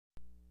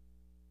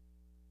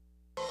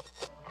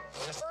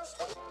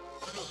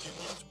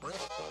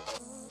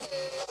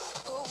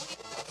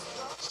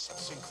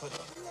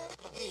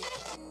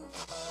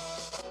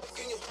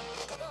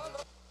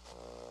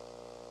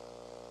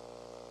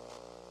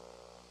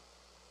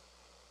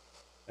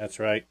That's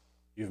right.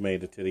 You've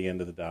made it to the end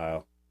of the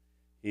dial.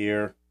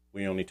 Here,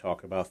 we only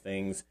talk about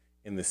things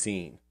in the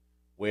scene.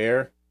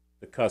 Where?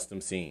 The custom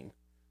scene.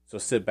 So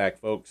sit back,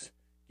 folks.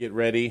 Get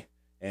ready.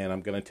 And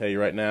I'm going to tell you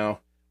right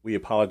now, we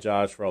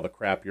apologize for all the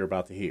crap you're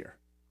about to hear.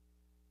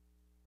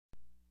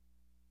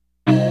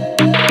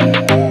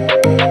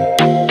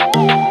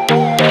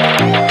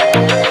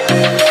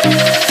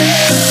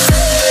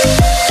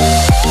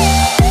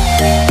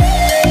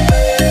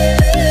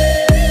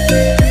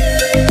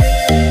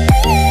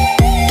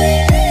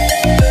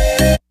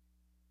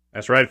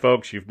 That's right,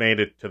 folks. You've made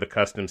it to the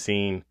custom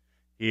scene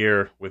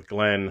here with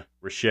Glenn,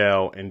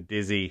 Rochelle, and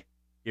Dizzy,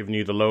 giving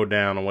you the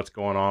lowdown on what's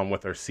going on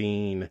with our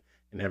scene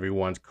and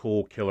everyone's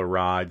cool killer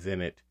rides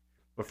in it.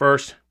 But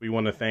first, we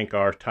want to thank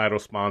our title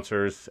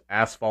sponsors,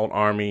 Asphalt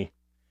Army,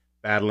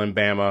 Battle in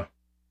Bama,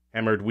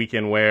 Hammered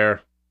Weekend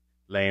Wear,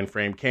 Laying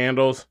Frame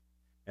Candles,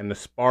 and the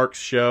Sparks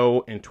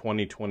Show in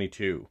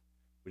 2022.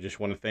 We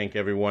just want to thank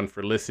everyone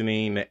for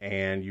listening,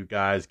 and you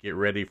guys get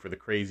ready for the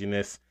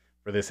craziness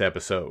for this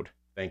episode.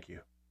 Thank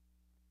you.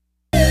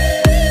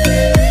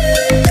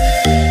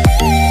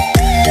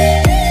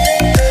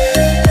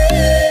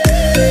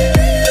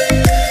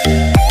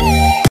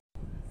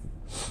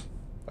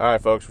 All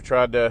right, folks, we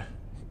tried to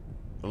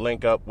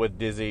link up with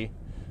Dizzy.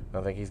 I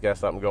think he's got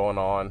something going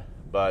on,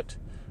 but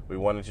we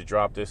wanted to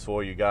drop this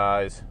for you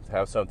guys to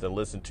have something to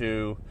listen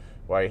to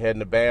while you're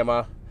heading to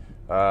Bama.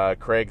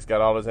 Craig's got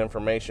all his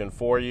information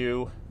for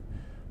you.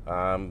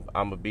 I'm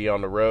going to be on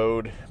the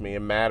road. Me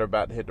and Matt are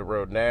about to hit the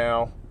road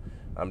now.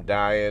 I'm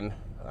dying.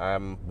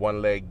 I'm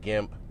one-leg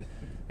gimp,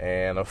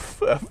 and I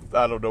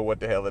don't know what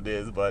the hell it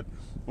is, but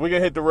we're going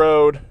to hit the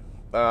road.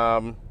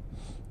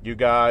 You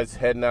guys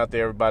heading out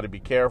there, everybody be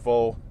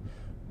careful.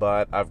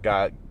 But I've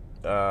got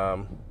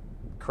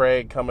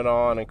Craig coming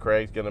on, and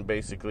Craig's going to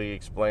basically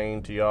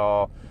explain to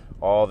y'all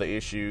all the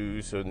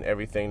issues and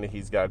everything that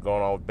he's got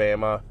going on with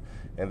Bama.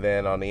 And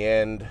then on the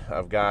end,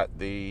 I've got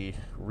the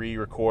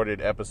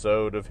re-recorded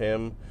episode of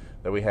him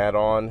that we had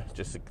on,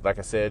 just to, like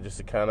I said, just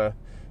to kind of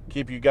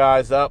keep you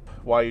guys up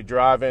while you're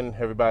driving.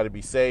 Everybody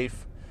be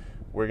safe.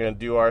 We're going to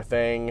do our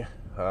thing.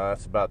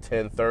 It's about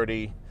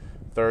 10:30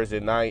 Thursday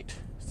night.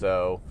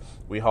 So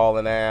we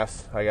hauling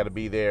ass. I got to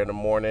be there in the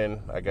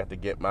morning. I got to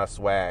get my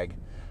swag.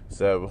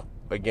 So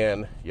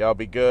again, y'all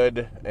be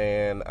good,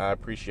 and I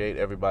appreciate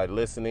everybody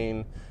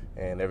listening,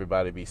 and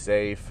everybody be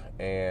safe,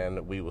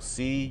 and we will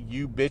see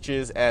you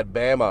bitches at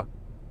Bama.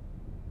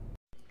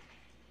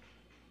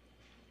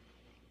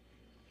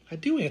 I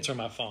do answer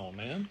my phone,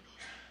 man.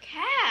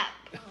 Cap!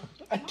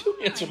 I do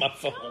answer my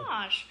phone.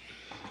 Gosh,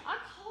 I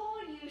call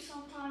you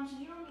sometimes and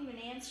you don't even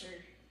answer.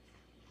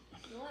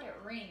 You let it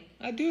ring.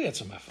 I do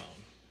answer my phone.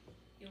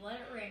 You let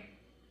it ring.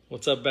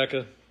 What's up,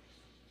 Becca?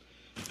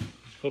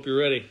 Hope you're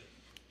ready.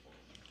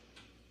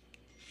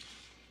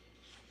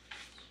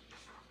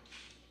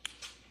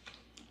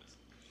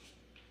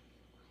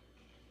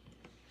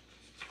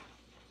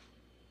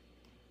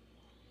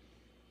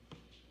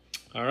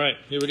 All right,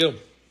 here we go.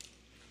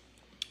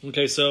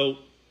 Okay, so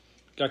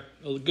got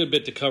a good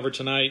bit to cover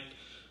tonight.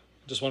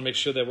 Just want to make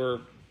sure that we're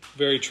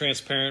very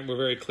transparent. We're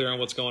very clear on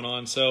what's going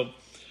on. So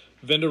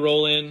vendor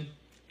roll-in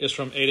is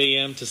from 8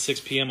 a.m. to 6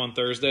 p.m. on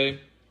Thursday.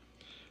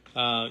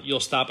 You'll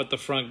stop at the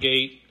front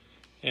gate,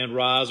 and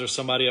Roz or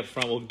somebody up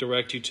front will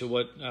direct you to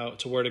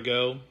where to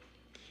go,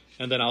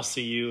 and then I'll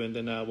see you, and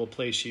then we'll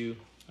place you.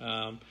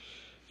 We're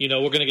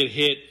going to get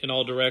hit in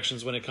all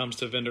directions when it comes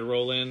to vendor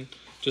roll-in.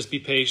 Just be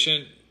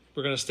patient.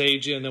 We're going to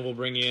stage you, and then we'll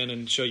bring you in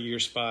and show you your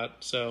spot.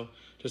 So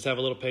just have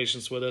a little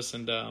patience with us,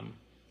 and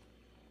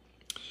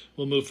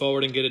we'll move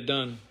forward and get it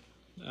done.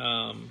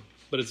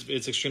 But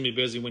it's extremely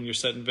busy when you're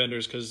setting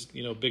vendors because,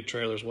 big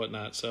trailers,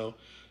 whatnot. So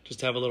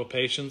just have a little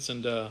patience,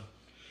 and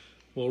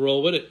we'll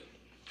roll with it.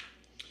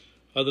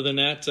 Other than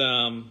that,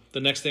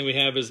 the next thing we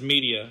have is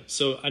media.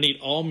 So I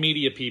need all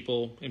media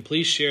people, and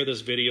please share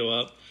this video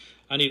up.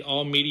 I need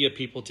all media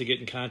people to get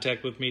in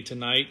contact with me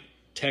tonight.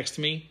 Text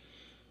me.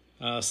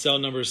 Cell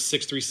number is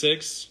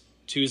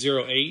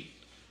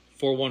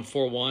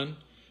 636-208-4141.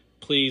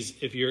 Please,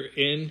 if you're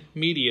in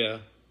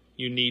media,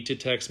 you need to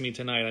text me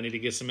tonight. I need to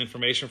get some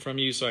information from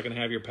you so I can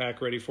have your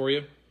pack ready for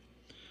you.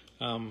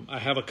 I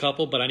have a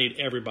couple, but I need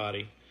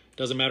everybody.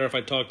 Doesn't matter if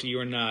I talk to you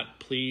or not.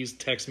 Please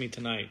text me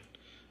tonight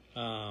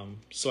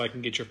so I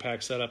can get your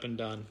pack set up and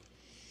done.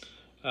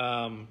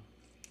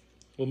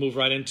 We'll move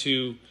right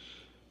into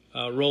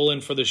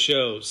roll-in for the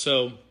show.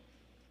 So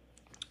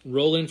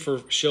roll-in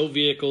for show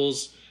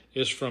vehicles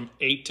is from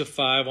 8 to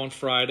 5 on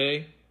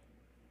Friday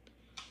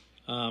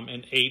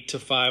and 8 to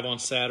 5 on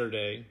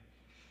Saturday.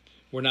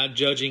 We're not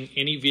judging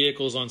any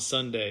vehicles on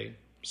Sunday.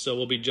 So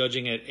we'll be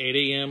judging at 8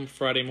 a.m.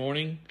 Friday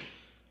morning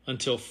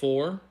until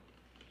 4,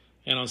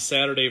 and on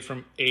Saturday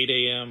from 8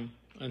 a.m.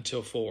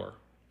 until 4.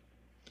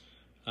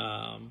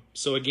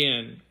 So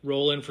again,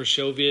 roll-in for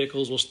show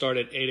vehicles will start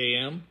at 8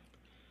 a.m.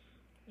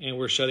 and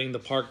we're shutting the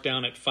park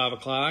down at 5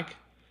 o'clock,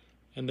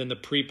 and then the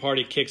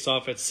pre-party kicks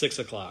off at 6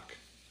 o'clock.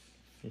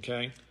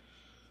 Okay?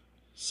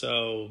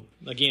 So,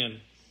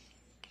 again,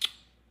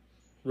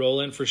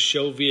 roll-in for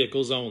show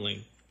vehicles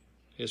only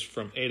is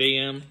from 8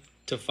 a.m.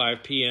 to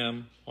 5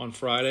 p.m. on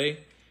Friday,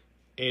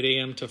 8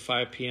 a.m. to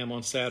 5 p.m.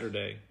 on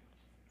Saturday.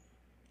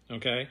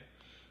 Okay?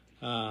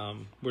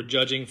 We're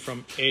judging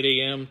from 8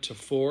 a.m. to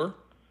 4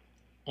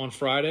 on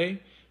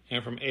Friday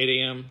and from 8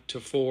 a.m.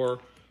 to 4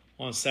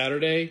 on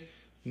Saturday.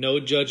 No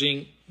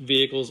judging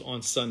vehicles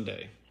on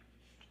Sunday.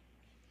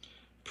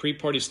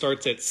 Pre-party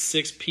starts at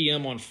 6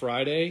 p.m. on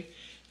Friday,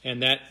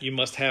 and that you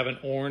must have an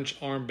orange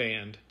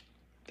armband.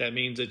 That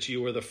means that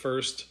you were the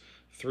first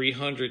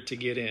 300 to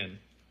get in,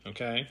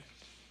 okay?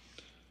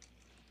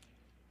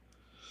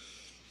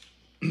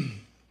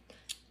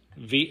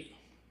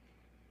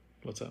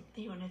 What's up?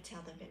 You want to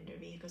tell the vendor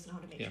vehicles and how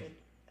to make sure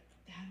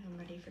they have them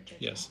ready for judging.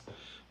 Yes.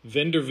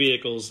 Vendor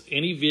vehicles.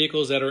 Any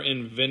vehicles that are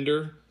in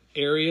vendor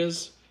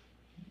areas,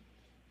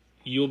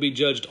 you will be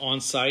judged on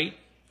site,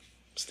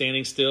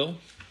 standing still.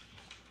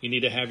 You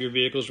need to have your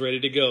vehicles ready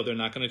to go. They're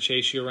not going to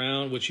chase you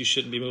around, which you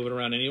shouldn't be moving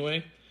around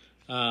anyway.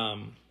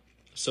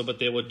 But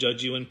they will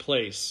judge you in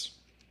place.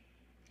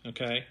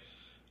 Okay?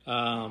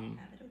 Have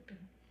it open.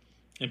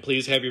 And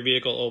please have your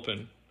vehicle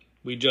open.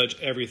 We judge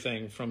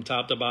everything from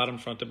top to bottom,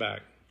 front to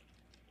back.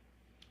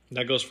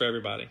 That goes for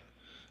everybody.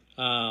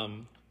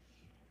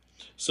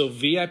 So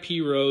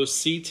VIP row,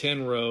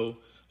 C10 row,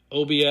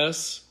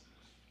 OBS,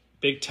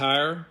 big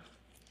tire.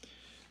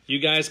 You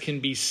guys can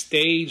be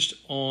staged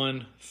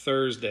on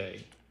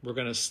Thursday. We're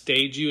going to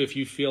stage you if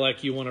you feel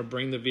like you want to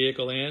bring the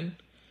vehicle in.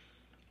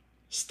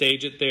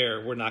 Stage it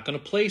there. We're not going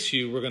to place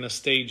you. We're going to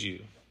stage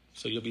you.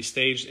 So you'll be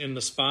staged in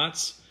the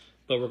spots,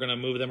 but we're going to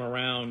move them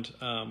around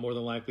more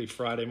than likely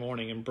Friday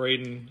morning. And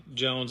Braden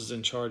Jones is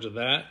in charge of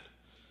that,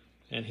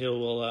 and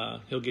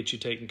he'll get you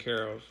taken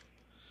care of.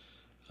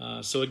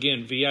 So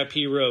again, VIP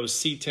row,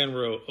 C10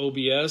 row,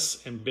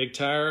 OBS, and big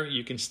tire,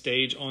 you can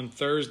stage on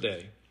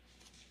Thursday.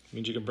 It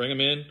means you can bring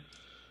them in,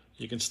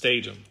 you can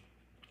stage them.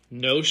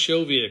 No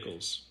show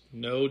vehicles,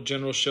 no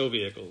general show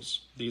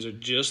vehicles. These are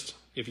just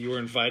if you were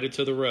invited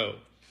to the row.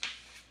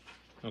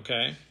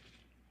 Okay?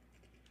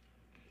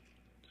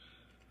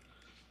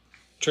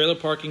 Trailer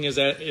parking is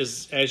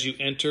as you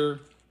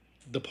enter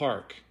the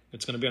park.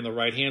 It's going to be on the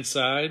right-hand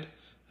side.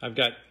 I've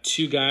got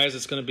 2 guys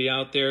that's going to be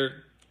out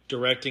there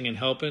directing and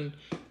helping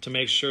to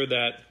make sure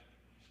that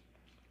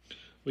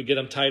we get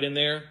them tight in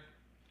there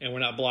and we're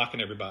not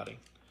blocking everybody.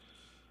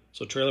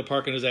 So trailer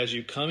parking is as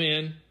you come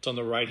in. It's on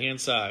the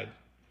right-hand side.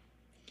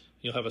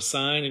 You'll have a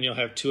sign and you'll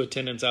have 2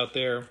 attendants out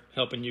there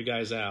helping you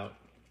guys out.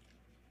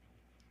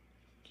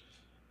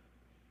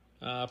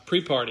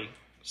 Pre-party.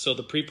 So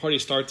the pre-party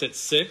starts at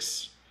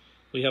 6.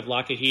 We have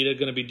La Cajita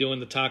going to be doing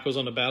the tacos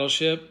on the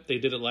battleship. They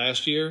did it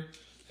last year.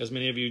 As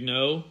many of you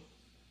know,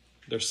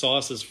 their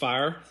sauce is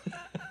fire.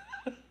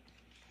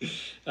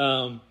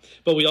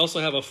 But we also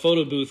have a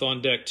photo booth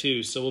on deck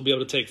too, so we'll be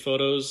able to take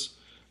photos.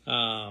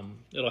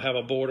 It'll have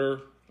a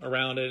border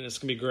around it, and it's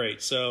going to be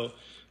great. So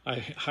I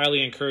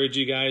highly encourage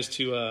you guys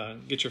to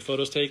get your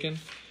photos taken.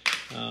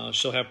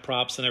 She'll have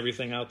props and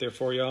everything out there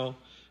for y'all.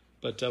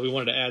 But we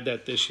wanted to add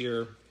that this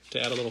year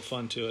to add a little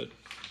fun to it.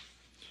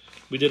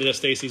 We did it at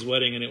Stacy's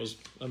wedding, and it was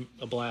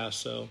a blast.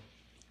 So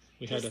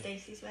we had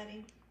Stacy's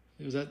wedding?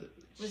 Was it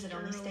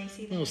only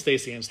Stacy? No,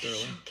 Stacy and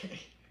Sterling. Okay.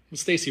 Well,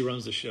 Stacy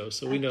runs the show,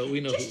 so we know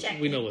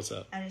what's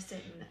up. I just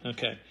didn't know.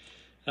 Okay.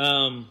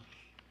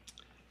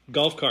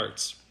 Golf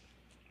carts.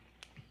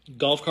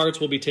 Golf carts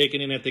will be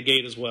taken in at the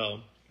gate as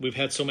well. We've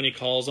had so many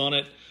calls on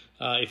it.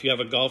 If you have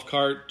a golf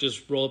cart,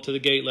 just roll up to the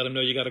gate, let them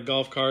know you got a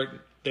golf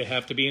cart. They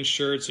have to be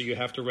insured, so you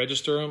have to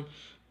register them.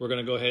 We're going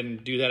to go ahead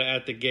and do that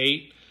at the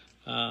gate.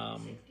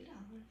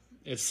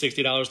 It's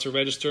 $60 to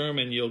register them,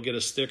 and you'll get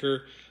a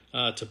sticker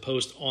to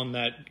post on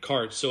that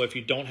cart. So if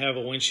you don't have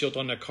a windshield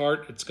on that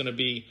cart, it's going to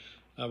be,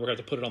 we're going to have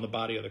to put it on the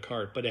body of the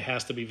cart, but it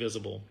has to be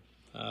visible.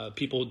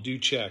 People do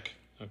check,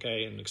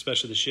 okay, and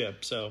especially the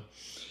ship. So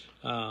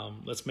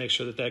let's make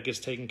sure that gets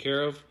taken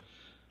care of.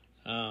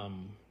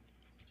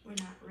 We're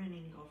not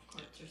renting golf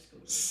carts or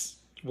scooters.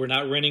 We're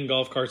not renting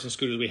golf carts and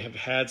scooters. We have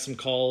had some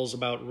calls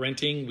about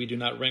renting. We do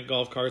not rent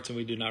golf carts, and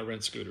we do not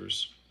rent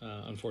scooters,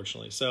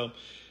 unfortunately. So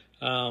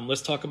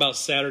let's talk about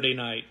Saturday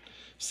night.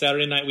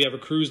 Saturday night, we have a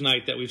cruise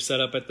night that we've set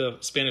up at the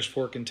Spanish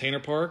Fork Container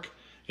Park.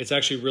 It's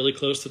actually really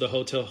close to the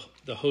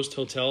host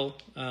hotel,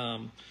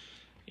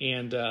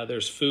 and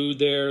there's food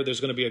there. There's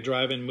going to be a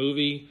drive-in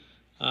movie,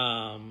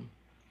 and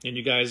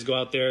you guys go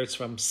out there. It's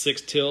from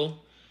 6 till.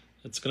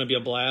 It's going to be a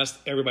blast.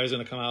 Everybody's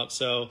going to come out,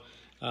 so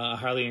I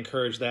highly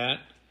encourage that.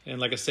 And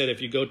like I said,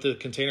 if you go to the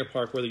container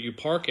park, whether you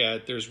park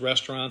at, there's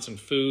restaurants and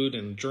food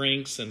and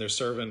drinks, and they're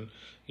serving,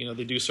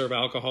 they do serve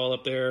alcohol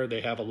up there. They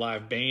have a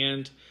live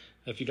band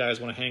if you guys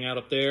want to hang out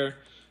up there.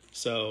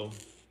 So,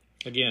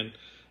 again,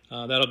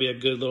 that'll be a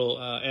good little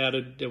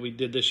added that we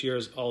did this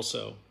year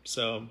also.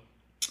 So,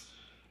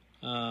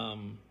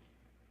 let's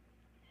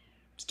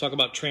talk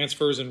about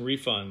transfers and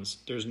refunds.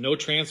 There's no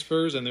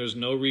transfers and there's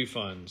no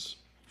refunds.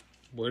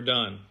 We're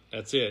done.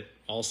 That's it.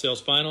 All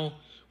sales final.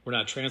 We're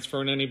not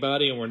transferring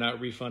anybody, and we're not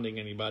refunding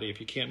anybody.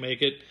 If you can't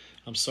make it,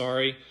 I'm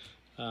sorry,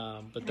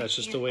 but that's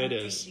just the way it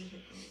is.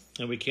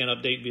 And we can't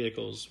update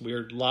vehicles.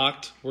 We're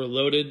locked, we're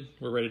loaded,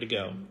 we're ready to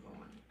go.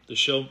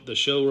 the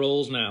show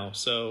rolls now.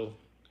 So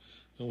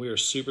we are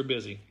super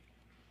busy.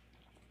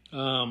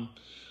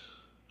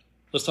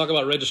 Let's talk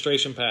about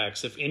registration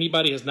packs. If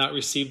anybody has not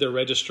received their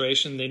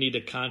registration, they need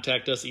to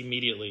contact us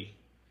immediately.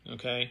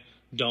 Okay?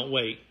 Don't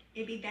wait.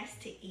 It'd be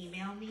best to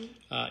email me.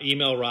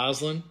 Email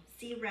Roslyn.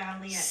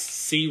 Rowley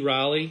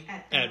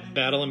at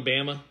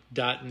battleandbama.net.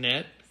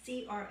 Crowley.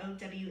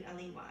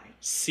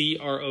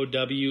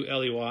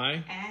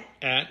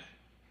 At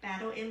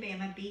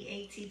battleandbama,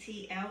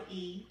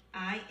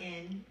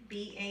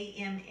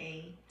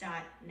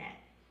 BATTLEINBAMA.net.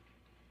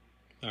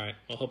 All right.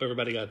 Well, hope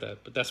everybody got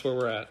that. But that's where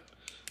we're at.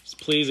 So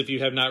please, if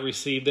you have not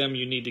received them,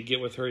 you need to get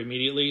with her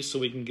immediately so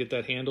we can get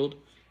that handled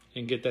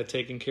and get that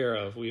taken care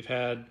of. We've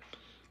had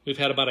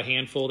about a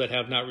handful that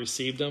have not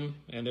received them,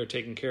 and they're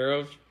taken care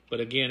of. But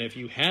again, if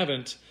you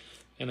haven't,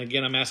 and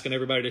again, I'm asking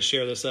everybody to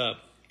share this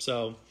up.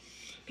 So,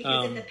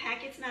 because if the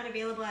packet's not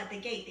available at the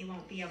gate, they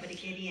won't be able to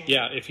get in.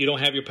 Yeah, if you don't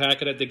have your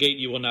packet at the gate,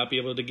 you will not be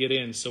able to get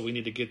in. So we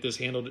need to get this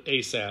handled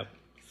ASAP.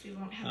 So we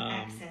won't have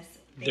access.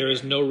 There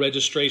is no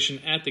registration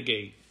at the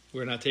gate.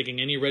 We're not taking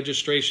any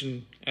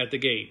registration at the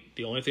gate.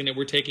 The only thing that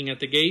we're taking at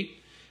the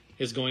gate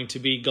is going to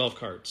be golf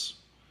carts.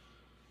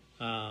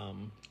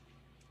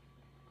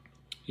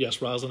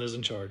 Yes, Rosalind is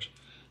in charge.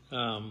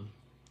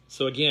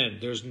 So again,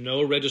 there's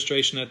no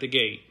registration at the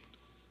gate.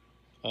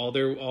 All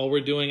we're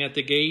doing at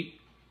the gate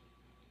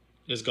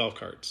is golf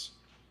carts,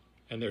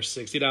 and they're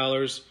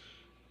 $60.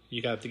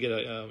 You have to get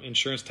an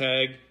insurance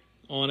tag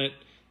on it,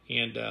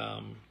 and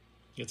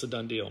it's a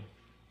done deal.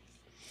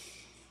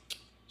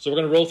 So we're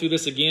going to roll through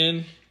this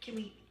again. Can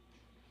we?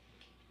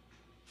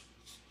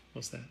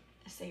 What's that?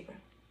 Sabra,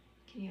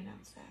 can you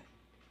announce that?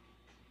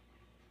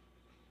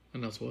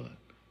 Announce what?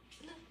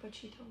 No, but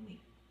she told me.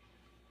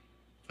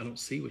 I don't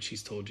see what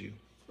she's told you.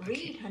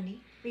 Read,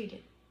 honey. Read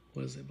it.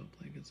 What is it about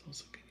blankets?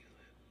 Also, can you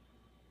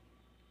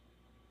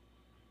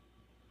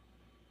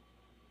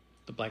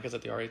the blankets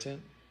at the RA tent?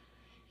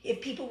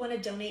 If people want to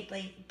donate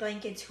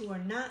blankets who are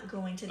not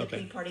going to the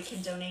pre-party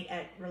can donate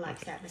at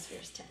Relaxed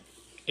Atmospheres tent.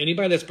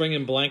 Anybody that's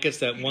bringing blankets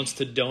that wants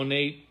to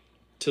donate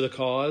to the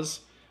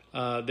cause,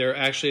 they're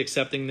actually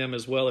accepting them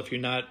as well. If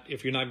you're not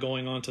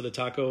going on to the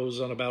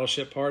tacos on a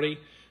battleship party,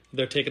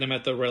 they're taking them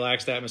at the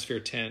Relaxed Atmosphere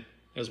tent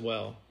as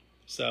well.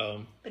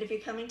 So, but if you're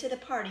coming to the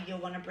party, you'll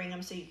want to bring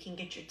them so you can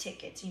get your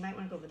tickets. You might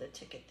want to go over the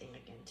ticket thing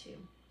again too,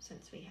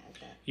 since we had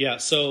that. Yeah.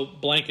 So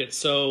blankets.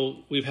 So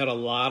we've had a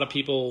lot of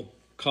people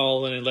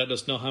call in and let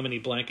us know how many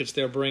blankets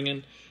they're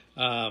bringing.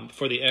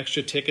 For the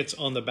extra tickets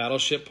on the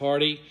battleship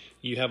party,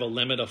 you have a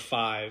limit of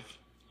 5.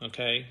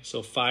 Okay,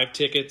 so 5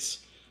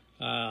 tickets,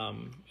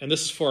 and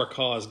this is for a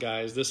cause,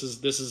 guys. This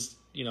is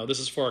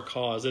for a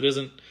cause. It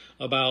isn't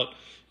about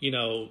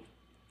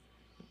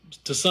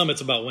to some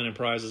it's about winning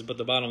prizes, but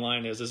the bottom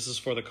line is this is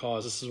for the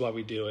cause. This is why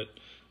we do it.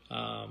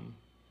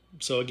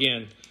 So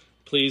again,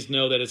 please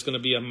know that it's going to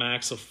be a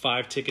max of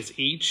 5 tickets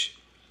each.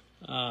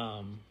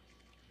 And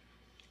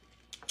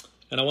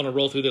I want to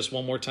roll through this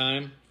one more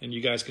time, and you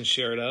guys can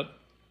share it up.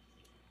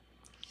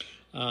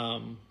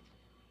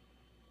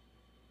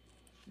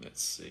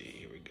 Let's see.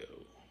 Here we go.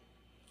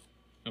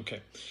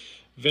 Okay.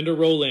 Vendor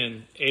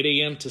roll-in, 8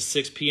 a.m. to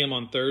 6 p.m.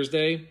 on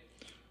Thursday.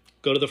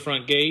 Go to the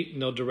front gate,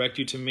 and they'll direct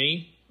you to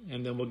me,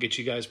 and then we'll get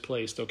you guys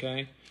placed,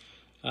 okay?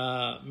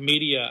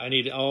 Media, I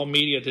need all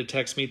media to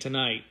text me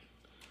tonight,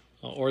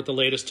 or at the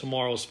latest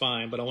tomorrow is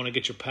fine, but I want to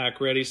get your pack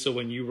ready so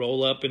when you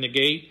roll up in the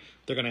gate,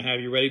 they're going to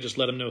have you ready. Just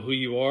let them know who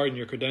you are and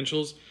your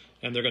credentials,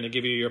 and they're going to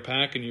give you your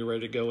pack, and you're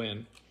ready to go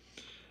in.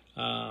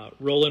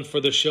 Roll in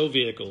for the show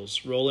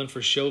vehicles. Roll in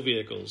for show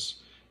vehicles.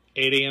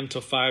 8 a.m.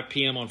 to 5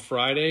 p.m. on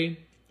Friday,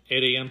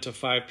 8 a.m. to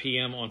 5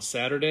 p.m. on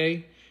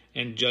Saturday,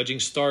 and judging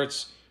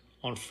starts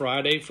on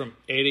Friday from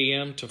 8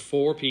 a.m. to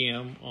 4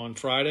 p.m. on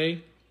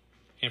Friday,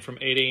 and from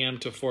 8 a.m.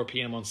 to 4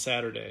 p.m. on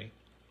Saturday.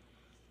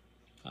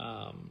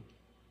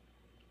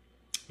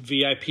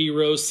 VIP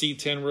row,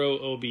 C10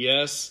 row,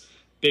 OBS,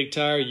 Big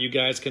Tire, you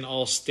guys can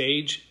all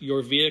stage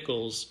your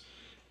vehicles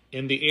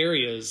in the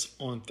areas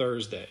on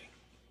Thursday,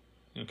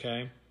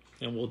 okay?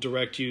 And we'll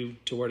direct you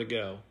to where to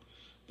go.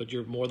 But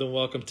you're more than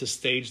welcome to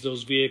stage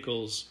those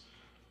vehicles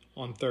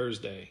on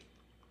Thursday.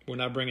 We're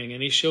not bringing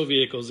any show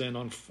vehicles in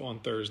on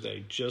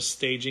Thursday, just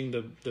staging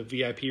the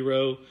VIP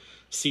row,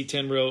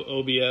 C10 row,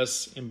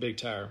 OBS, and Big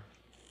Tire.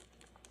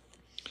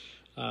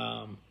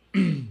 Oh,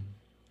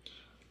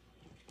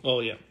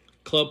 yeah.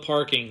 Club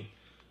parking.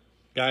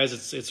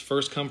 Guys, it's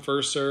first come,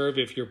 first serve.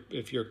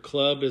 If your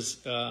club is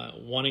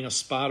wanting a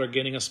spot or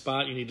getting a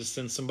spot, you need to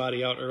send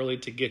somebody out early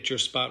to get your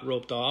spot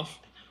roped off.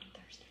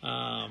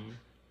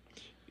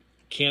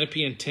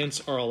 Canopy and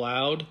tents are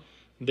allowed.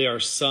 There are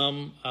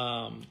some,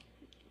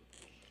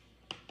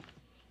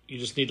 you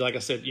just need, like I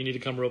said, you need to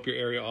come rope your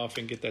area off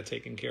and get that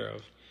taken care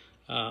of.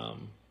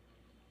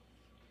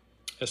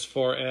 As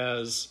far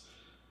as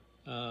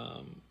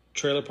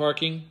trailer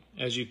parking,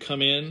 as you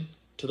come in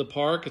to the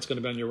park, it's going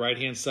to be on your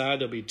right-hand side.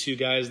 There'll be 2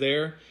 guys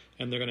there,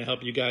 and they're going to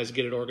help you guys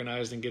get it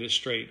organized and get it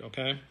straight,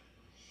 okay?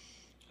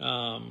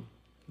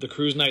 The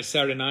cruise night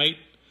Saturday night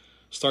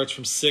starts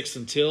from 6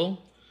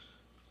 until.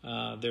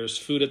 There's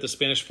food at the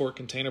Spanish Fort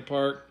Container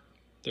Park.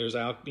 There's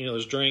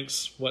there's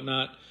drinks,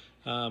 whatnot,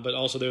 but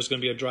also there's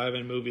going to be a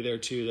drive-in movie there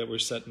too that we're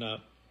setting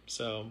up.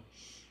 So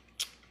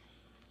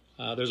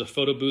there's a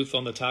photo booth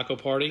on the taco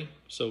party,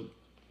 so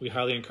we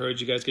highly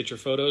encourage you guys get your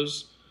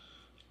photos.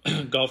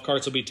 Golf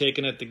carts will be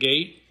taken at the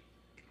gate.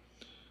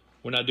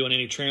 We're not doing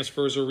any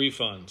transfers or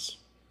refunds.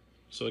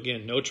 So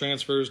again, no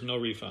transfers, no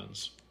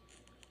refunds.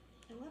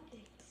 No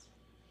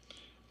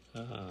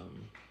updates.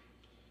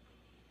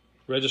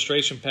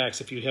 Registration packs.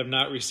 If you have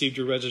not received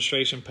your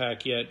registration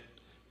pack yet,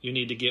 you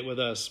need to get with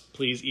us.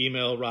 Please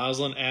email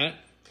Rosalind at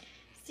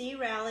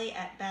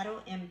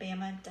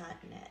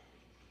crally@battleandbama.net.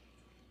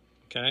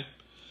 Okay.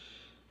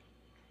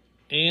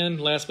 And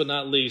last but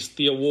not least,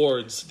 the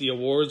awards. The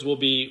awards will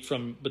be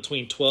from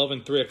between 12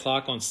 and 3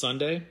 o'clock on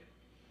Sunday.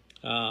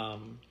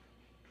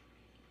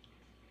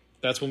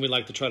 That's when we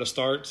like to try to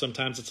start.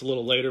 Sometimes it's a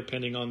little later,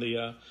 depending on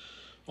the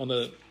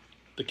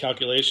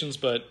calculations,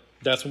 but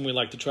that's when we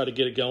like to try to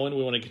get it going.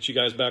 We want to get you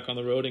guys back on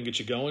the road and get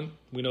you going.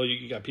 We know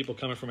you got people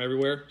coming from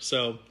everywhere,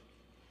 so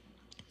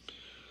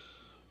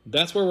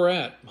that's where we're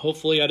at.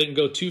 Hopefully I didn't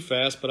go too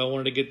fast, but I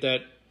wanted to get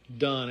that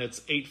done.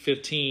 It's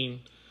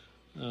 8:15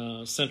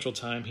 Central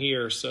Time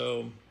here,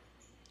 so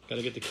got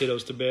to get the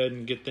kiddos to bed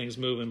and get things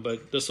moving.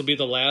 But this will be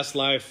the last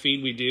live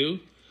feed we do.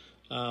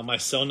 My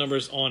cell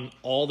number's on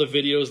all the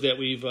videos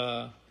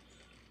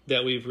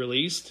that we've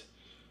released.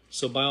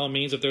 So by all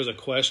means, if there's a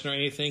question or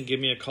anything, give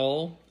me a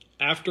call.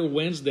 After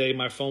Wednesday,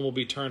 my phone will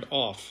be turned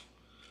off.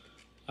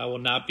 I will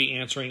not be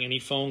answering any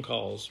phone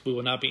calls. We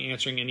will not be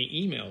answering any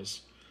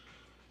emails.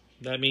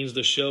 That means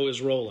the show is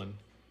rolling.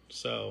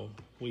 So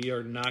we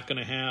are not going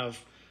to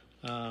have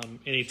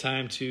any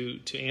time to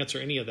answer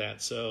any of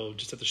that. So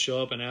just have to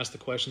show up and ask the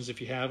questions if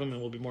you have them,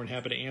 and we'll be more than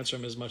happy to answer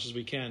them as much as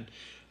we can.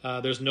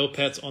 There's no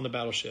pets on the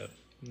battleship.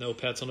 No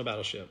pets on the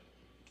battleship.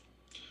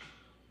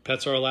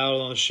 Pets are allowed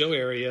on the show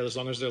area as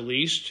long as they're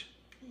leashed.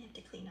 You have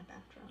to clean up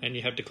after them. And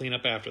you have to clean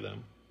up after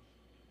them.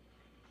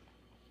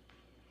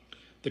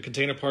 The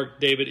container park,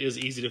 David, is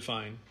easy to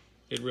find.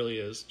 It really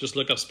is. Just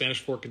look up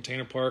Spanish Fork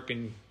Container Park,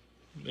 and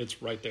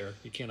it's right there.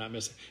 You cannot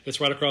miss it. It's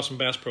right across from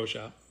Bass Pro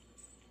Shop.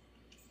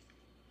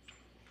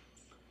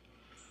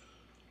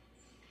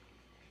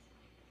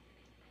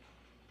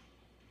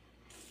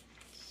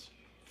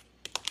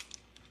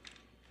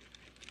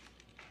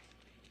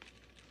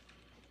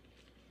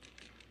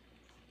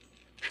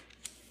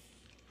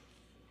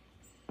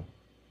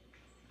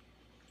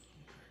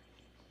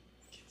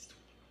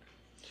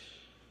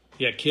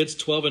 Yeah, kids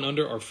 12 and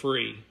under are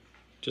free.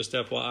 Just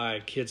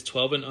FYI, kids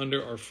 12 and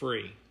under are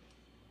free.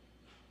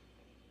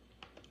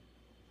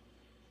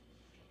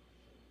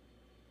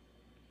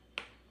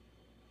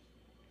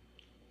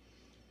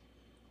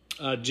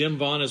 Jim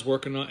Vaughn is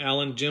working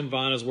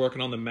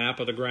on the map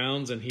of the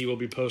grounds, and he will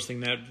be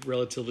posting that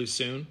relatively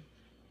soon.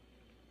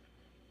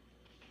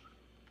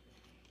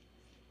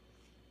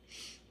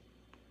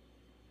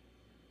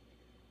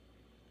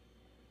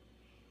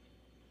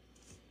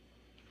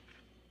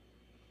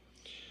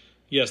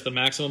 Yes, the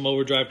Maximum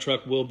Overdrive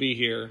truck will be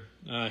here.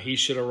 He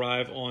should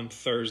arrive on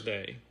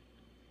Thursday.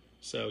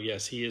 So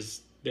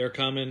yes, they're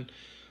coming,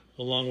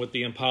 along with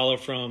the Impala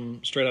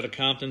from straight out of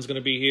Compton is going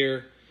to be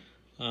here,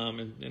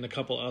 and a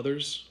couple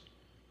others.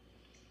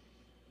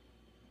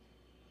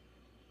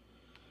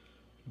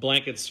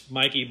 Blankets,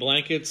 Mikey,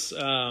 blankets.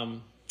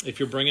 If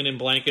you're bringing in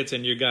blankets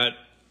and you got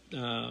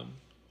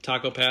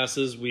taco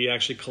passes, we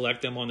actually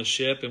collect them on the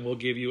ship, and we'll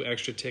give you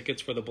extra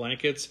tickets for the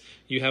blankets.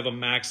 You have a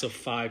max of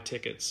 5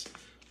 tickets.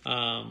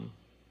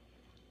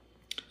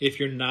 If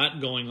you're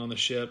not going on the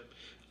ship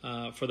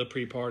for the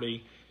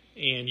pre-party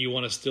and you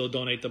want to still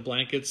donate the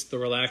blankets, the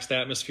Relaxed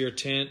Atmosphere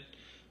tent,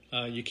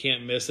 you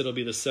can't miss it. It'll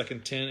be the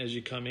second tent as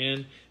you come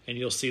in, and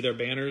you'll see their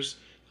banners.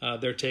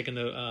 They're taking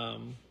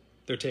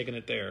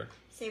it there.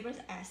 Sabres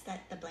asked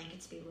that the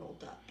blankets be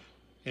rolled up.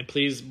 And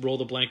please roll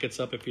the blankets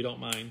up if you don't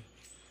mind.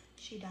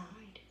 She died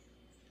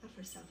of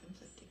her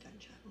self-inflicted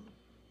gunshot wound.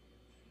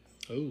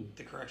 Oh.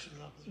 The corrections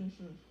officer?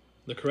 Mm-hmm.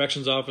 The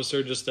corrections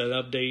officer, just an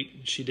update,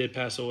 she did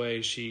pass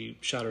away. She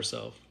shot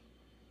herself.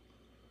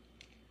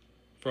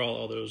 For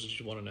all those that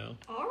you want to know.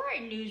 All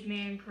right,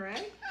 newsman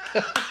Craig.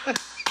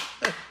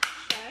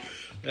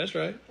 That's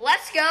right.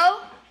 Let's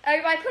go.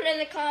 Everybody put in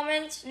the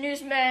comments,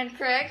 newsman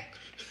Craig.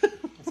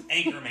 It's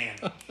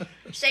Anchorman.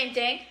 Same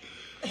thing.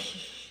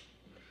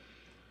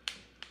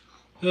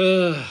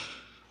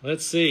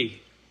 Let's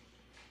see.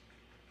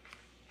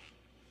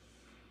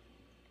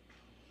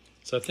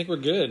 So I think we're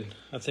good.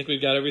 I think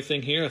we've got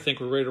everything here. I think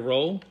we're ready to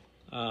roll.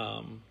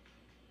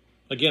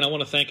 Again, I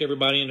want to thank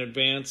everybody in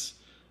advance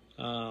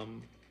for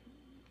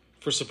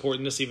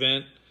supporting this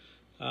event.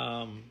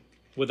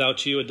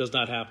 Without you, it does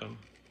not happen.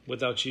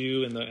 Without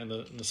you and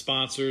the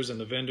sponsors and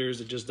the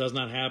vendors, it just does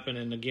not happen.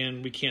 And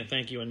again, we can't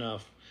thank you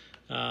enough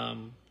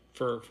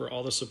for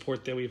all the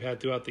support that we've had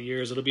throughout the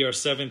years. It'll be our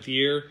 7th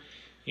year,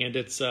 and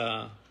it's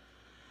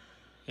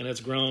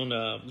grown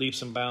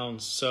leaps and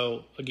bounds.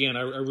 So again,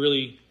 I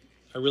really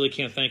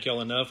can't thank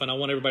y'all enough, and I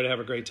want everybody to have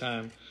a great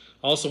time.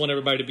 I also want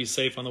everybody to be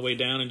safe on the way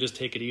down and just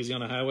take it easy on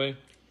the highway.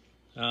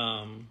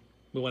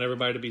 We want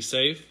everybody to be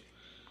safe.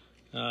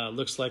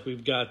 Looks like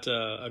we've got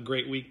a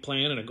great week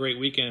planned and a great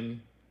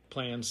weekend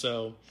planned.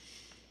 So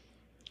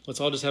let's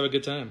all just have a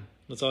good time.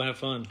 Let's all have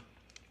fun.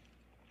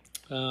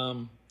 If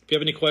you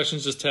have any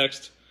questions, just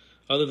text.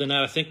 Other than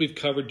that, I think we've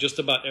covered just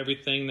about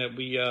everything that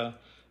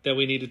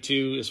we needed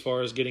to as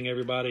far as getting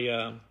everybody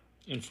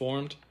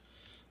informed.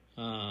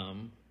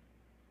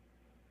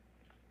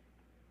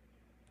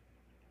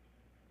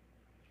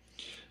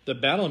 The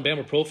Battle and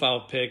Bama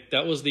profile pick,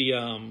 that was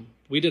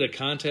we did a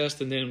contest,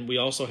 and then we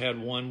also had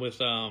one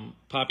with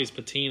Poppy's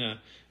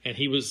Patina, and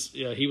he was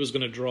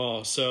going to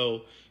draw.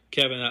 So,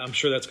 Kevin, I'm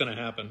sure that's going to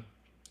happen.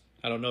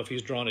 I don't know if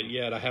he's drawn it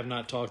yet. I have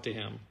not talked to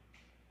him.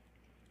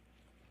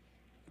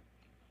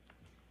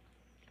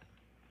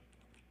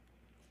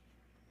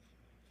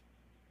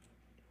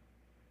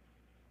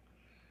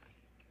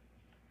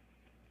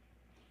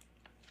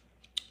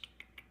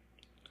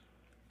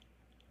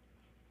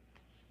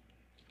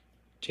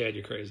 Chad,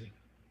 you're crazy.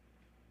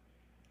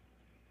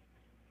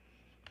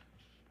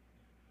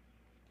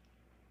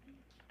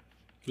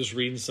 Just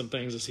reading some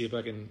things to see if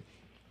I can.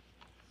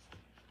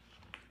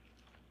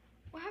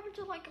 What happened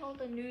to like all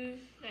the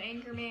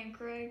Anchorman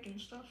Craig and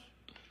stuff?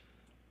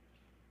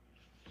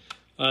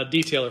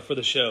 Detailer for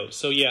the show.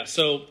 So yeah,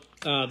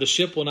 the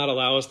ship will not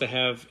allow us to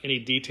have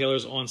any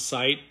detailers on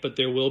site, but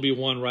there will be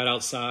one right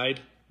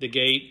outside the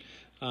gate.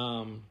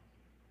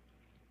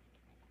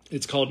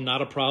 It's called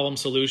Not a Problem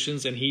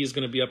Solutions, and he's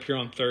going to be up here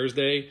on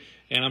Thursday,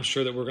 and I'm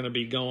sure that we're going to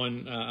be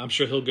going. I'm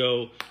sure he'll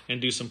go and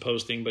do some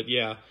posting, but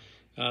yeah,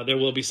 there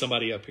will be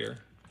somebody up here.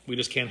 We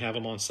just can't have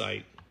him on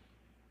site.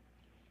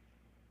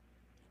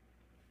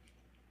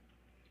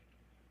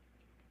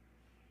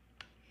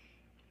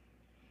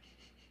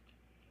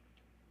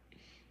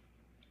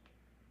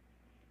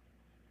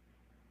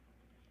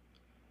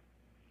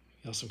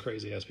 Y'all some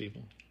crazy ass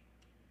people.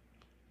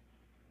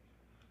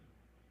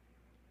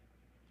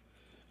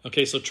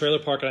 Okay, so trailer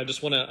parking. I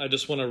just want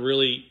to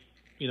really,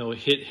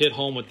 hit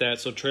home with that.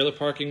 So trailer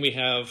parking, we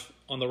have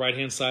on the right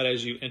hand side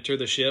as you enter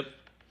the ship.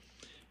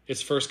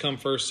 It's first come,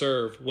 first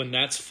serve. When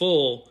that's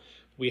full,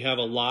 we have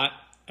a lot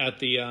at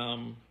the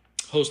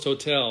host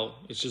hotel,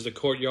 which is the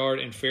Courtyard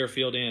and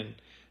Fairfield Inn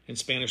in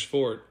Spanish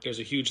Fort. There's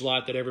a huge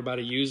lot that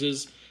everybody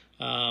uses.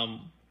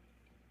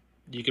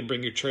 You can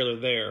bring your trailer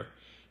there.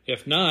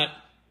 If not,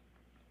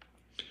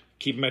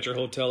 keep them at your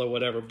hotel or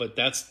whatever. But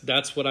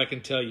that's what I can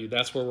tell you.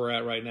 That's where we're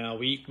at right now.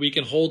 We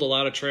can hold a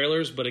lot of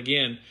trailers, but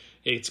again,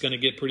 it's going to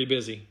get pretty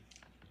busy.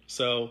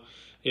 So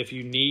if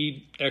you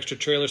need extra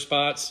trailer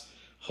spots,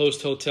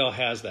 Host Hotel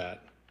has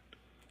that.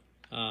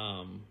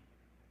 Hold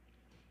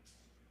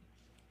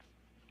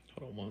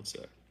on one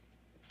sec.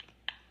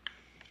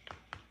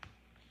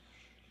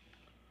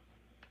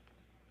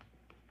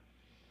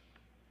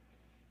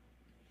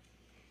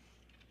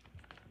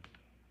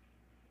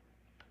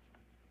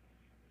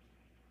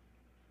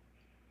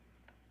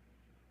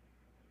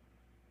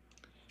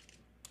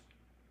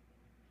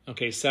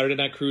 Okay, Saturday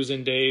Night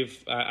Cruising,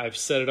 Dave. I've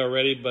said it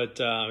already, but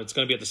it's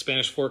going to be at the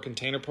Spanish Fort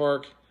Container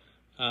Park,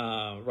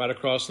 right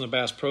across from the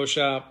Bass Pro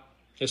Shop.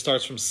 It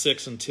starts from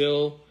 6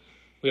 until.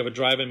 We have a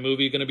drive-in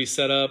movie going to be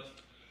set up.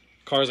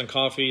 Cars and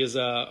Coffee is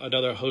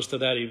another host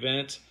of that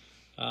event.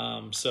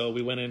 So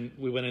we went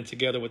in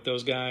together with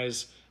those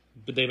guys,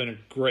 but they've been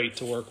great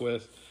to work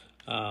with.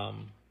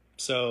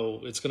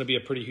 So it's going to be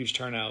a pretty huge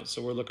turnout.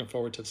 So we're looking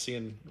forward to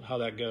seeing how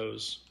that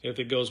goes. If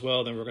it goes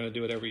well, then we're going to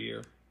do it every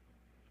year.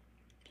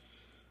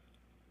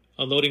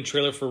 Unloading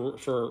trailer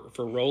for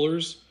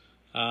rollers.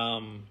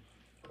 Friday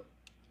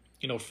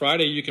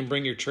you can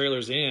bring your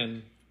trailers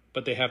in,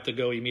 but they have to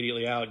go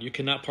immediately out. You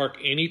cannot park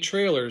any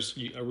trailers.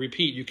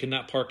 Repeat, you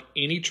cannot park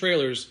any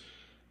trailers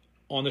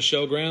on the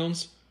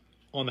showgrounds,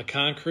 on the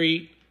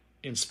concrete,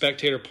 in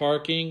spectator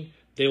parking.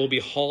 They will be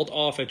hauled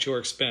off at your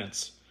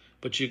expense.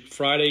 But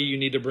Friday you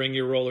need to bring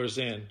your rollers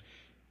in,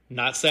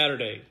 not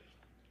Saturday.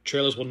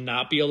 Trailers will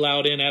not be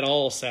allowed in at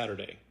all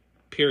Saturday,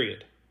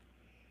 period.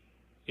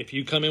 If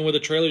you come in with a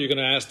trailer, you're going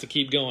to ask to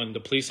keep going.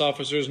 The police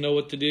officers know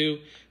what to do,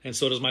 and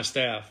so does my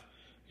staff.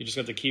 You just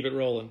have to keep it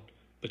rolling.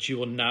 But you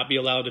will not be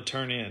allowed to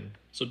turn in.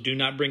 So do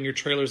not bring your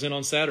trailers in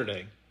on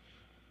Saturday.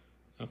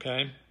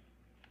 Okay?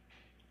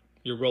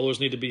 Your rollers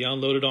need to be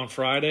unloaded on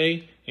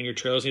Friday, and your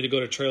trailers need to go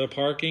to trailer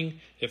parking.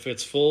 If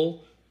it's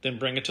full, then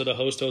bring it to the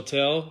host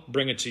hotel.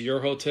 Bring it to your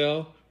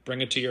hotel.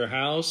 Bring it to your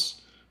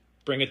house.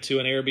 Bring it to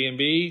an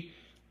Airbnb,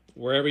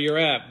 wherever you're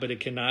at. But it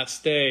cannot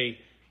stay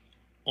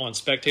on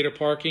spectator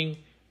parking,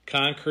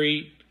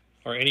 concrete,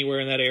 or anywhere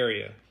in that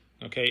area.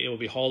 Okay, it will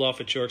be hauled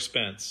off at your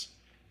expense.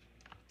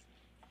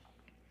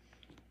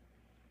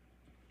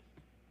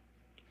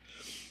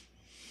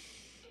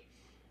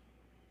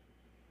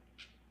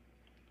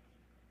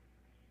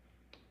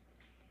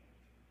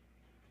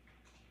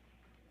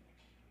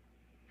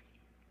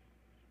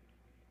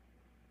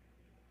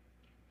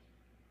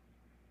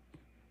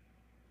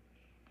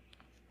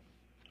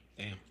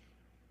 Damn.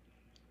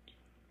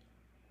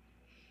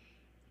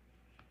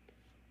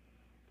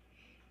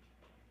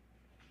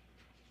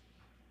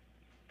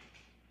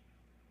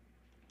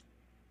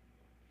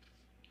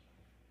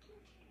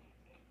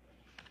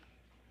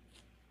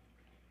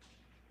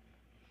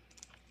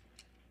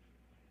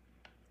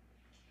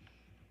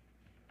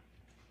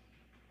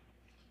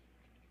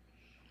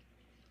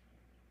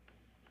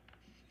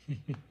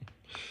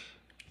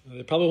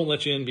 They probably won't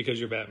let you in because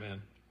you're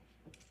Batman.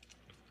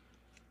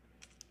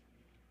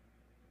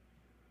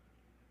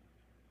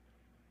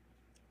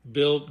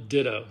 Bill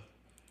Ditto.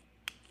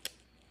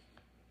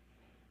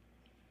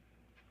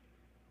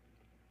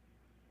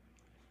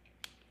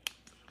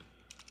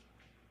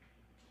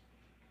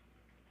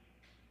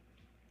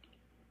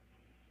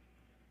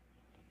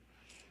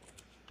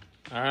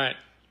 All right.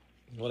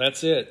 Well,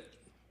 that's it.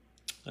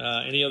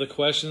 Any other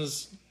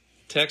questions,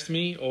 text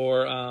me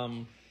or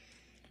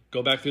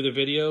go back through the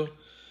video.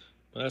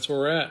 But that's where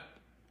we're at.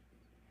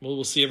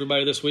 We'll see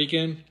everybody this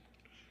weekend.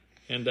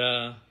 And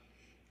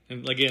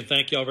again,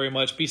 thank you all very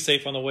much. Be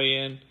safe on the way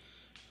in.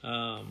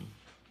 God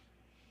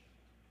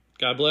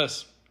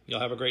bless. Y'all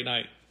have a great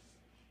night.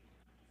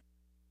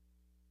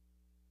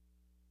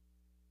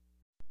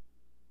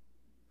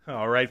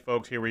 All right,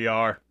 folks, here we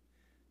are.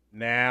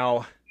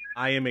 Now,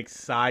 I am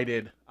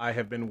excited. I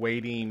have been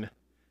waiting,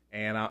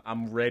 and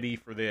I'm ready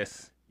for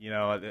this. You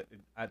know, to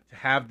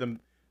have the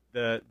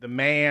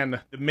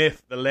man, the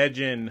myth, the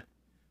legend,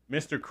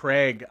 Mr.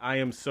 Craig. I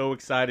am so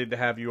excited to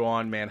have you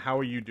on, man. How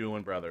are you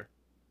doing, brother?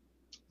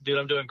 Dude,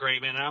 I'm doing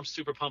great, man. I'm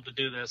super pumped to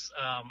do this.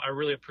 I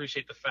really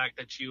appreciate the fact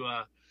that you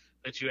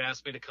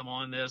asked me to come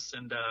on this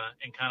and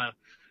kind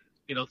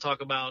of,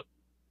 talk about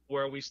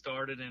where we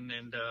started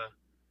and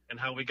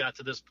how we got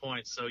to this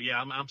point. So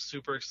yeah, I'm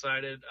super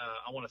excited.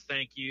 I want to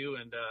thank you,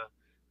 and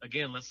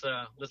again, let's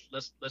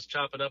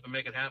chop it up and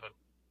make it happen.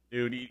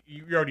 Dude,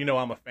 you already know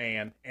I'm a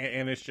fan,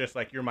 and it's just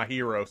like you're my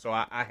hero. So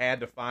I had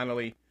to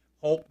finally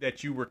hope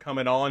that you were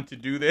coming on to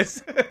do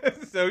this.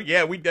 So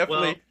yeah, we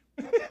definitely.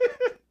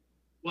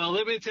 Well,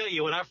 let me tell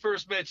you, when I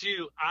first met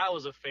you, I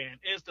was a fan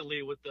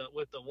instantly with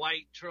the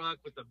white truck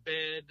with the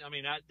bed. I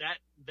mean,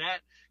 that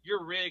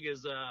your rig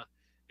is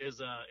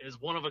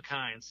one of a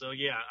kind. So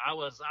yeah, I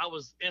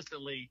was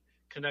instantly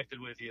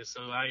connected with you.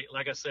 So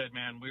like I said,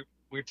 man,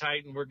 we're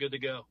tight and we're good to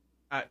go.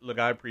 Look,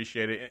 I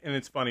appreciate it, and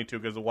it's funny too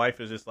because the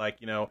wife is just like,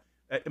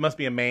 it must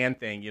be a man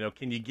thing,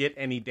 can you get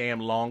any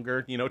damn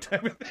longer,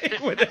 type of thing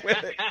with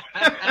it.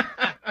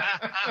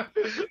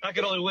 I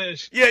can only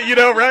wish.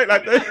 Yeah, right?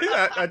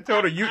 I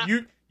told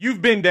her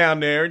you've been down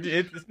there.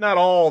 It's not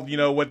all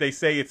what they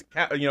say it's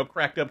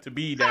cracked up to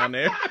be down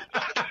there.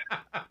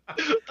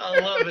 I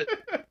love it.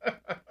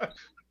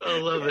 I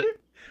love it.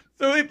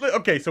 So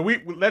so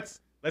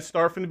let's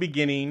start from the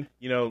beginning.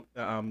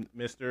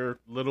 Mr.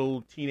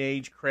 Little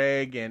Teenage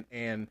Craig,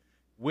 and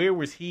where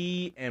was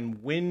he,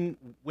 and when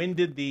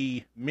did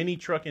the mini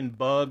trucking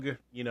bug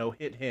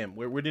hit him?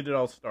 Where did it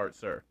all start,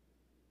 sir?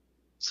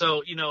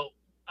 So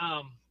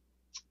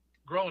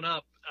growing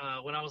up,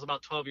 when I was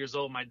about 12 years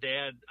old, my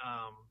dad's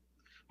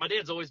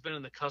always been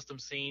in the custom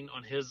scene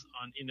from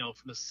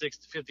the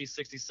 50s,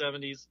 60s,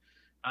 70s,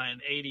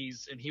 and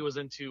 80s, and he was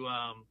into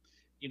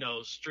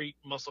street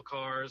muscle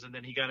cars, and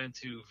then he got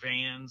into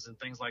vans and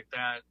things like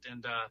that.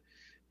 And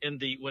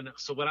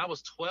when I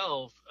was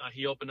 12,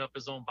 he opened up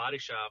his own body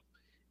shop,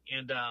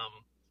 and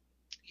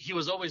he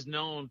was always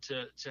known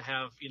to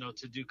have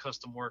to do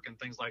custom work and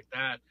things like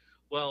that.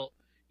 Well,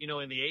 in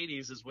the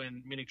 80s is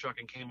when mini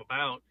trucking came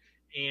about,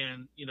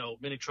 and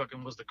mini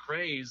trucking was the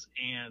craze,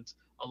 and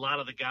a lot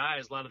of the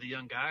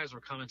young guys were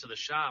coming to the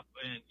shop,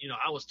 and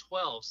I was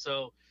 12,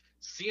 so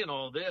seeing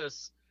all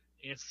this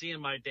and seeing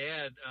my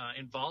dad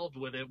involved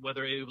with it,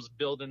 whether it was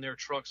building their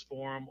trucks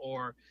for him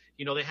or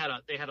they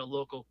had a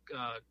local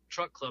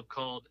truck club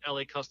called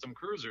LA Custom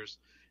Cruisers,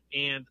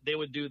 and they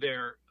would do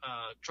their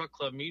truck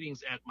club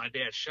meetings at my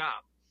dad's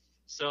shop.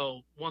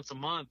 So once a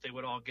month they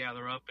would all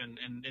gather up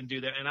and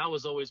do that, and I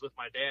was always with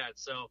my dad.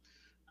 So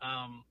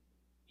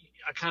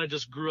I kind of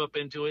just grew up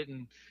into it,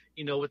 and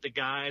with the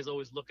guys,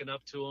 always looking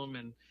up to them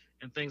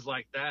and things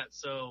like that.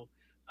 So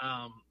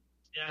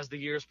as the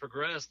years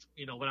progressed,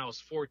 when I was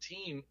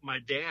 14, my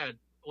dad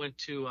went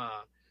to an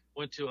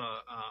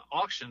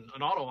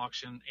auto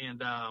auction,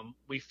 and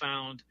he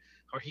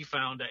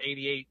found a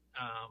 88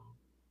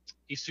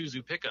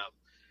 Isuzu pickup,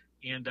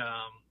 and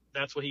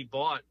that's what he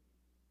bought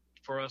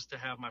for us to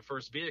have my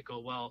first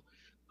vehicle. Well,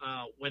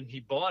 when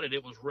he bought it,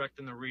 it was wrecked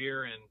in the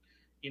rear, and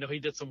he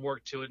did some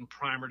work to it and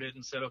primered it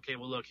and said, okay,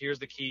 well, look, here's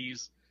the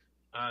keys.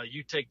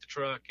 You take the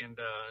truck and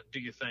do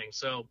your thing.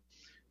 So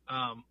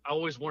I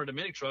always wanted a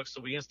mini truck,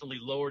 so we instantly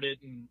lowered it,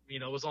 and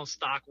it was on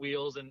stock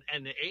wheels. And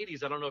in the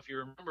 80s, I don't know if you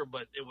remember,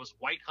 but it was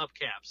white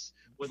hubcaps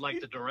with like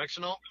the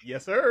directional.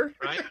 Yes, sir.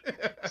 Right.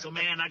 So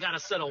man, I got a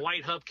set of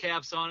white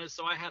hubcaps on it.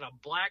 So I had a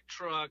black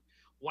truck,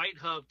 white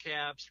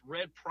hubcaps,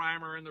 red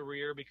primer in the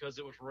rear because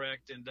it was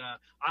wrecked, and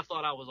I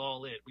thought I was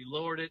all it. We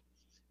lowered it,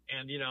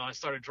 and I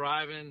started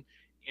driving,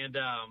 and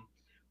I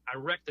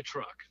wrecked the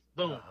truck.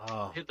 Boom!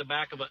 Hit the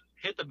back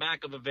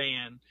of a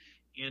van.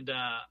 And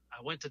I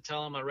went to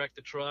tell him I wrecked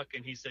the truck,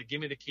 and he said, give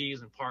me the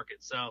keys and park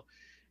it. So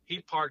he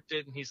parked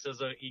it, and he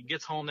says, he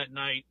gets home that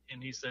night,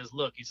 and he says,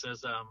 look,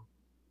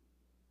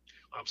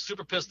 I'm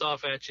super pissed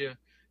off at you.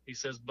 He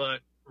says, but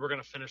we're going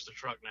to finish the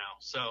truck now.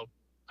 So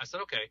I said,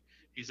 okay.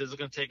 He says, it's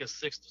going to take us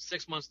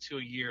 6 months to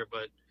a year,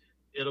 but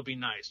it'll be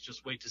nice.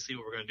 Just wait to see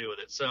what we're going to do with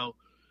it. So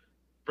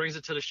brings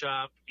it to the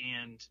shop,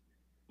 and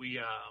we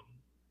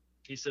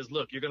he says,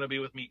 look, you're going to be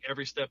with me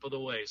every step of the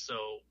way. So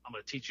I'm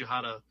going to teach you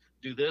how to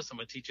do this. I'm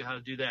going to teach you how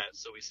to do that.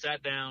 So we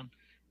sat down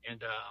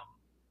and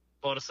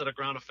bought a set of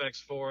ground effects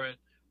for it,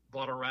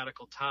 bought a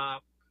radical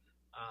top,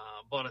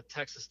 bought a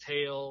Texas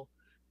tail,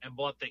 and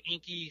bought the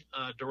Inky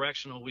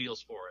directional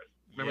wheels for it.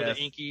 Remember Yes.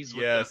 the Inkies?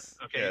 Yes.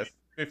 Okay. Yes.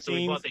 15s. So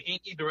we bought the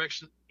Inky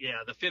direction.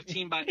 Yeah, the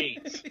 15 by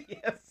 8s.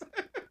 Yes.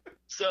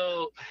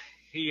 So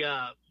he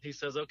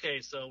says,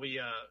 okay, so we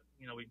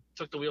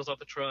took the wheels off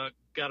the truck,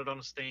 got it on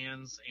the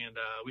stands, and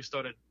we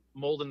started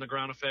molding the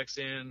ground effects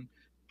in,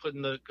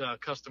 putting the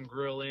custom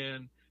grill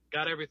in,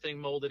 got everything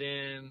molded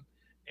in,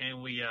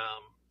 and we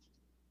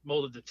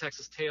molded the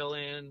Texas tail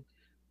in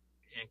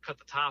and cut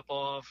the top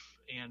off.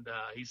 And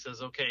he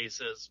says, okay, he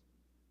says,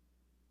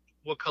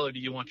 what color do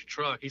you want your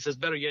truck? He says,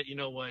 better yet, you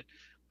know what?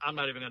 I'm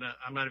not even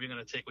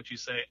gonna take what you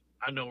say.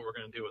 I know what we're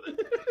gonna do with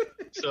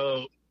it.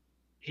 So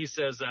he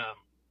says,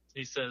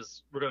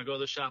 we're going to go to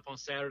the shop on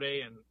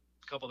Saturday, and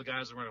a couple of the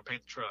guys are going to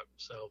paint the truck.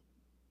 So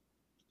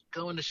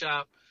go in the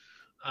shop,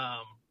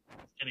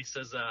 and he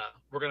says,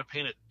 we're going to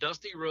paint it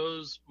dusty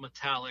rose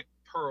metallic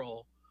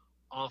pearl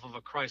off of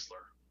a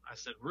Chrysler. I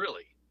said,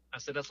 really? I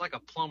said, that's like a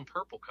plum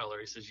purple color.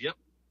 He says, yep.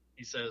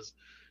 He says,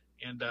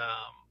 and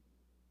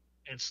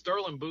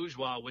Sterling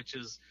Bourgeois, which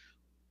is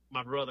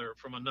my brother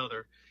from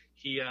another,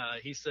 he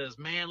says,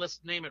 man,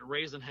 let's name it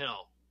Raisin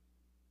Hell.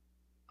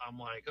 I'm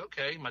like,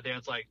 okay. My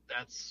dad's like,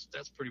 that's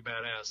pretty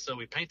badass. So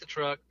we paint the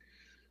truck,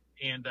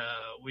 and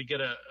we get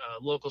a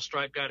local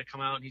stripe guy to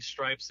come out, and he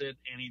stripes it,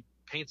 and he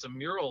paints a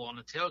mural on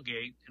the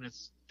tailgate, and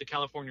it's the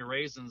California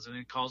Raisins, and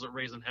he calls it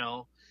Raisin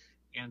Hell.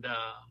 And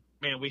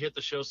man, we hit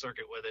the show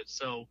circuit with it.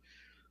 So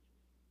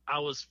I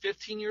was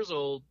 15 years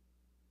old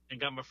and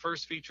got my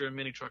first feature in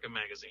Mini Trucking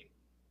Magazine.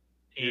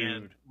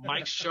 And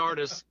Mike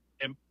Shardis,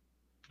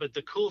 but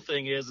the cool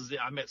thing is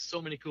that I met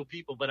so many cool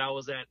people. But I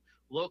was at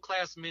Low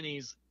Class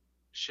Minis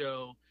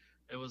show.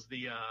 It was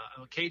the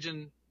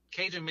Cajun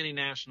Mini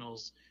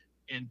Nationals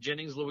in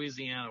Jennings,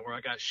 Louisiana, where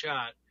I got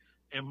shot,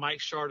 and Mike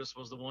Shardis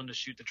was the one to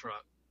shoot the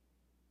truck.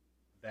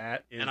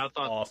 That is and I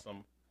thought,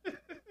 awesome.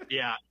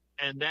 Yeah,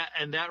 and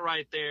that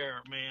right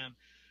there, man,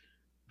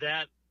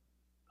 that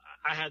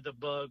I had the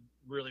bug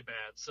really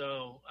bad.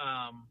 So,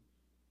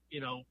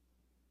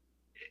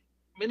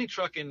 mini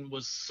trucking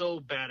was so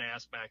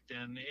badass back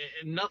then,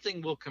 and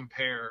nothing will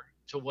compare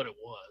to what it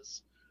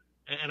was.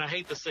 And I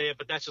hate to say it,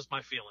 but that's just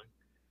my feeling.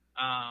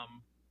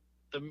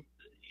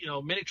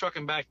 Mini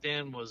trucking back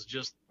then was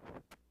just,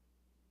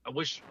 I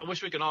wish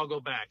we could all go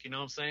back. You know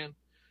what I'm saying?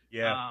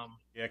 Yeah.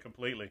 Yeah,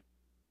 completely.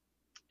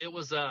 It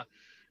was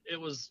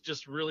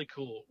just really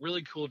cool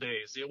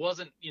days. It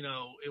wasn't,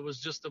 it was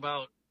just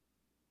about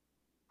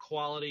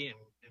quality and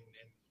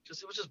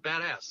just, it was just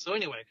badass. So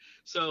anyway,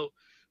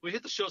 we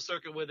hit the show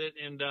circuit with it,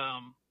 and,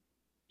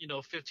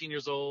 15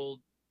 years old,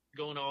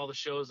 going to all the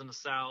shows in the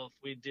South.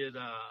 We did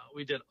a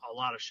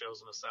lot of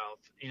shows in the South,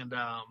 and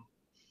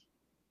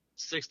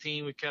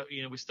 16 we kept,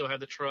 we still had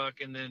the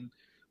truck. And then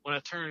when I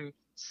turned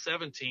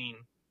 17,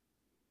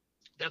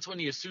 that's when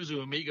the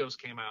Isuzu Amigos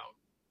came out.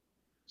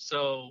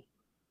 So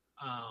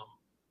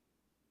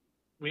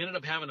we ended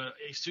up having a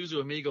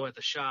Isuzu Amigo at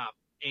the shop,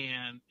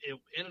 and it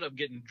ended up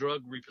getting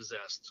drug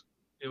repossessed.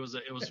 It was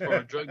for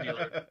a drug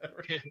dealer,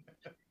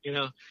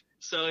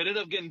 So it ended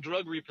up getting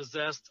drug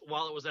repossessed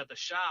while it was at the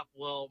shop.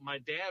 Well, my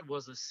dad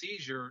was a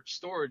seizure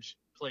storage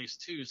place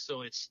too,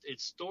 so it's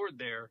stored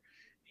there.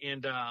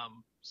 And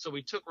so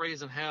we took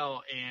Raisin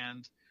Hell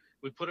and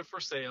we put it for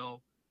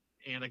sale.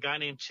 And a guy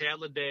named Chad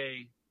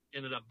Leday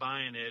ended up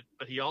buying it,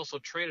 but he also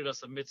traded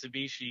us a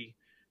Mitsubishi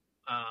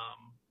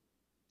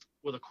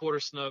with a quarter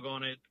snug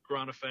on it,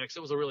 ground effects.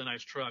 It was a really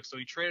nice truck. So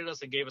he traded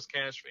us and gave us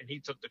cash, and he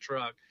took the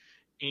truck.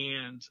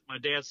 And my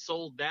dad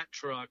sold that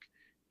truck,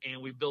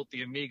 and we built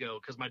the Amigo,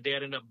 because my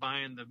dad ended up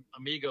buying the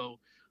Amigo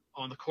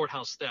on the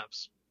courthouse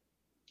steps.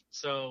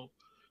 So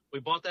we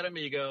bought that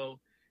Amigo,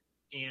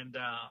 and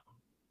at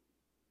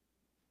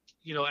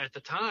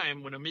the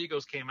time when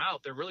Amigos came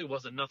out, there really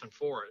wasn't nothing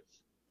for it.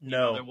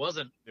 No, there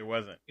wasn't. There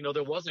wasn't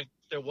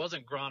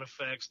ground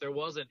effects. There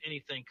wasn't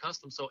anything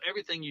custom. So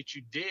everything that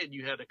you did,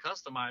 you had to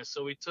customize.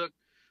 So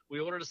we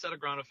ordered a set of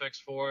ground effects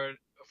for it,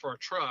 for a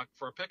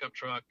pickup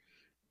truck,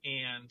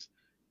 and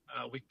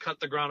we cut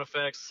the ground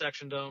effects,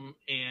 sectioned them,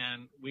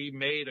 and we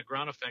made a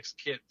ground effects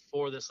kit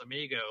for this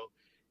Amigo.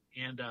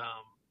 And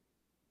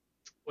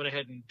went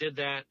ahead and did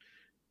that,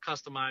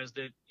 customized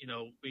it.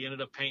 We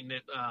ended up painting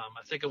it.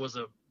 I think it was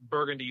a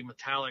burgundy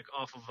metallic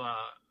off of a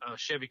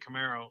Chevy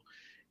Camaro.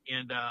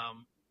 And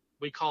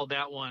we called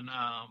that one,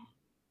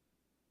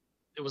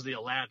 it was the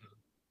Aladdin.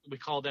 We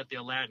called that the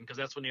Aladdin because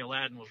that's when the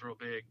Aladdin was real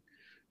big.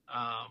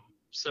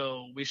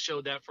 So we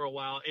showed that for a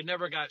while. It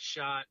never got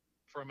shot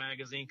for a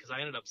magazine because I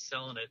ended up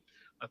selling it,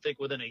 I think,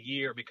 within a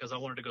year, because I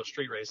wanted to go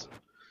street racing.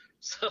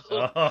 So,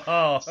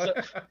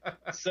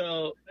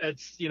 so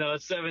it's,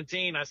 at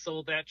 17, I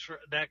sold that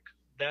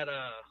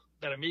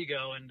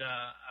Amigo, and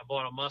I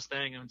bought a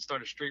Mustang and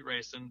started street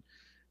racing.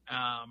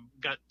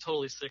 Got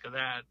totally sick of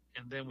that,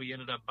 and then we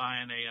ended up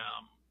buying a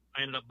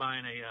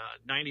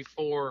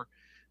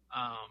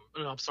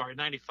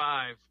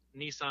 95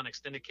 Nissan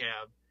extended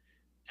cab,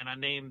 and I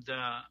named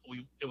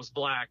it was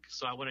black,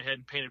 so I went ahead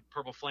and painted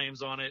purple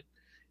flames on it,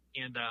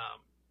 and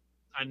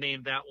I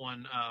named that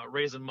one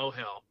Raisin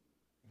Mohel.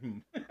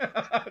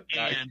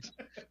 Nice.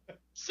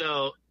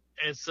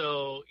 And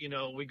so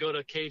we go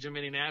to Cajun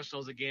Mini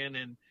Nationals again,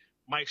 and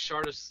Mike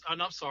Shartis. Oh,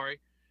 no, I'm sorry,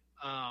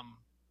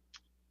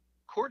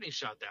 Courtney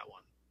shot that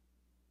one.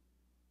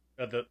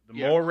 The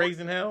more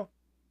Raisin Hell.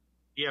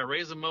 Yeah,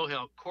 Raisin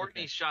Mohel.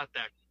 Courtney Okay. shot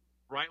that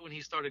right when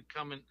he started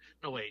coming.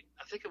 No, wait.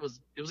 I think it was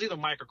either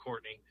Mike or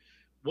Courtney.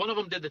 One of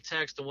them did the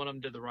text and one of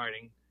them did the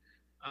writing.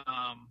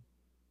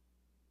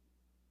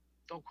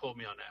 Don't quote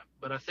me on that,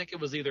 but I think it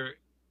was either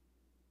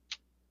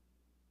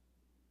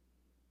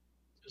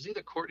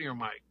Courtney or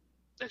Mike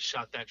that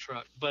shot that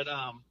truck. But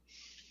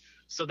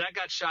so that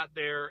got shot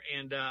there,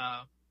 and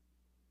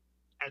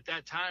at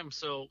that time,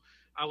 so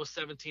I was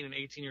 17 and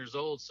 18 years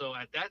old. So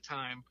at that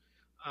time,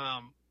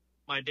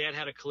 my dad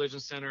had a collision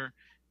center,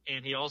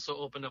 and he also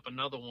opened up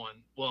another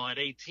one. Well, at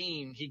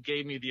 18, he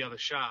gave me the other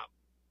shop.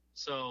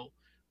 So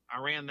I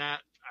ran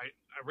that. I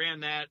ran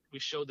that. We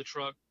showed the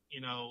truck,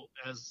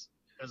 as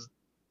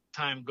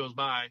time goes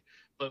by.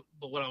 But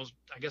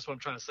I guess what I'm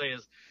trying to say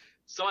is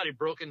somebody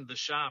broke into the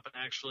shop and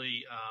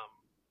actually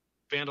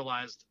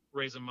vandalized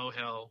Raisin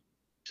Mohel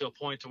to a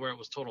point to where it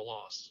was total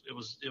loss.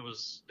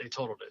 They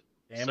totaled it.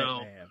 Damn it,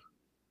 man.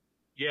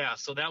 Yeah,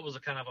 so that was a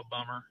kind of a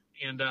bummer.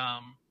 And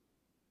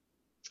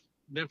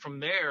then from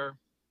there,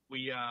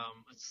 we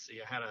let's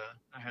see, I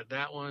had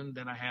that one.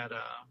 Then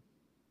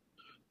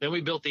then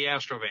we built the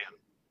Astro van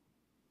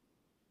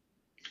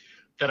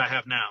that I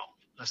have now.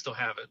 I still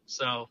have it.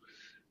 So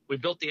we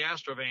built the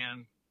Astro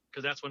van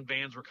because that's when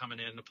vans were coming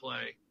into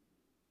play.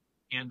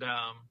 And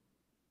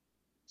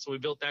so we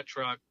built that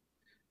truck,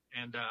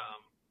 and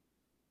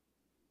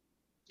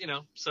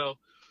so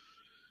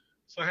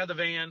I had the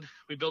van.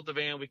 We built the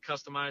van. We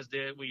customized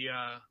it. We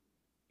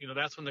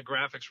that's when the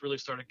graphics really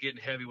started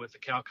getting heavy with the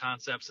Cal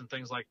concepts and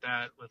things like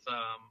that.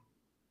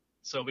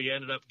 So we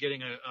ended up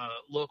getting a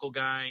local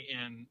guy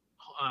in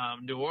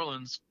New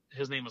Orleans.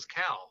 His name was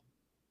Cal,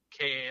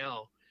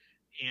 K-A-L,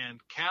 and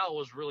Cal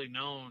was really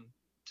known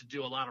to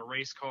do a lot of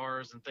race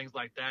cars and things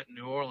like that in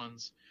New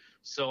Orleans.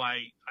 So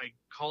I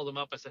called him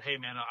up. I said, "Hey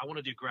man, I want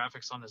to do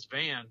graphics on this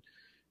van.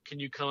 Can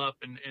you come up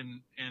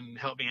and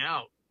help me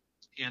out?"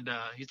 And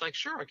he's like,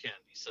 "Sure, I can."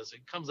 He says he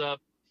comes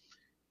up,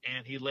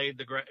 and he laid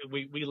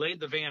we laid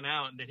the van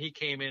out, and then he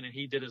came in and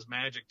he did his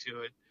magic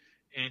to it,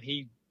 and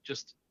he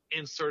just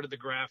inserted the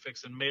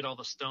graphics and made all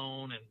the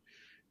stone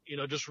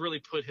and just really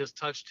put his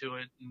touch to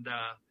it. And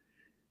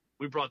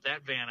we brought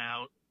that van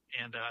out,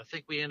 and I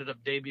think we ended up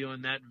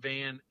debuting that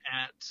van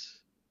at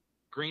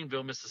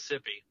Greenville,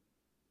 Mississippi,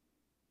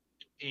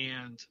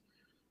 and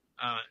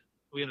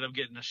we ended up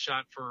getting a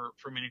shot for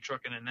mini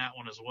trucking in that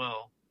one as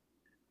well.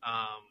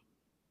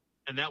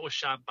 And that was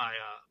shot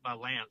by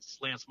Lance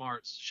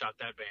Martz shot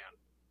that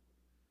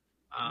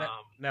van.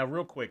 Now,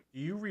 real quick, do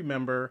you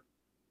remember?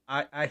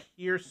 I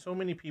hear so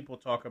many people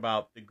talk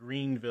about the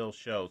Greenville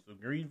show, so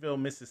Greenville,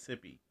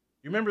 Mississippi.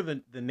 Do you remember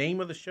the name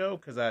of the show?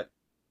 Because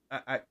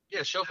yeah,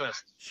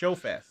 Showfest.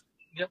 Showfest.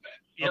 Yep.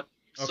 Oh,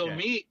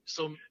 okay.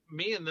 So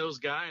me and those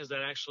guys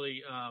that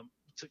actually,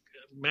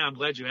 man, I'm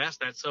glad you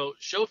asked that. So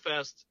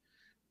Showfest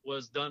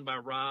was done by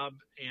Rob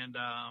and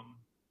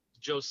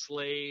Joe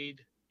Slade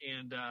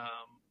and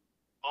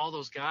all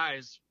those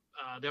guys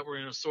that were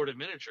in Assorted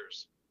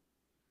Miniatures.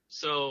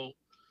 So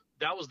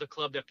that was the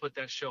club that put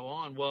that show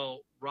on. Well,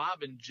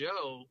 Rob and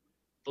Joe,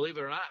 believe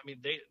it or not, I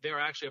mean, they're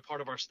actually a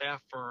part of our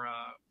staff for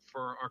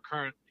our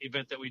current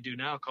event that we do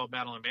now called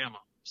Battle in Bama.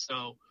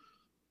 So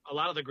a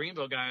lot of the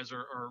Greenville guys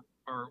are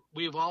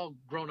we've all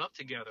grown up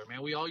together,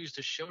 man. We all used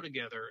to show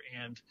together,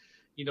 and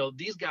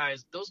those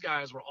guys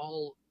were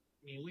all.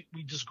 I mean,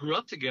 we just grew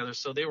up together,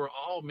 so they were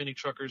all mini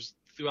truckers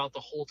throughout the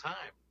whole time.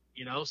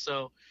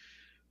 So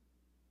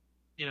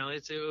it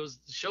was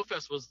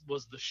Showfest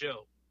was the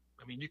show.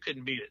 I mean, you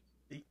couldn't beat it.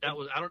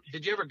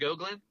 Did you ever go,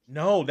 Glenn?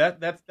 No,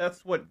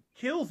 that's what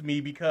kills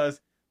me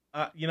because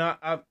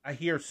I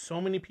hear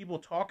so many people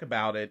talk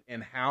about it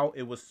and how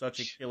it was such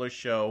a killer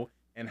show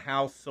and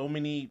how so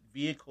many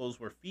vehicles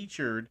were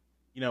featured,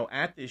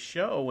 at this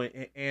show,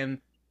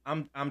 and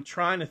I'm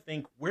trying to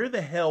think, where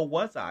the hell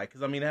was I?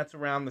 Because I mean, that's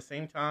around the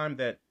same time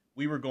that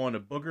we were going to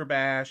Booger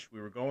Bash, we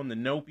were going to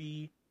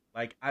Nopi.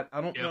 Like I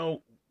don't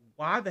know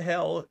why the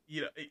hell,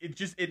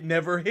 it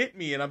never hit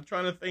me, and I'm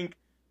trying to think.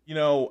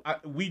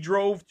 We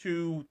drove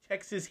to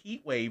Texas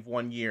Heat Wave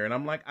one year, and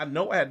I'm like, I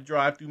know I had to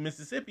drive through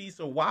Mississippi,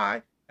 so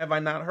why have I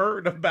not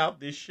heard about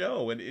this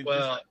show? And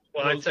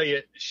I tell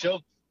you,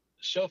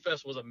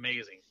 Showfest was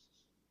amazing.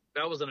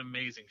 That was an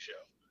amazing show.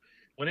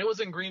 When it was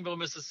in Greenville,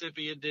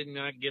 Mississippi, it did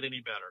not get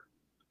any better.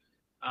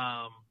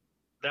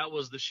 That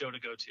was the show to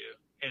go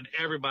to, and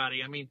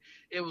everybody. I mean,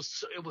 it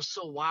was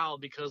so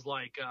wild because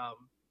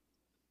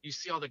you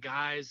see all the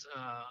guys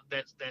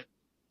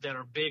that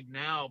are big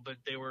now, but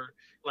they were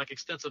like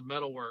Extensive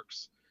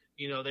Metalworks.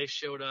 They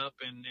showed up,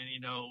 and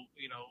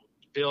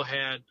Bill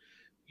had,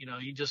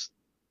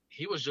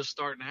 he was just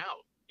starting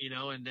out,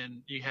 and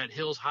then you had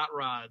Hills Hot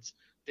Rods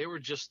they were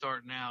just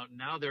starting out.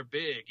 Now they're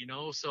big,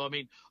 So I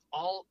mean,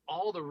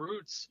 all the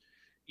routes,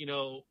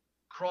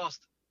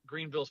 crossed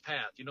Greenville's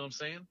path. You know what I'm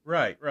saying?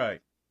 Right,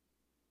 right.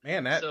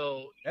 Man,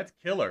 So that's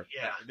killer.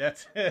 yeah,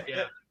 That's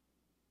yeah,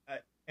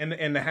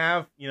 and to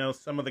have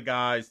some of the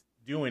guys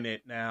doing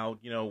it now,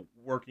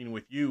 working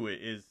with you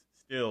is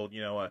still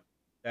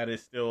that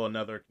is still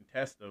another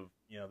contest of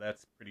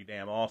that's pretty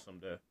damn awesome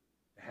to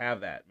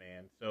have that,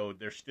 man. So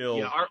they're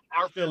still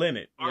still in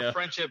it. Our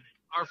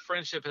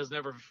friendship has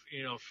never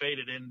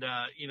faded, and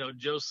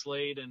Joe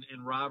Slade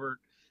and Robert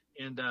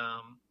and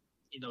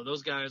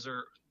those guys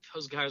are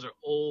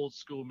old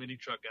school mini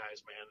truck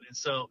guys, man. And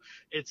so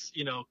it's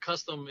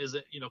custom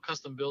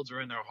builds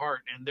are in their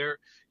heart, and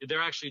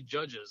they're actually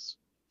judges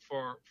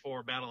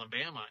for Battle in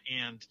Bama,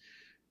 and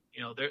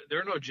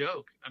they're no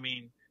joke. I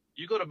mean,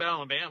 you go to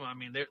Battle in Bama, I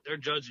mean they're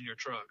judging your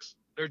trucks,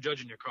 they're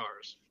judging your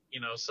cars,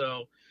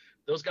 so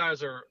those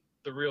guys are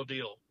the real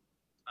deal.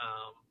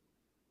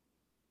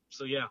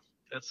 So yeah,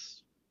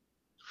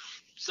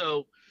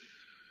 so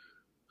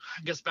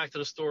I guess back to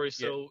the story.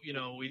 So,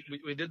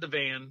 we did the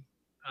van,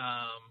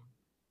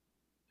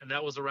 and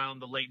that was around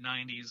the late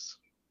 90s.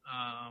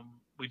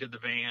 We did the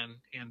van,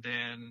 and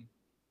then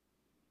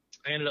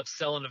I ended up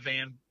selling the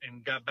van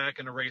and got back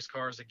into race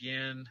cars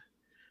again.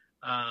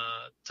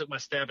 Took my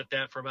stab at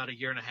that for about a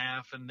year and a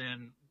half, and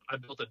then I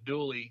built a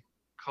dually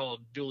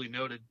called Dually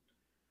Noted.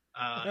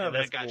 And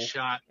that got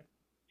shot.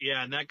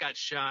 Yeah, and that got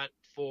shot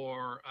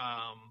for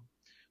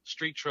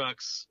street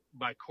trucks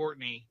by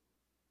Courtney,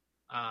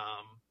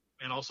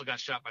 and also got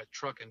shot by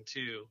Truckin'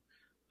 too.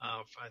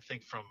 I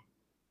think from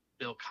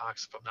Bill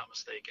Cox, if I'm not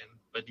mistaken.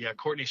 But yeah,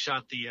 Courtney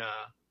shot the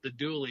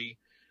dually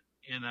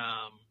in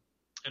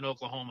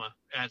Oklahoma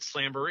at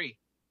Slamboree.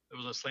 It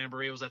was a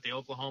Slamboree. It was at the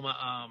Oklahoma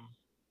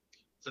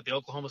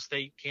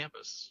State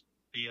campus,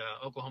 the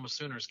Oklahoma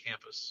Sooners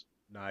campus.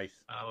 Nice.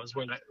 Was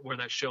where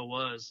that show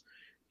was,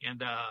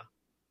 and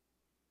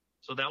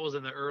so that was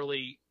in the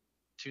early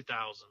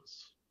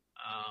 2000s.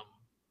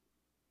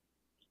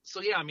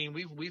 So yeah, I mean,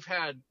 we've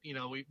had,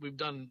 we've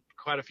done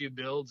quite a few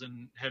builds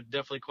and had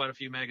definitely quite a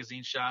few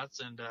magazine shots.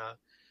 And,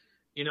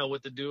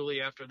 with the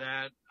dually after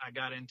that, I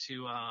got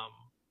into,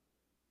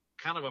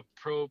 kind of a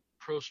pro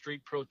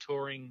street, pro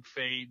touring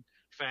fad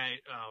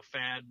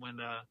when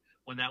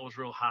that was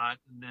real hot.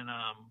 And then,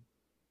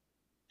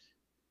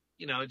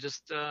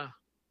 just, kind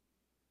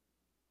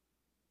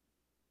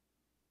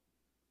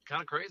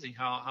of crazy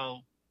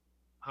how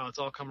it's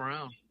all come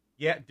around.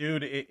 Yeah,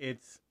 dude,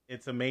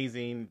 it's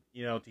amazing,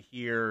 to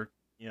hear,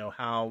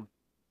 how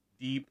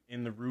deep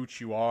in the roots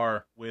you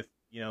are with,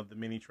 the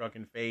mini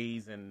trucking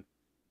phase and,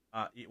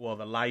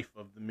 the life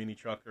of the mini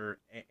trucker,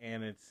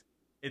 and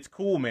it's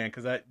cool, man,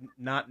 because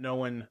not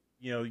knowing,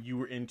 you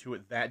were into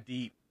it that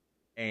deep,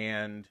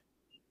 and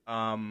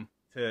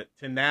to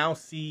now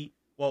see,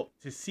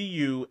 to see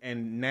you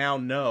and now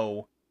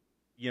know,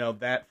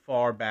 that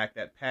far back,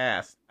 that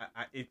past,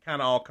 it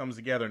kind of all comes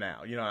together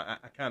now.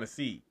 I kind of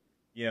see.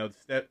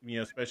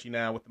 Especially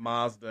now with the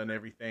Mazda and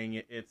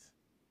everything,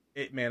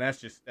 man,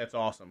 that's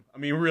awesome. I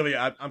mean, really,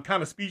 I'm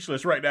kind of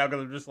speechless right now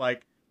because I'm just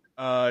like,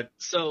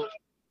 So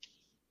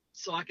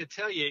I could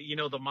tell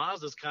you, the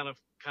Mazda's kind of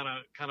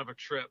a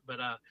trip,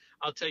 but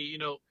I'll tell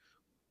you,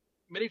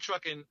 mini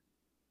trucking,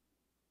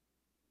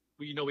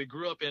 we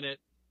grew up in it.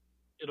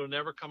 It'll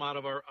never come out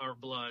of our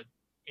blood.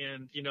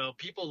 And,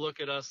 people look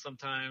at us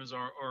sometimes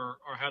or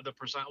have the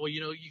percent, well,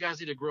 you guys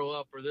need to grow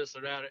up or this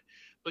or that.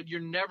 But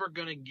you're never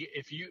going to get,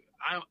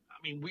 I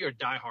mean, we are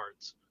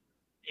diehards,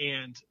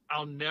 and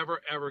I'll never,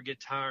 ever get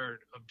tired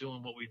of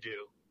doing what we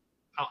do.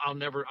 I'll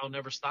never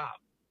stop.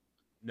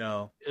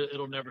 No,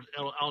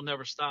 I'll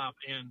never stop.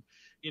 And,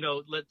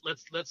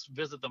 let's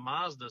visit the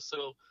Mazda.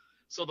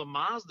 So the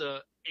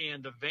Mazda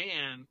and the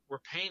van were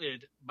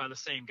painted by the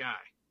same guy.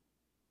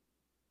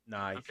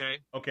 Nice.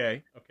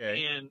 Okay.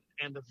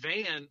 And the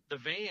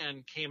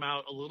van came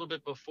out a little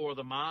bit before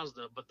the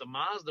Mazda, but the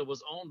Mazda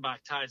was owned by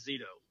Ty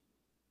Zito.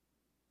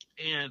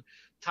 And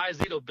Ty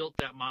Zito built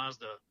that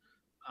Mazda.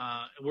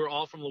 We're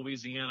all from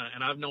Louisiana,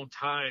 and I've known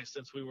Ty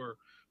since we were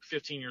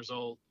 15 years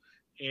old.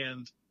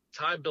 And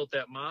Ty built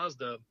that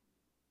Mazda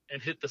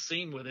and hit the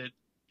scene with it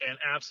and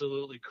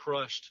absolutely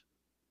crushed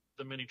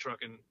the mini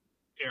trucking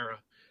era.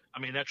 I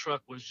mean, that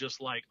truck was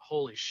just like,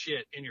 holy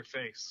shit, in your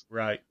face.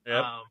 Right.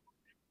 Yep.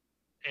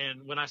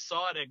 And when I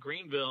saw it at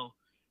Greenville,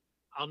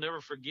 I'll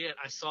never forget,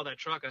 I saw that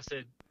truck. I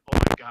said, oh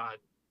my God,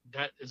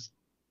 that is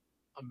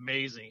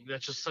amazing.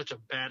 That's just such a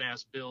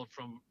badass build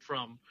from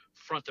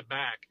front to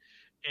back.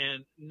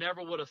 And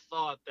never would have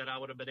thought that I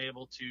would have been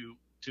able to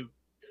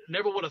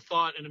never would have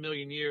thought in a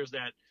million years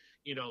that,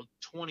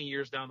 20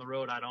 years down the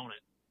road, I'd own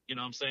it. You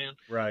know what I'm saying?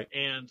 Right.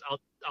 And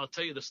I'll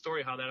tell you the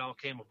story, how that all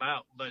came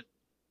about. But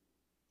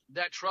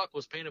that truck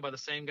was painted by the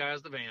same guy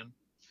as the van.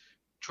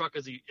 Truck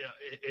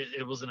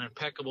it was an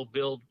impeccable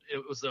build.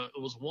 It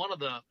was one of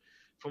the,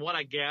 from what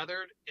I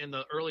gathered in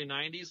the early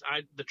 90s,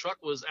 the truck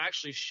was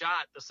actually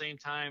shot the same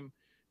time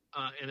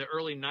in the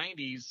early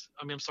 90s.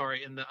 I mean, I'm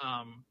sorry, in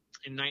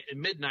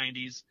mid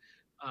 90s,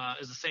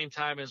 is the same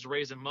time as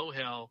Raising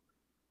Mohel,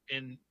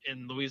 in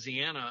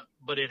Louisiana,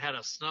 but it had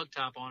a snug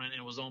top on it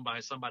and it was owned by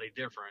somebody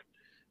different.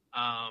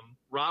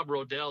 Rob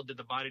Rodell did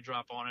the body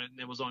drop on it, and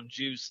it was on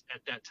Juice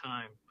at that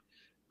time.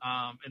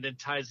 And then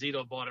Ty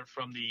Zito bought it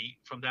from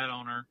that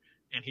owner,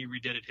 and he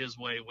redid it his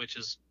way, which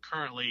is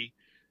currently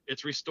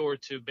it's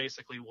restored to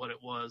basically what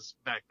it was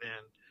back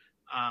then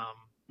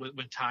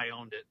when Ty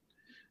owned it.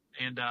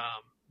 And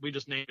we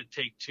just named it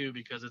Take Two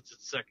because it's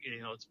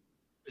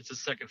a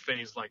second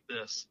phase like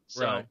this.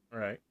 So,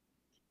 right.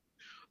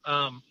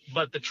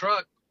 But the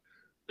truck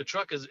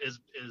is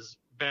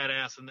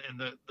badass, and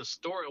the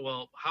story.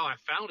 Well, how I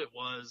found it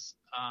was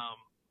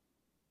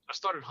I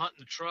started hunting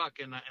the truck,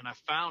 and I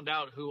found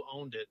out who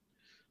owned it.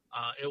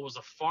 It was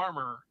a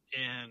farmer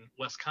in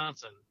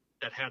Wisconsin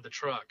that had the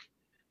truck.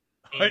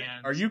 And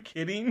are you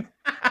kidding?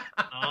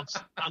 no,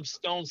 I'm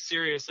stone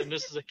serious, and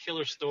this is a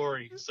killer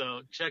story.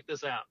 So check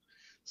this out.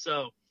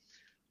 So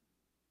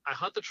I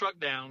hunt the truck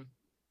down.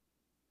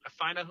 I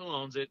find out who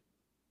owns it,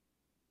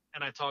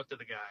 and I talk to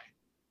the guy.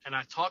 And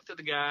I talked to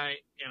the guy,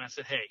 and I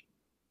said, hey,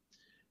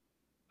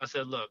 I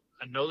said, look,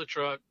 I know the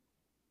truck.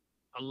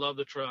 I love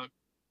the truck.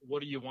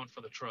 What do you want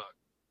for the truck?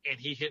 And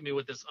he hit me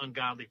with this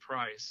ungodly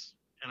price.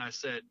 And I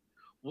said,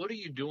 what are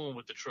you doing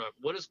with the truck?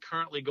 What is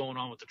currently going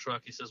on with the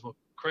truck? He says, well,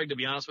 Craig, to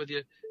be honest with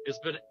you, it's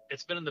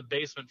been in the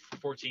basement for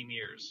 14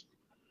 years.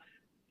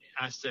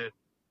 I said,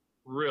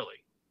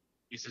 really?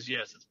 He says,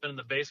 yes, it's been in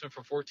the basement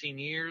for 14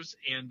 years.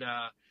 And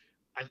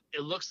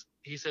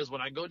he says,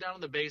 when I go down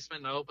in the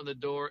basement and I open the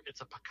door,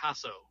 it's a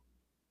Picasso.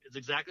 It's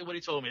exactly what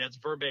he told me. That's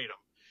verbatim.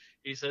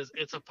 He says,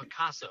 it's a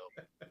Picasso.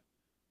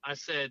 I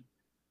said,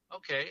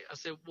 okay. I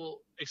said, well,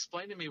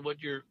 explain to me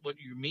what you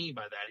mean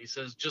by that. He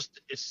says,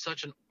 it's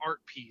such an art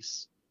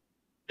piece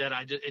that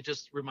it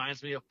just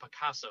reminds me of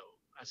Picasso.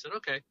 I said,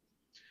 okay.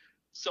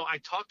 So I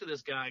talked to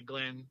this guy,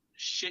 Glenn,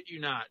 shit you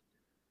not,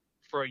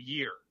 for a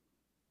year.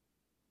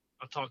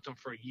 I talked to him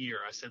for a year.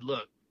 I said,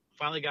 look,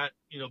 finally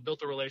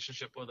built a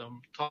relationship with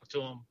him, talked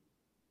to him.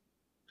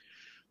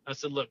 I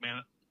said, look,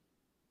 man,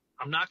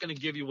 I'm not going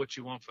to give you what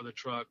you want for the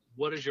truck.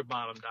 What is your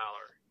bottom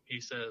dollar?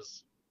 He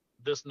says,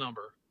 this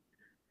number.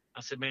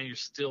 I said, man, you're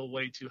still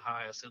way too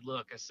high. I said,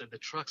 look, the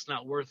truck's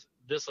not worth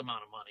this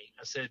amount of money.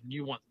 I said,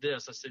 you want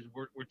this. I said,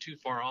 we're too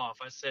far off.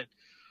 I said,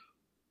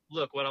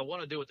 look, what I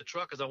want to do with the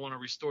truck is I want to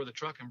restore the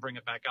truck and bring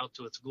it back out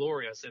to its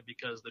glory. I said,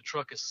 because the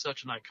truck is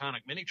such an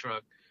iconic mini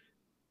truck,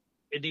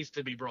 it needs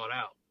to be brought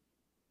out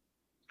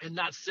and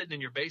not sitting in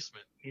your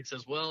basement. He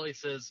says,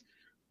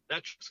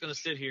 that truck's going to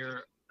sit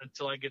here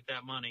until I get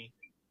that money,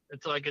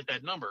 until I get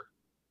that number.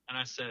 And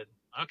I said,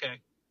 okay.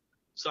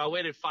 So I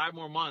waited 5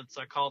 more months.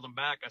 I called him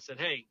back. I said,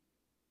 hey,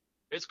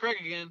 it's Craig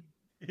again.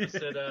 I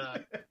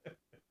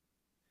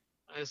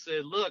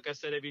said, look,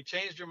 have you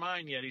changed your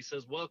mind yet? He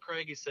says, well,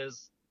 Craig, he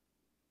says,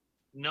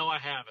 no, I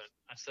haven't.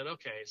 I said,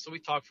 okay. So we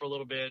talked for a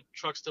little bit.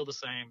 Truck's still the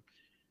same.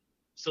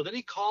 So then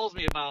he calls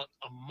me about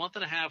a month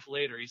and a half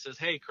later. He says,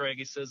 hey, Craig,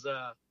 he says,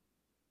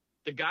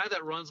 the guy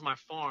that runs my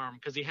farm,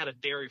 because he had a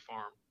dairy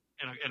farm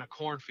and a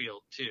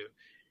cornfield too.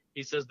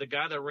 He says, the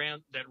guy that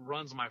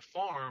runs my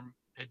farm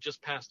had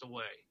just passed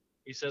away.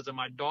 He says that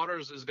my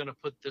daughter's is going to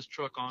put this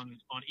truck on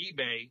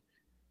eBay.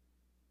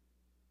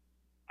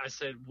 I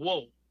said,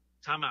 whoa,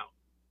 time out.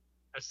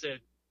 I said,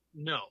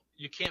 no,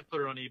 you can't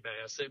put it on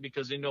eBay. I said,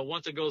 because,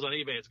 once it goes on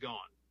eBay, it's gone.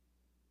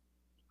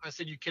 I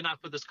said, you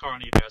cannot put this car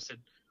on eBay. I said,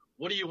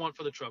 what do you want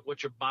for the truck?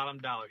 What's your bottom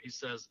dollar? He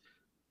says,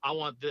 I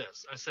want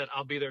this. I said,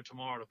 I'll be there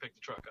tomorrow to pick the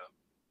truck up.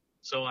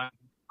 So I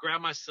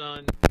grabbed my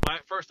son.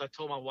 First, I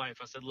told my wife,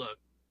 I said, look,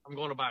 I'm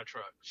going to buy a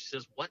truck. She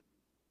says, what?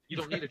 You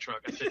don't need a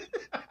truck. I said,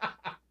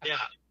 yeah,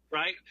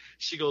 right?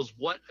 She goes,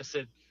 what? I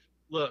said,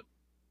 look,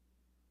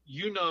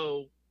 you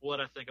know what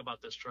I think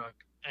about this truck,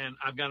 and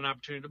I've got an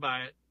opportunity to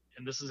buy it,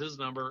 and this is his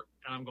number,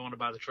 and I'm going to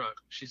buy the truck.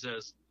 She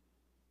says,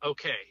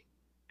 okay.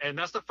 And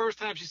that's the first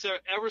time she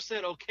ever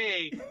said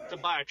okay to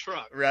buy a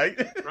truck. Right.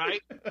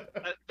 Right?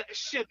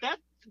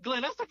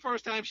 Glenn, that's the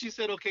first time she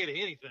said okay to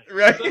anything.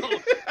 Right.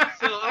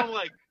 So I'm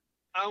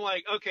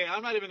like, okay,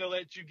 I'm not even going to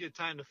let you get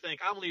time to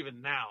think. I'm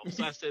leaving now.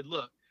 So I said,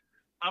 look,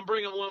 I'm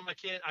bringing one of my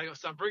kids.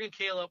 I'm bringing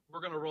Caleb.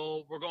 We're going to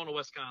roll. We're going to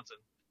Wisconsin.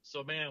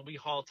 So, man, we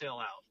haul tail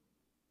out.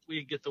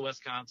 We get to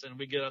Wisconsin.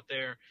 We get up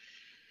there.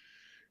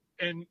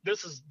 And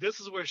this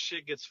is where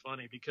shit gets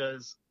funny,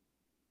 because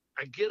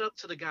I get up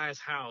to the guy's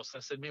house. I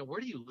said, man, where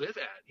do you live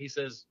at? He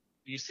says,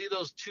 do you see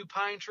those 2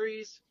 pine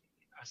trees?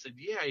 I said,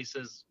 yeah. He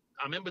says,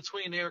 I'm in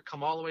between there.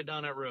 Come all the way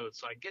down that road.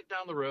 So I get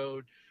down the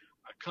road.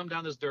 I come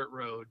down this dirt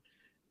road,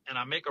 and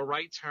I make a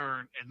right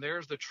turn, and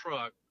there's the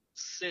truck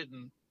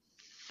sitting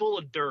full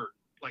of dirt,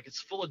 like it's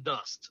full of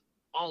dust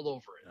all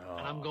over it. Oh.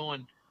 And I'm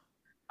going,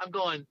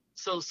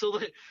 so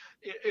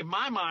in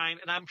my mind,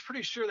 and I'm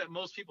pretty sure that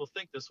most people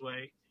think this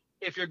way,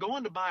 if you're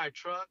going to buy a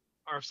truck,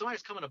 or if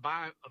somebody's coming to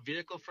buy a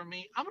vehicle from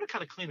me, I'm going to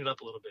kind of clean it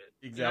up a little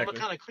bit. Exactly. I'm going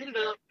to kind of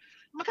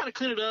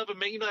clean it up and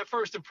make, that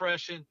first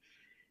impression.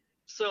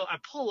 So I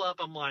pull up,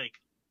 I'm like,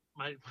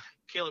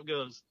 Caleb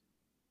goes,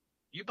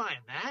 you buying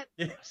that?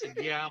 I said,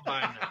 yeah, I'm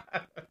buying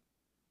that.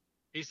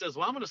 He says,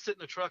 well, I'm going to sit in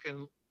the truck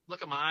and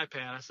look at my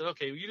iPad. I said,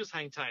 okay, well, you just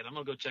hang tight. I'm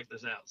going to go check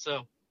this out.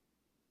 So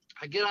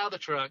I get out of the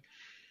truck.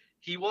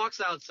 He walks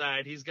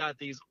outside. He's got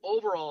these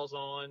overalls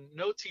on,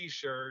 no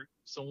T-shirt,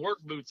 some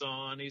work boots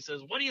on. He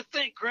says, "What do you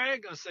think,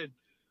 Craig?"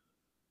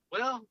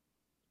 Well,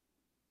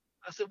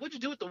 I said, "What'd you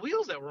do with the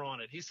wheels that were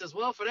on it?" He says,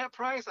 "Well, for that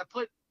price, I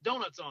put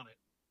donuts on it."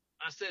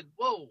 I said,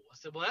 "Whoa." I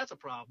said, "Well, that's a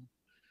problem."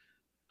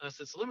 I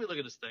said, "So let me look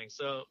at this thing."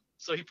 So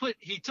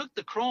he took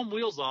the chrome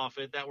wheels off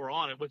it that were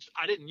on it, which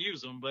I didn't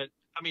use them, but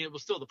I mean, it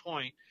was still the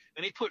point.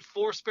 And he put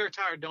 4 spare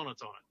tire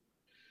donuts on it.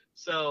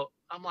 So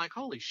I'm like,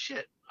 holy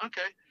shit.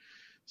 Okay.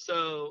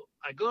 So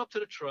I go up to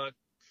the truck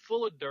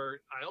full of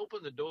dirt. I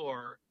open the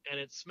door and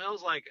it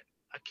smells like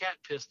a cat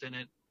pissed in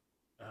it,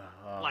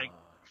 like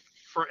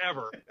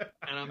forever.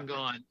 And I'm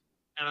going,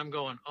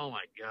 oh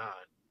my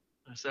God.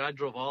 I said, I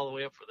drove all the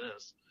way up for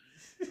this.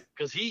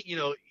 Cause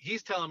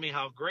he's telling me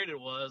how great it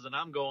was. And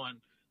I'm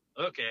going,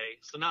 okay.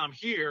 So now I'm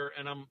here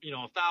and I'm,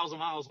 1,000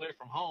 miles away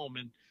from home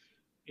and,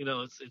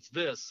 it's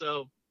this.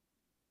 So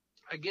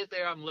I get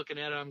there, I'm looking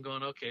at it, I'm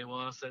going, okay, well,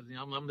 I said,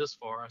 I'm this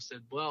far. I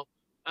said,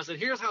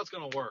 here's how it's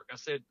going to work. I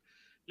said,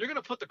 you're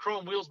going to put the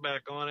chrome wheels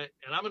back on it,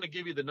 and I'm going to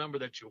give you the number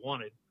that you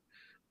wanted.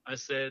 I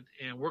said,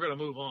 and we're going to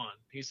move on.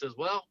 He says,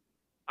 well,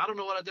 I don't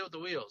know what I did with the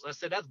wheels. I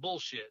said, that's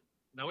bullshit.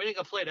 Now, we ain't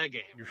going to play that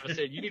game. I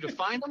said, you need to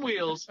find them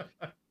wheels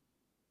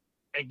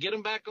and get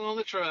them back on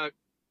the truck.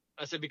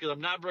 I said, because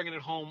I'm not bringing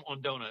it home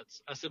on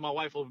donuts. I said, my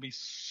wife will be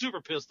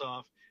super pissed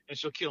off, and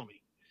she'll kill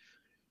me.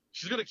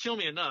 She's going to kill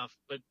me enough,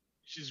 but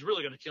she's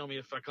really going to kill me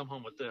if I come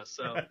home with this.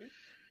 So,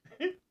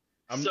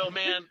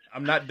 man,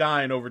 I'm not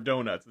dying over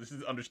donuts. This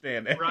is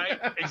understanding. Right?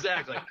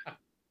 Exactly.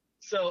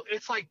 So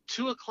it's like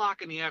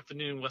 2:00 in the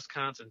afternoon,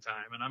 Wisconsin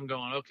time. And I'm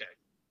going, okay.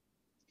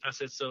 I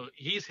said, so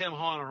he's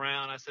him-hawing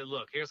around. I said,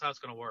 look, here's how it's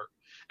going to work.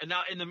 And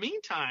now in the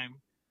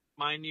meantime,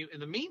 mind you,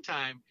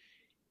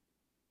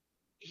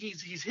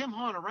 he's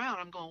him-hawing around.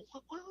 I'm going,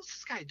 what's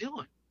this guy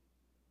doing?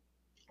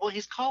 Well,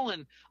 he's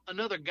calling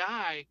another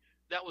guy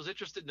that was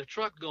interested in the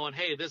truck going,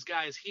 hey, this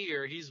guy's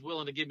here. He's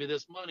willing to give me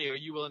this money. Are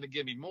you willing to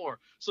give me more?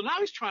 So now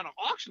he's trying to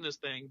auction this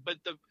thing. But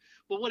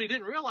what he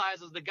didn't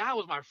realize is the guy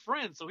was my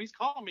friend. So he's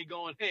calling me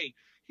going, hey,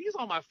 he's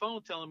on my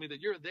phone telling me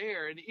that you're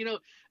there. And, and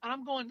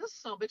I'm going, this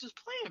son of a bitch is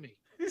playing me.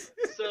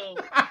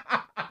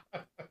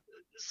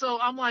 So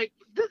I'm like,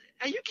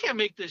 you can't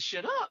make this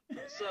shit up.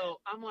 So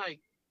I'm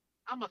like,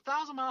 I'm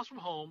 1,000 miles from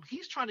home.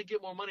 He's trying to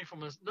get more money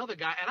from another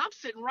guy. And I'm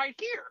sitting right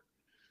here.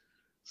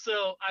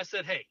 So I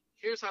said, hey,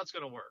 here's how it's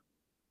going to work.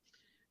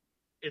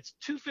 It's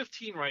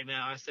 2:15 right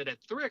now. I said at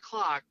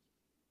 3:00,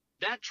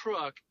 that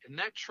truck and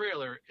that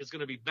trailer is going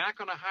to be back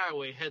on the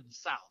highway heading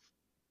south.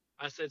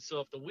 I said,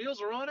 so if the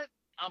wheels are on it,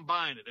 I'm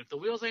buying it. If the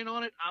wheels ain't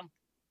on it, I'm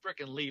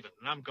freaking leaving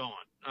and I'm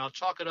gone. And I'll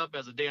chalk it up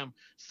as a damn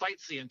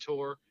sightseeing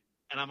tour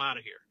and I'm out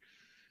of here.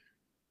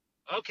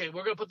 Okay,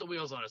 we're going to put the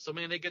wheels on it. So,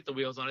 man, they get the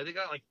wheels on it. They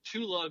got like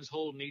 2 lugs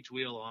holding each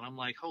wheel on. I'm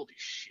like, holy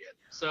shit.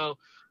 So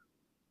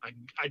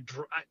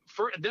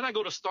then I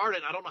go to start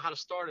it. I don't know how to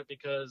start it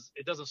because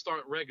it doesn't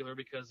start regular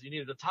because you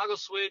need a toggle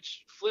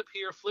switch, flip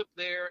here, flip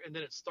there, and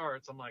then it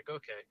starts. I'm like,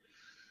 okay.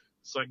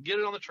 So I get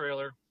it on the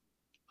trailer.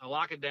 I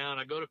lock it down.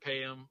 I go to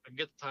pay him. I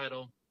get the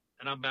title,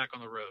 and I'm back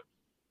on the road.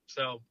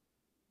 So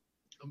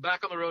I'm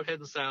back on the road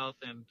heading south,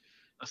 and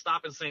I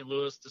stop in St.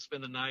 Louis to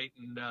spend the night,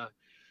 and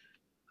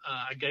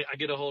I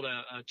get a hold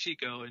of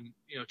Chico, and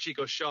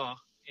Chico Shaw,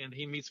 and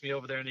he meets me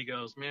over there, and he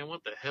goes, man,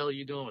 what the hell are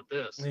you doing with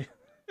this?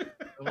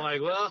 I'm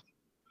like,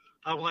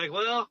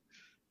 well,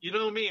 you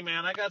know me,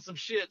 man. I got some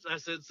shit. I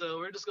said, so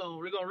we're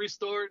gonna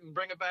restore it and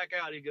bring it back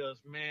out. He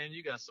goes, man,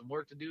 you got some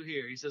work to do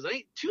here. He says, it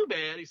ain't too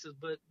bad. He says,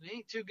 but it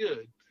ain't too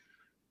good.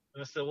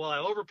 And I said, well, I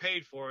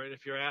overpaid for it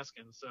if you're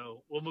asking,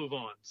 so we'll move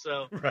on.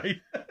 So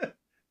right,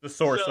 the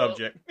sore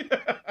subject.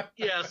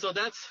 Yeah, so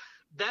that's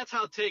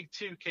how Take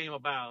 2 came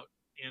about,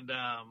 and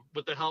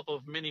with the help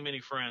of many,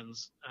 many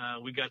friends,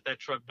 we got that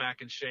truck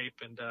back in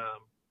shape, and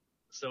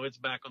so it's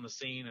back on the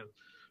scene and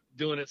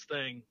doing its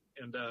thing.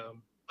 And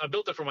I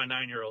built it for my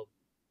 9-year-old,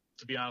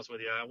 to be honest with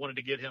you. I wanted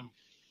to get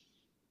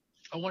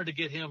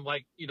him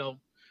like,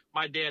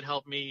 my dad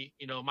helped me,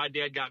 my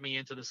dad got me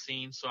into the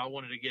scene. So I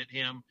wanted to get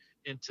him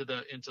into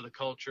the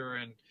culture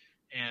and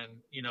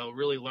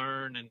really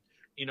learn. And,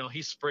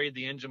 he sprayed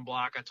the engine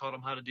block. I taught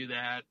him how to do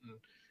that and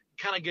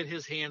kind of get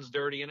his hands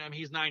dirty. And I mean,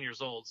 he's 9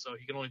 years old, so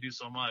he can only do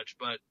so much,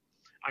 but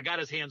I got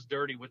his hands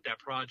dirty with that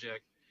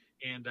project,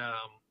 and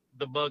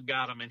the bug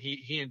got him, and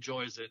he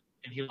enjoys it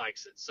and he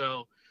likes it.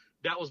 So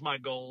that was my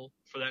goal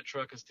for that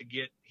truck, is to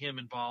get him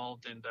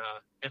involved and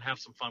have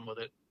some fun with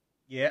it.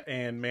 Yeah.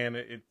 And man,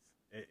 it's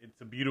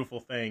a beautiful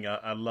thing.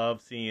 I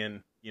love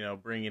seeing,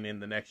 bringing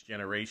in the next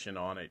generation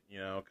on it,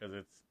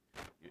 cause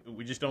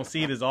we just don't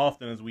see it as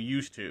often as we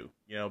used to,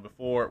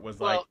 before it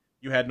was like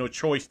you had no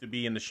choice to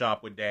be in the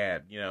shop with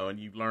dad, and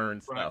you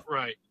learned stuff.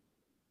 Right.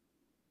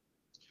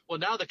 Well,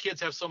 now the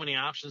kids have so many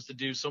options to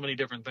do so many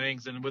different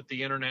things. And with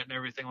the internet and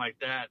everything like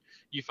that,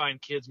 you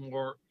find kids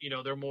more,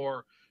 they're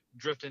more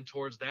drifting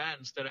towards that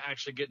instead of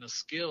actually getting a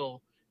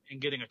skill and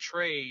getting a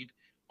trade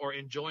or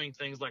enjoying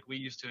things like we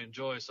used to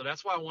enjoy. So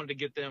that's why I wanted to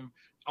get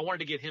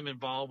him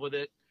involved with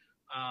it.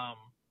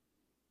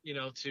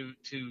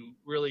 to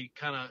really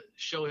kind of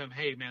show him,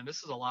 hey man,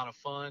 this is a lot of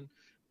fun,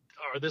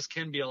 or this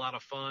can be a lot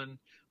of fun,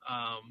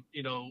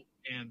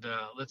 and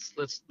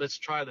let's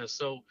try this.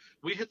 So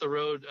we hit the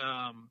road,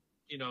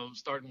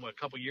 starting a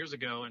couple years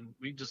ago, and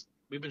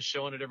we've been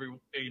showing it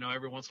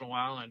every once in a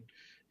while,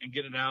 and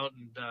getting it out,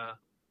 and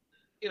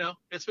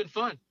it's been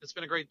fun. It's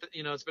been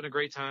a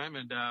great time,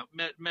 and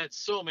met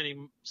so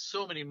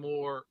many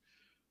more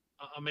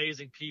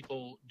amazing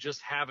people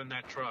just having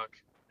that truck,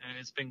 and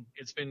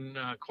it's been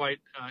quite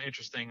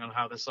interesting on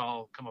how this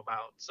all come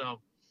about. So,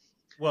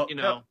 well,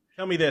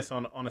 tell me this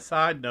on a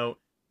side note.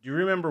 Do you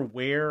remember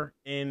where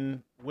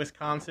in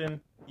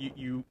Wisconsin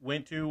you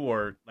went to,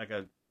 or like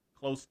a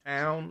close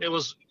town? It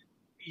was,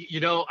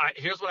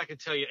 here's what I can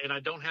tell you, and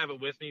I don't have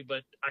it with me,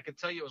 but I can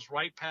tell you it was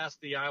right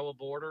past the Iowa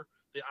border,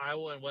 the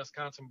Iowa and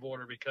Wisconsin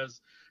border,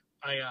 because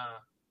I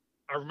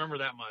remember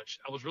that much.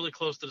 I was really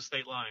close to the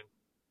state line.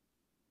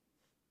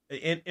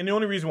 And the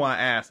only reason why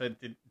I asked,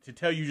 to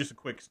tell you just a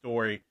quick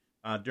story,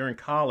 during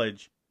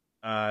college,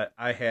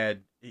 I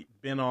had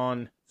been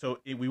on,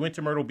 we went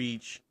to Myrtle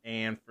Beach,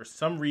 and for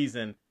some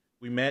reason,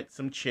 we met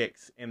some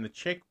chicks, and the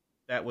chick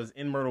that was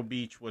in Myrtle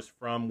Beach was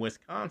from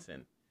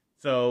Wisconsin.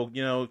 So,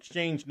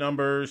 exchanged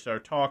numbers, or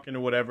talking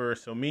or whatever.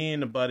 So me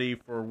and a buddy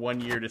for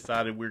 1 year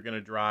decided we were going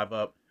to drive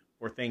up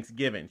for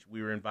Thanksgiving.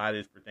 We were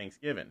invited for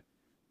Thanksgiving.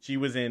 She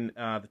was in,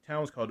 the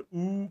town was called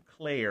Eau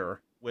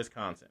Claire,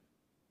 Wisconsin.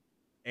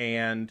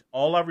 And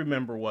all I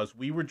remember was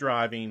we were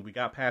driving, we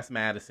got past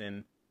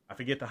Madison, I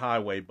forget the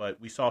highway, but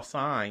we saw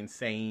signs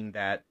saying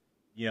that,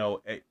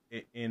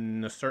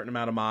 in a certain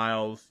amount of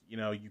miles,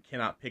 you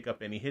cannot pick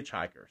up any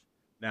hitchhikers.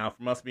 Now,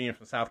 from us being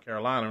from South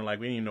Carolina, we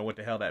didn't even know what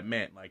the hell that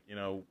meant. Like,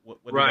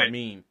 what did that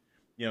mean?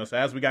 So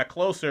as we got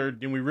closer,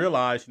 then we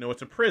realized,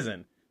 it's a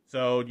prison.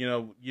 So,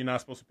 you're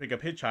not supposed to pick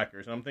up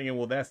hitchhikers. And I'm thinking,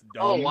 well, that's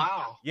dumb. Oh,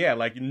 wow. Yeah,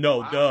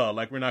 Wow. Duh.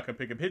 Like, we're not going to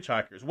pick up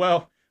hitchhikers.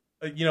 Well,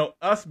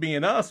 us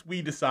being us,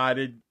 we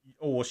decided,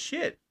 oh, well,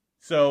 shit.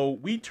 So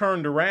we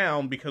turned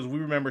around because we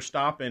remember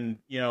stopping,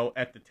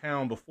 at the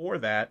town before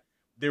that.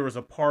 There was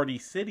a party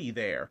city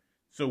there.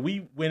 So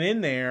we went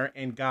in there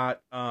and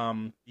got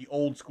the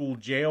old school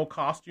jail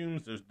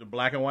costumes, the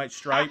black and white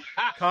striped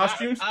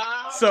costumes.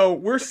 So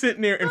we're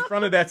sitting there in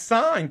front of that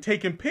sign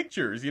taking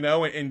pictures,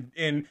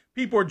 and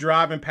people are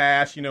driving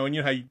past, and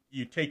how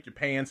you take your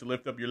pants and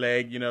lift up your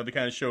leg, the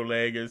kind of show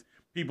leg is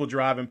people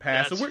driving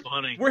past. That's so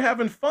funny. We're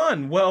having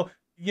fun. Well,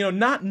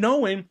 not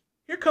knowing,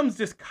 here comes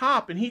this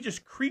cop, and he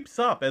just creeps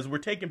up as we're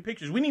taking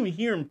pictures. We didn't even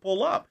hear him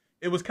pull up.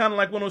 It was kind of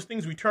like one of those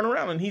things, we turn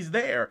around and he's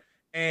there.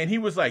 And he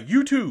was like,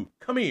 you two,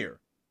 come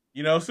here.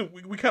 So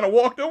we kind of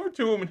walked over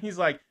to him, and he's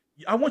like,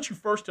 I want you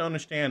first to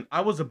understand,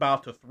 I was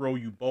about to throw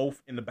you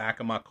both in the back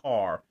of my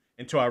car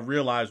until I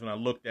realized when I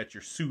looked at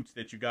your suits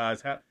that you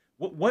guys have.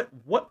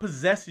 What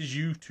possesses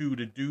you two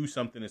to do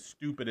something as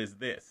stupid as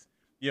this?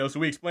 So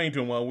we explained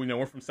to him, well,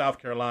 we're from South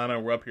Carolina,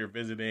 we're up here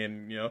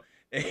visiting,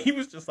 and he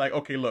was just like,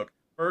 okay, look,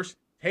 first,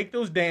 take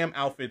those damn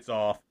outfits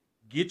off,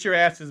 get your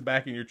asses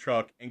back in your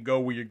truck, and go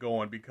where you're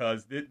going,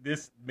 because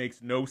this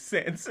makes no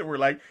sense. And we're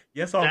like,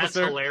 yes,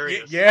 officer. That's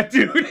hilarious. Yeah,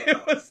 dude.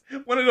 It was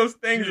one of those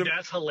things. Dude,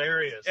 that's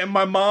hilarious. And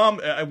my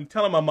mom, I'm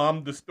telling my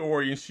mom the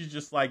story, and she's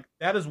just like,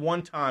 that is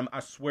one time,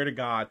 I swear to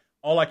God,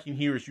 all I can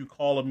hear is you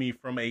calling me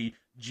from a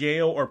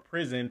jail or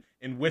prison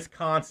in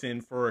Wisconsin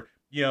for,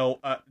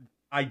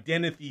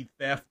 identity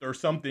theft or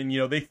something.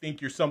 They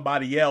think you're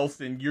somebody else,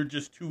 and you're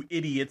just two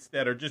idiots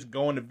that are just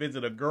going to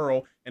visit a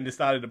girl and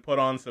decided to put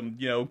on some,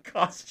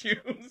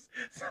 costumes.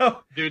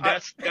 So, dude,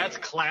 that's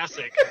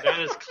classic.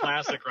 That is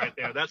classic right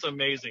there. That's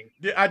amazing.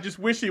 I just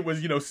wish it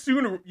was,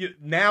 sooner,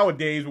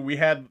 nowadays when we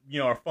had,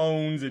 our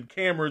phones and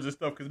cameras and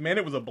stuff, because, man,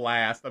 it was a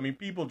blast. I mean,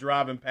 people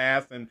driving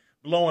past and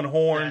blowing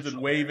horns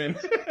and waving.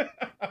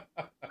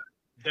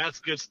 That's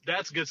good.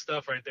 That's good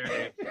stuff right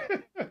there,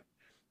 dude.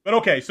 But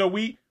okay, so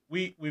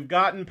we've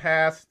gotten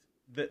past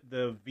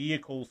the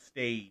vehicle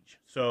stage.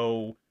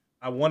 So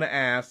I want to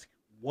ask,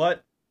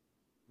 what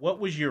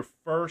was your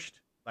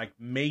first like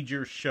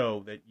major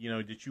show that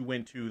that you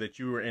went to that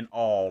you were in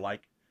awe,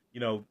 like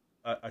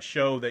a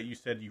show that you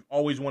said you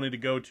always wanted to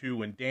go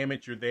to, and damn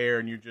it, you're there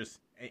and you're just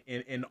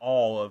in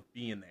awe of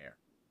being there.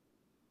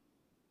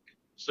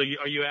 So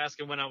are you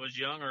asking when I was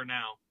young or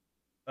now?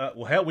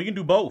 Well, hell, we can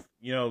do both.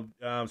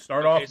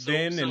 Start off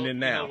then and then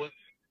now.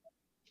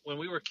 When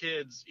we were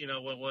kids,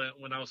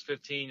 when I was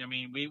 15, I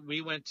mean,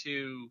 we went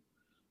to,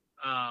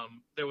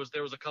 there was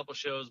a couple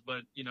shows,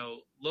 but,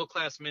 Low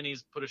Class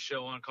Minis put a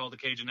show on called the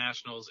Cajun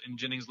Nationals in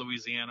Jennings,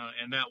 Louisiana,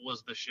 and that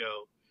was the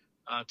show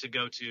to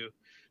go to.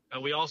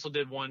 We also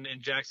did one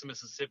in Jackson,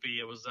 Mississippi.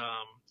 It was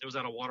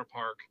at a water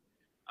park,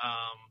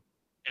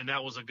 and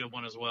that was a good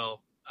one as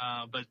well.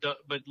 But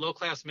Low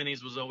Class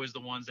Minis was always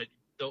the ones that,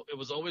 it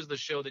was always the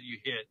show that you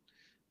hit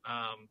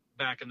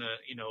back in the,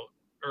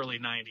 early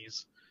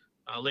 90s.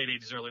 Late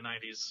 80s, early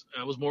 90s.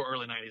 It was more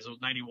early 90s. It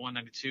was 91,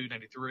 92,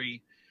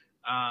 93.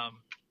 And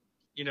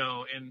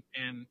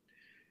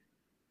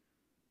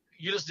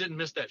you just didn't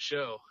miss that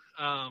show.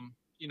 And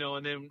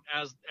then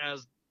as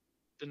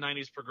the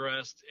 90s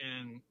progressed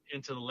and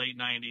into the late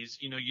 90s,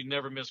 you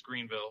never missed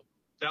Greenville.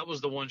 that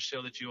was the one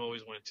show that you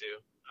always went to.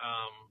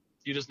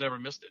 You just never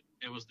missed it.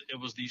 It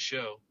was the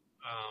show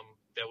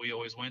that we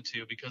always went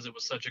to because it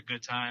was such a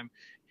good time,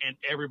 and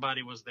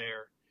everybody was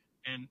there,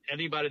 and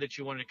anybody that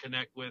you wanted to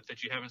connect with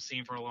that you haven't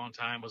seen for a long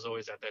time was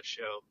always at that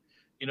show.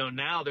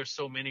 Now there's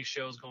so many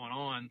shows going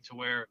on to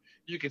where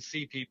you could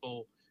see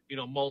people,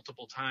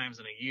 multiple times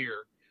in a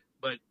year.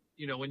 But,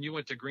 when you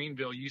went to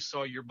Greenville, you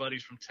saw your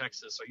buddies from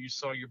Texas, or you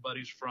saw your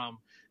buddies from,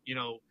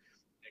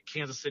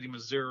 Kansas City,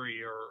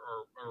 Missouri,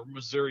 or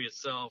Missouri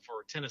itself,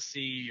 or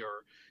Tennessee,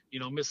 or,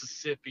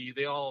 Mississippi.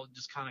 They all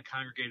just kind of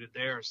congregated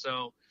there.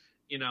 So,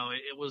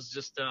 it was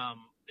just,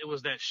 it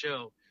was that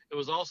show. It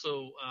was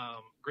also,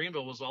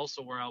 Greenville was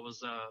also where I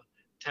was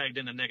tagged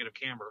into Negative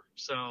Camber.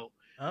 So,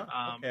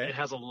 okay. it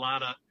has a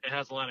lot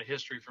of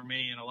history for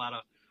me, and a lot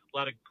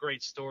of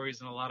great stories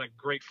and a lot of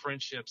great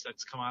friendships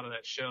that's come out of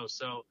that show.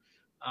 So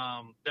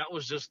that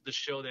was just the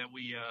show that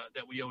we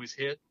always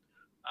hit.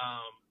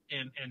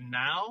 And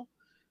now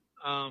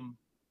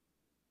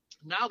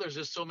there's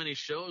just so many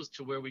shows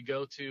to where we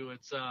go to.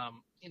 It's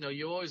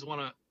you always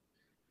want to.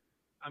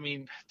 I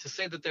mean, to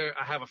say that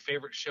I have a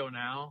favorite show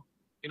now.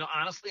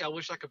 Honestly, I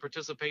wish I could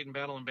participate in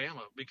Battle in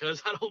Bama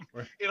because I don't,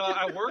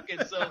 I work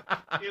it. So,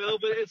 but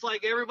it's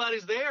like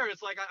everybody's there.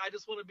 It's like, I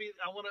just want to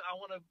I want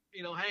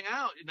to, hang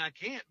out, and I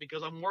can't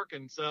because I'm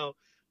working. So,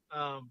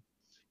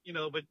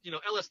 but,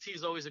 LST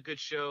is always a good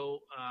show.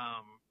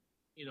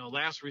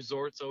 Last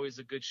Resort's always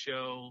a good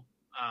show.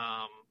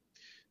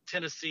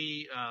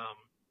 Tennessee,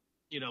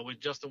 with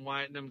Justin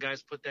Wyatt and them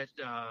guys put that,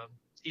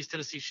 East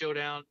Tennessee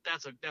Showdown.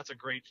 That's a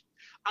great,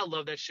 I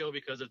love that show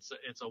because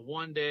it's a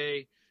one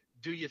day,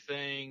 do your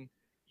thing.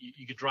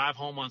 You could drive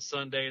home on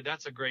Sunday.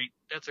 That's a great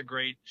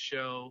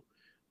show.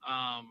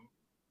 I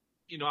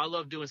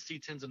love doing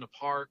C10s in the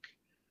park.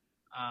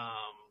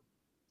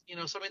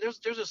 So I mean, there's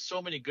just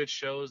so many good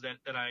shows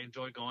that I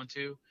enjoy going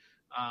to.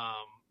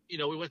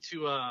 We went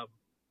to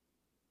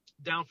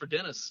Down for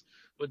Dennis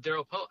with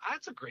Daryl Poe.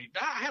 That's a great.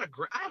 I had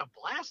a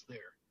blast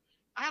there.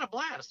 I had a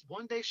blast.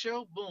 One day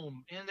show,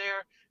 boom, in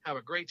there, have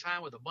a great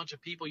time with a bunch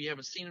of people you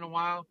haven't seen in a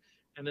while,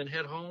 and then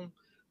head home.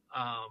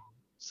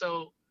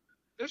 So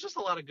there's just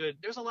a lot of good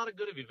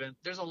events.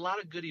 There's a lot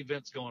of good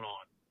events going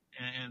on,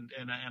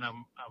 and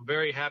I'm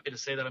very happy to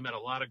say that I met a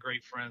lot of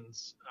great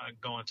friends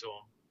going to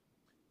them.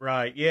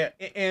 Right. Yeah.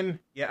 And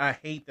yeah, I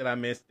hate that I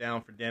missed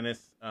Down for Dennis.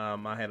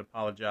 I had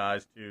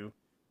apologized to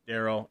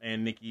Daryl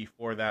and Nikki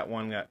for that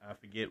one. I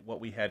forget what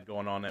we had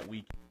going on that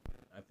week.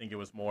 I think it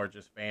was more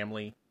just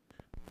family.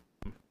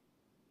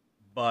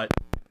 But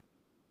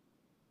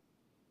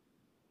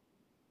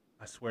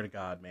I swear to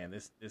God, man,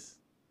 this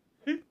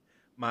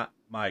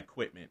my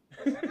equipment.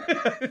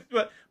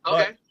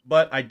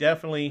 but I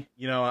definitely,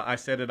 I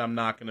said that I'm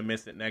not going to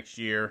miss it next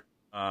year.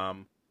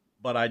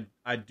 But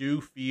I do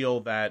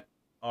feel that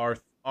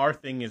our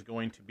thing is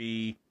going to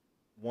be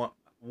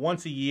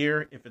once a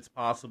year, if it's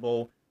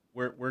possible.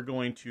 We're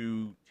going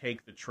to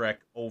take the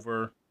trek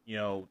over,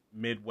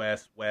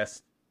 Midwest,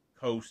 West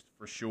Coast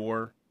for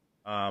sure.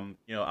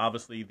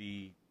 Obviously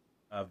the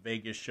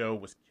Vegas show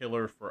was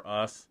killer for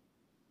us.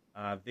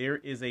 There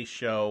is a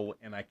show,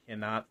 and I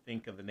cannot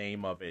think of the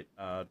name of it.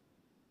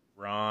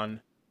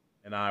 Ron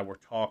and I were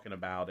talking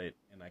about it,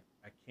 and I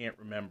can't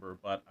remember,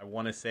 but I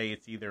want to say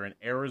it's either in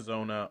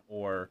Arizona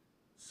or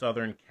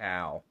Southern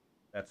Cal.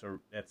 That's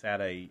at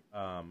a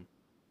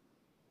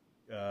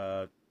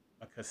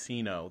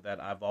casino that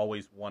I've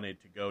always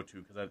wanted to go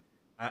to because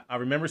I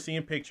remember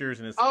seeing pictures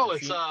and it's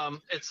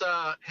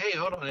hey,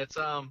 hold on, it's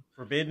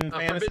Forbidden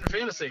Fantasy. Forbidden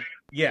Fantasy.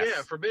 Yes.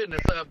 Yeah, Forbidden.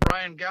 It's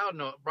Brian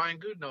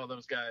Goodnow,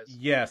 those guys.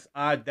 Yes,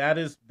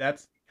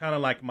 that's kind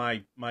of like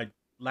my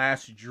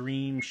last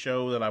dream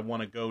show that I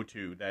want to go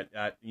to. That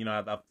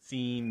I've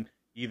seen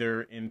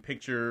either in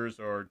pictures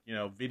or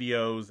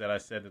videos that I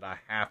said that I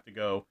have to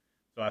go.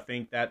 So I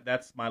think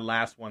that's my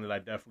last one that I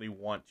definitely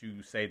want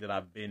to say that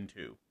I've been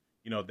to.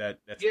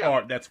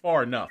 That's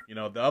far enough.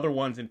 The other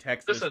ones in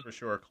Texas for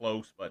sure are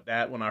close, but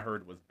that one I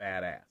heard was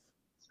badass.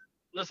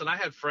 Listen, I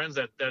had friends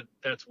that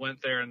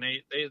went there and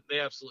they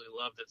absolutely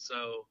loved it.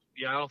 So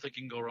yeah, I don't think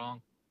you can go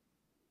wrong.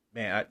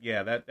 Man,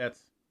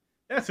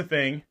 that's the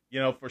thing,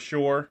 for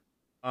sure.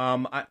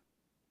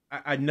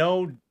 I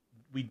know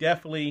we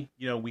definitely,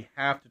 we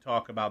have to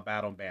talk about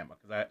Battle in Bama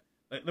because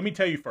let me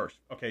tell you first.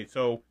 Okay,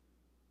 so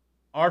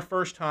our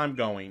first time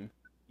going,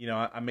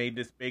 I made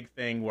this big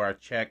thing where I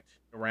checked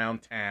around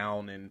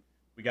town and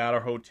we got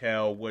our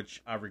hotel,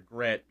 which I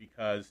regret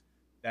because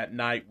that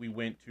night we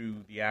went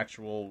to the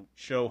actual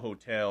show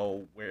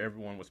hotel where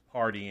everyone was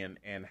partying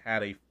and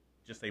had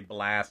just a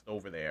blast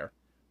over there.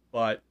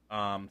 But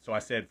so I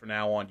said from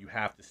now on you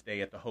have to stay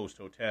at the host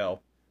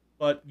hotel.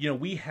 But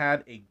we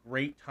had a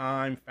great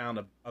time, found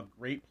a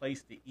great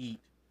place to eat.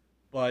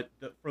 But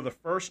for the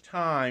first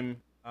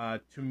time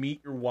to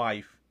meet your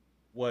wife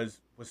was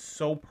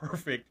so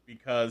perfect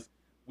because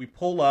we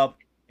pull up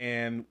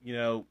and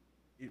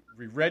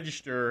we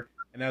register,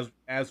 and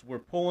as we're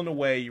pulling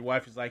away, your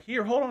wife is like,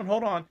 "Here, hold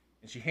on,"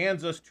 and she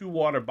hands us 2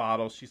 water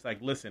bottles. She's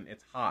like, "Listen,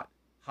 it's hot.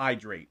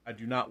 Hydrate. I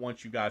do not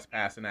want you guys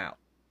passing out."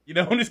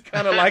 And it's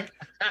kind of like,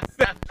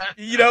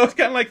 it's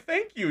kind of like,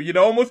 thank you,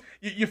 almost,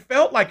 you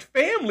felt like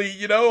family,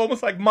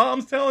 almost like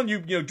mom's telling you,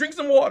 drink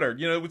some water,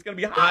 it was going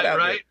to be hot out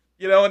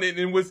there, and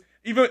it was,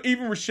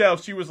 even Rochelle,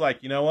 she was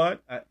like, you know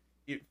what,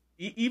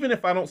 even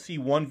if I don't see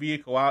one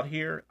vehicle out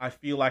here, I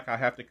feel like I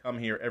have to come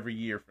here every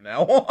year from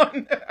now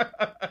on.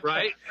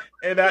 Right.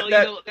 And that's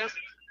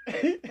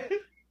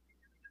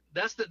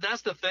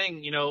the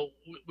thing.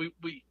 We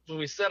when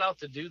we set out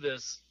to do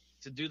this,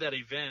 to do that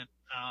event,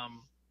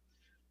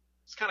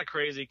 it's kind of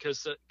crazy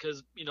because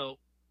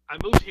I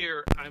moved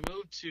here. I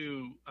moved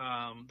to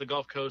the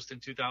Gulf Coast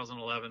in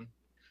 2011,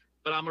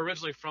 but I'm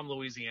originally from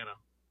Louisiana,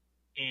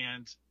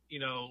 and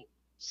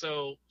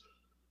so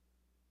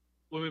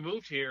when we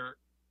moved here,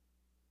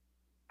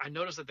 I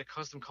noticed that the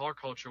custom car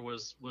culture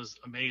was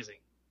amazing.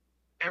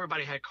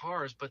 Everybody had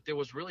cars, but there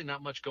was really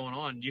not much going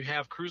on. You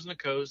have cruising the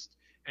coast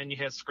and you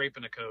had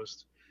scraping the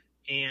coast,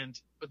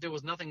 but there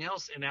was nothing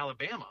else in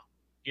Alabama.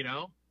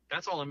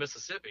 That's all in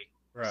Mississippi.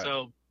 Right.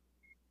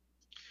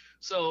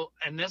 So,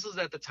 and this is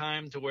at the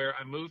time to where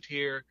I moved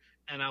here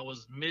and I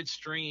was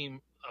midstream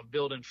of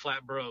building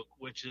Flat Broke,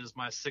 which is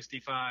my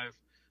 65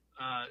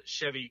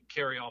 Chevy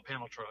carry-all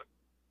panel truck.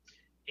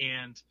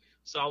 And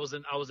so I was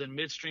in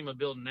midstream of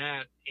building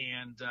that,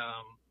 and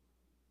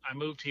I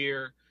moved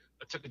here.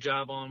 I took a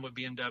job on with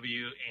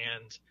BMW,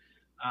 and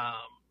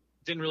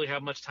didn't really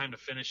have much time to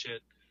finish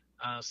it.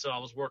 So I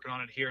was working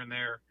on it here and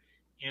there.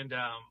 And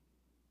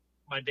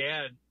my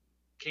dad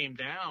came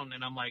down,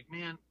 and I'm like,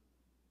 man,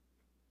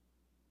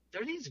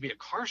 there needs to be a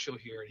car show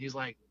here. And he's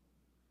like,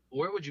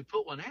 where would you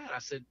put one at? I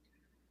said,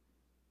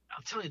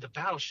 I'm telling you, the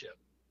Battleship,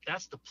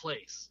 that's the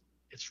place.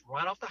 It's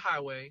right off the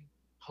highway.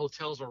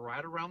 Hotels are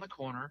right around the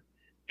corner.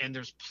 And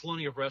there's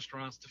plenty of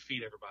restaurants to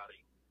feed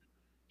everybody.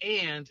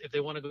 And if they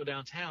want to go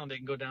downtown, they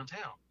can go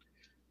downtown.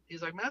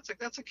 He's like, man,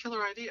 that's a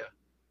killer idea.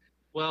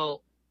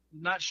 Well,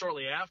 not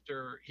shortly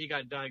after, he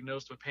got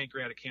diagnosed with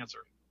pancreatic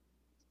cancer.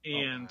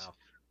 And wow.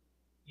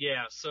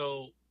 Yeah,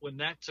 so when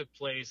that took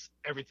place,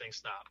 everything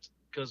stopped.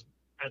 Because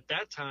at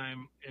that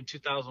time, in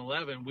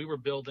 2011, we were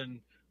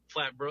building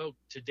Flat Broke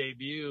to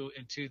debut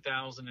in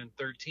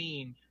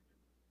 2013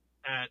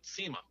 at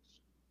SEMA.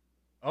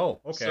 Oh,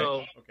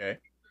 okay.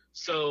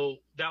 So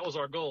that was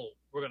our goal.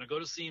 We're going to go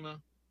to SEMA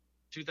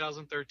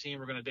 2013.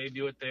 We're going to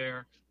debut it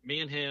there.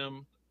 Me and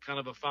him, kind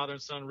of a father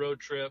and son road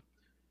trip,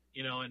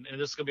 and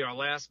this is going to be our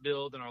last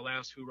build and our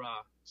last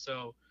hoorah.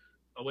 So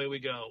away we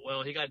go.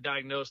 Well, he got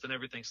diagnosed and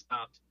everything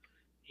stopped.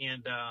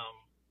 And,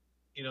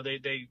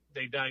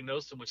 they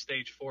diagnosed him with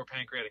stage 4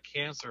 pancreatic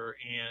cancer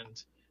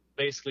and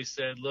basically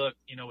said, look,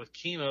 with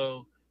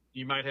chemo,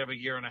 you might have a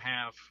year and a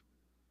half.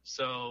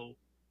 So,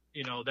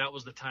 that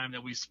was the time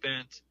that we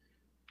spent,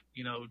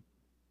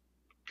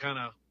 kind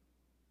of,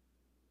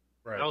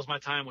 right. That was my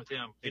time with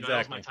him. Exactly. That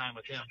was my time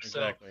with him.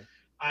 Exactly. So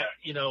I,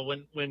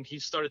 when he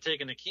started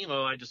taking the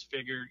chemo, I just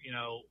figured,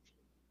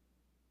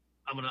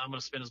 I'm going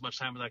to spend as much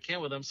time as I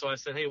can with him. So I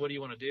said, hey, what do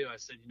you want to do? I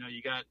said,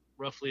 you got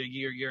roughly a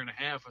year and a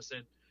half. I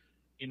said,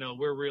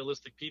 we're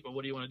realistic people.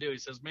 What do you want to do? He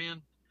says,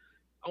 man,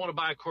 I want to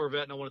buy a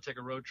Corvette and I want to take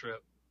a road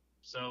trip.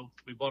 So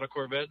we bought a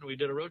Corvette and we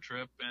did a road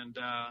trip, and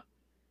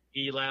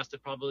he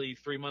lasted probably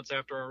 3 months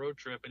after our road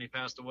trip, and he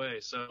passed away.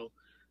 So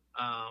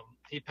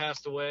he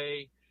passed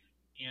away,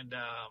 and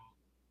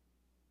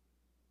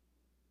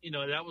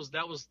that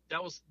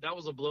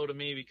was a blow to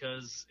me,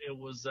 because it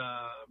was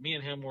me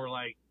and him were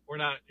like, we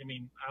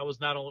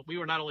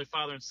were not only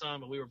father and son,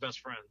 but we were best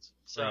friends.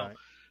 So right.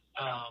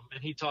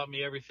 And he taught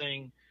me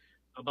everything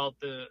about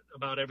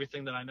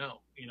everything that I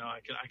know.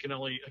 I can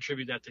only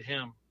attribute that to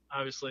him,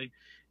 obviously.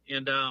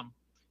 And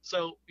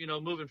so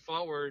moving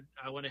forward,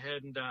 I went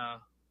ahead and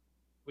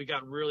we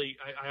got really,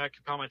 I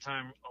occupied my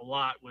time a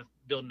lot with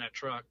building that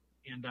truck.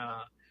 And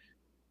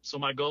so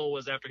my goal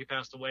was, after he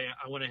passed away,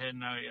 I went ahead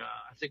and I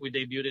think we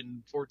debuted it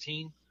in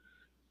 14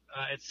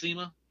 at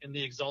SEMA in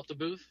the Exalta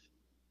booth.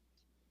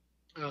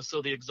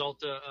 So the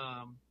Exalta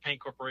Paint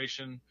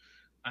Corporation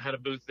had a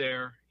booth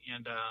there,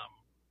 and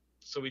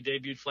so we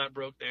debuted Flat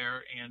Broke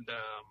there, and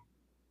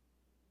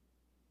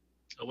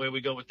away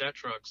we go with that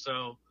truck.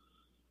 So,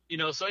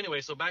 so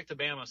anyway, so back to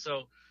Bama.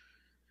 So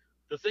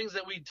the things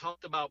that we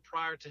talked about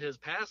prior to his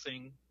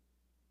passing,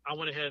 I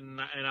went ahead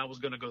and I was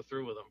going to go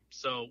through with them.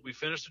 So we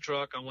finished the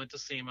truck. I went to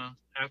SEMA.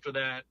 After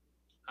that,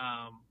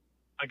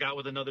 I got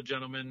with another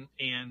gentleman,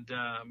 and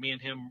me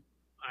and him,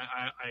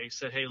 I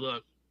said, hey,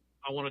 look,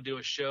 I want to do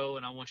a show,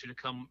 and I want you to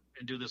come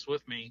and do this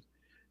with me.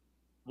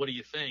 What do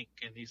you think?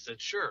 And he said,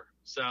 sure.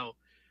 So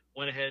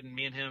went ahead, and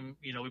me and him,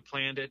 we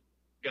planned it,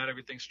 got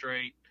everything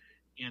straight,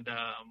 and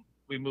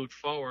we moved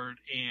forward.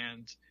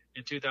 And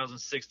in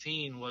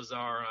 2016 was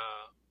our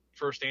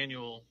first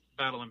annual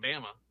Battle in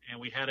Bama,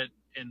 and we had it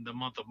in the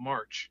month of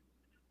March.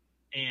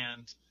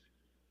 And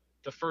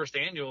the first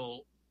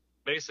annual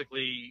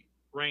basically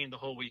rained the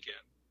whole weekend.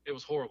 It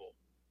was horrible.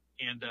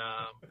 And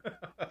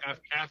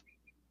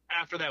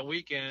after that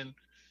weekend,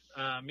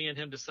 me and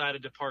him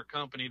decided to part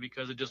company,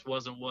 because it just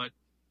wasn't what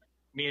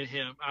me and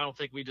him, I don't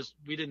think we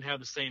didn't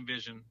have the same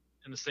vision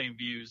and the same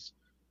views.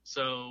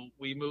 So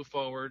we moved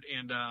forward,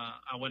 and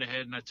I went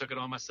ahead and I took it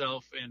on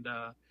myself, and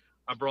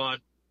I brought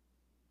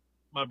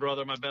my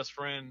brother, my best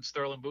friend,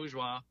 Sterling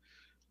Bourgeois,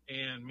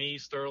 and me,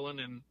 Sterling,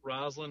 and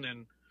Roslyn,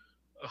 and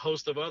a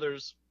host of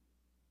others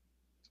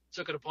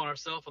took it upon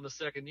ourselves on the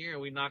second year,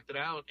 and we knocked it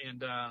out,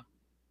 and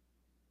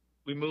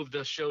we moved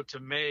the show to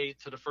May,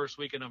 to the first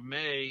weekend of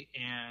May,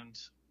 and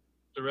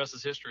the rest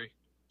is history.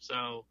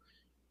 So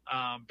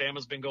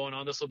Bama's been going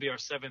on. This will be our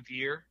 7th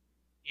year,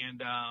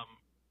 and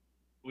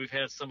we've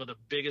had some of the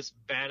biggest,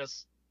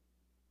 baddest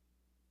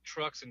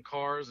trucks and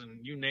cars,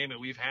 and you name it,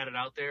 we've had it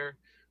out there.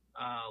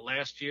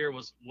 Last year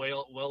was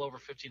well over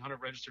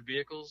 1,500 registered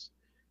vehicles,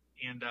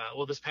 and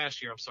this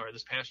past year,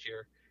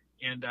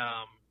 and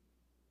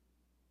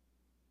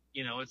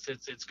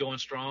it's going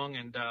strong,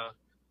 and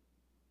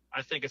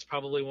I think it's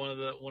probably one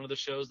of the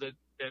shows that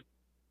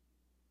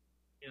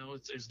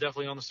it's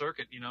definitely on the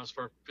circuit,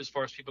 as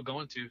far as people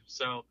going to.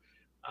 So,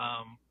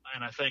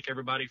 and I thank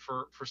everybody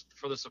for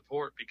the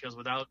support, because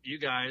without you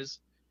guys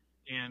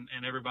and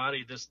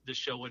everybody, this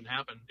show wouldn't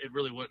happen. It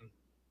really wouldn't.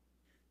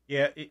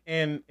 Yeah,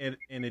 and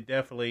it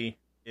definitely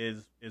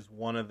is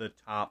one of the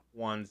top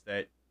ones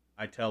that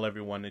I tell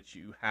everyone that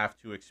you have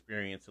to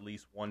experience at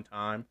least one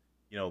time.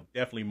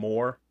 Definitely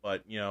more,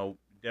 but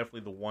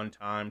definitely the one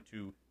time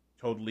to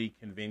totally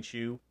convince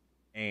you.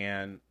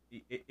 And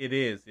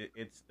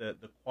it's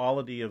the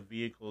quality of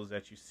vehicles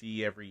that you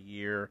see every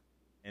year,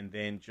 and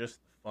then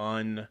just the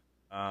fun.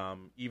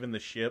 Even the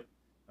ship.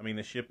 I mean,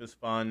 the ship is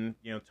fun.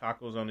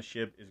 Tacos on the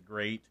ship is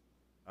great.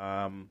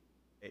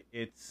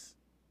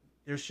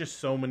 There's just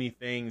so many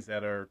things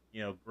that are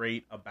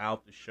great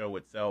about the show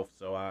itself.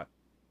 So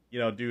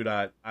dude,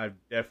 I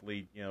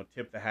definitely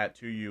tip the hat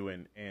to you,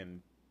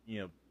 and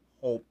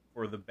hope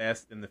for the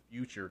best in the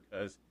future,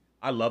 because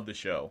I love the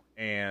show,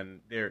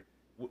 and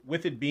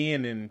with it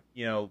being in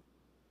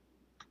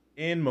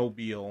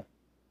Mobile.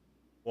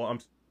 Well,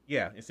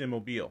 it's in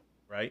Mobile,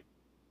 right?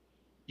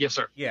 Yes,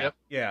 sir. Yeah, yep.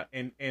 Yeah,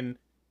 and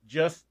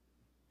just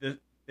the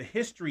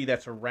history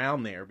that's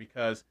around there,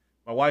 because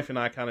my wife and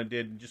I kind of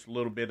did just a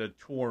little bit of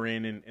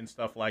touring and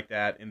stuff like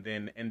that, and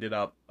then ended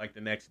up like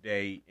the next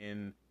day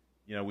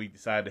we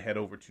decided to head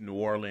over to New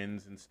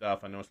Orleans and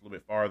stuff. I know it's a little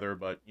bit farther,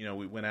 but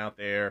we went out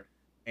there,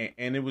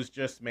 and it was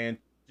just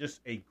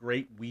a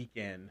great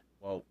weekend.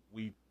 Well,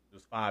 it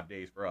was 5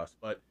 days for us,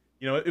 but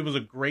it was a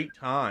great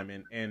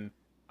time, and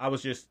I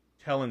was just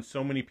telling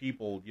so many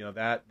people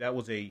that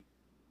was a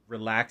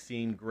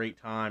relaxing, great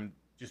time,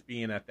 just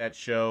being at that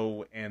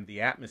show, and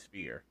the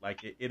atmosphere.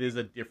 Like it is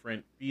a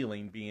different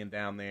feeling being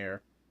down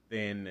there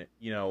than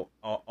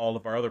all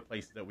of our other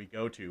places that we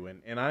go to,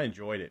 and I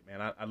enjoyed it,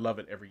 man. I love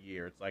it every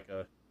year. It's like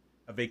a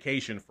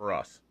vacation for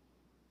us.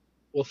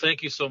 Well,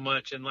 thank you so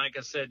much. And like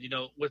I said,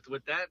 with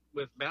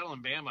Battle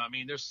in Bama, I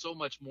mean, there's so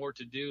much more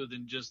to do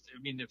than just.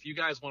 I mean, if you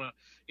guys want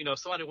to, if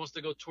somebody wants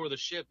to go tour the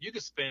ship, you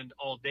could spend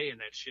all day in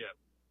that ship,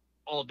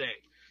 all day.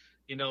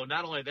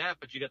 Not only that,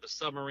 but you got the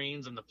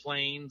submarines and the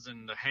planes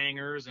and the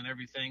hangars and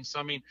everything. So,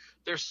 I mean,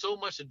 there's so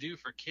much to do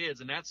for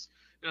kids. And that's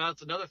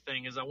another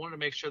thing, is I wanted to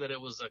make sure that it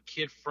was a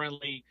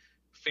kid-friendly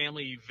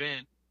family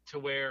event, to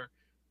where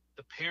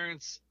the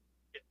parents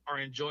are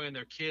enjoying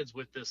their kids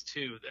with this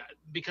too.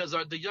 Because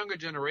the younger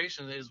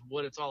generation is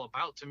what it's all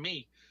about to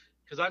me.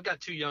 Because I've got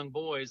 2 young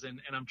boys, and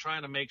I'm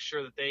trying to make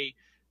sure that they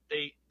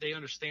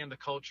understand the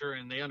culture,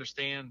 and they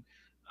understand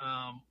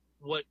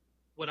what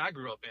I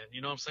grew up in.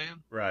 You know what I'm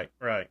saying? Right.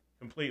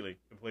 Completely.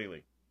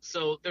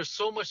 So there's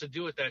so much to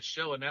do with that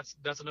show, and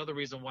that's another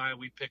reason why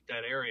we picked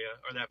that area,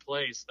 or that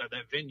place, that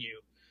venue,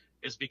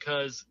 is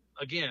because,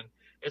 again,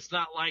 it's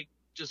not like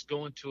just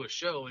going to a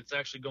show. It's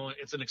actually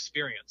it's an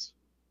experience.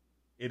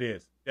 It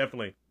is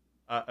definitely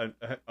a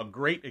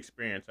great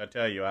experience. I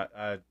tell you,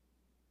 I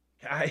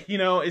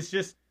it's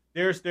just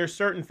there's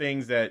certain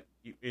things that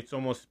it's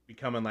almost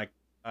becoming like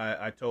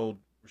I told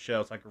Rochelle,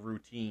 it's like a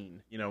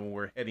routine. When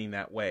we're heading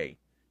that way,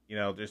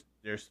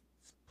 there's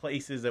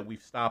places that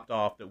we've stopped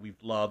off that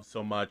we've loved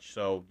so much.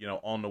 So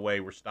on the way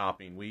we're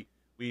stopping. We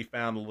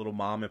found a little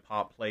mom and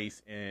pop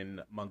place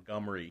in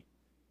Montgomery,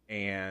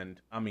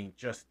 and I mean,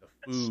 just the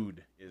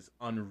food is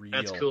unreal.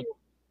 That's cool.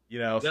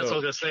 That's what I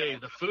was gonna say.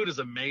 The food is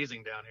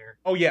amazing down here.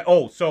 Oh yeah.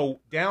 So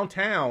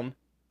downtown,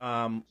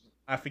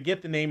 I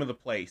forget the name of the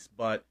place,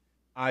 but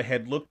I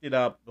had looked it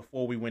up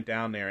before we went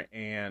down there,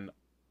 and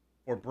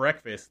for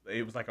breakfast,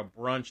 it was like a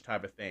brunch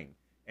type of thing,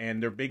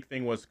 and their big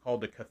thing was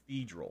called the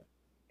Cathedral.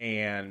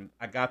 And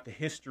I got the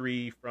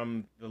history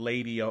from the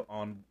lady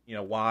on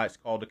why it's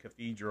called the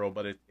Cathedral,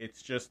 but it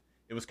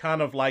was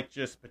kind of like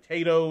just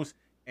potatoes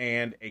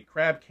and a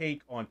crab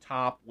cake on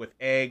top with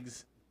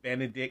eggs,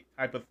 Benedict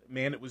type of,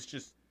 man. It was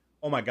just,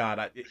 oh my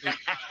God,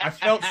 I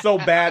felt so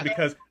bad,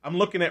 because I'm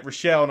looking at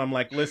Rochelle and I'm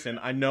like, listen,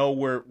 I know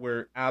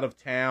we're out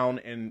of town,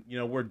 and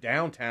we're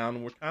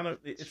downtown.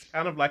 It's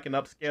kind of like an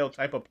upscale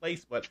type of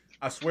place, but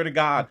I swear to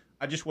God,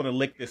 I just want to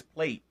lick this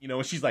plate,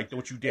 and she's like,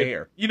 don't you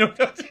dare,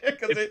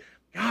 because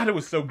God, it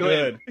was so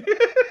good.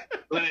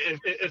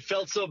 It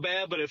felt so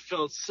bad, but it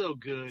felt so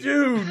good.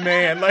 Dude,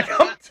 man, like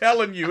I'm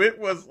telling you, it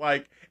was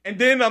like, and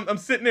then I'm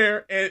sitting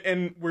there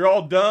and we're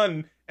all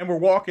done, and we're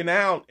walking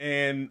out,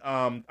 and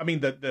I mean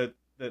the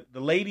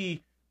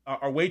lady,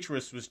 our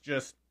waitress, was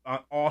just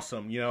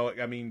awesome. You know,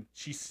 I mean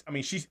she's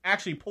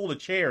actually pulled a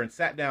chair and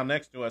sat down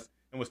next to us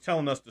and was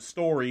telling us the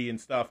story and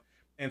stuff.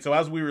 And so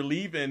as we were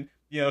leaving,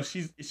 you know,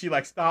 she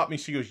like stopped me.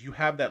 She goes, "You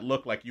have that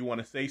look like you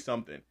want to say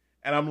something,"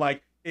 and I'm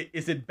like,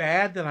 "Is it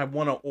bad that I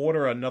want to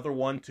order another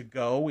one to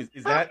go?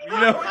 Is that, you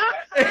know?"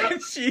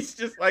 And she's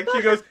just like,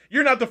 she goes,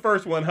 "You're not the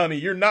first one, honey.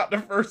 You're not the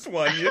first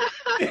one."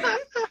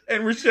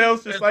 And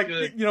Rochelle's just like,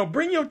 good. You know,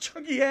 "Bring your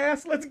chunky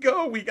ass. Let's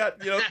go. We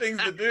got, you know,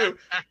 things to do."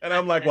 And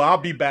I'm like, "Well, I'll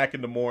be back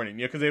in the morning,"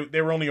 you know, because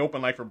they were only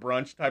open like for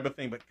brunch type of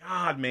thing. But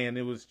God, man,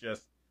 it was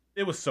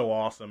so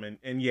awesome.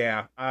 And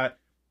yeah,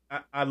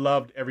 I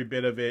loved every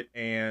bit of it.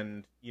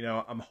 And, you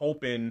know, I'm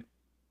hoping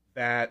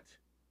that,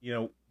 you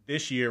know,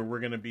 this year we're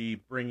going to be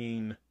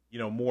bringing, you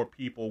know, more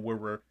people where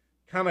we're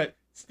kind of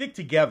stick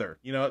together.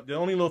 You know, the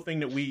only little thing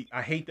that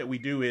I hate that we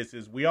do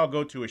is we all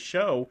go to a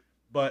show,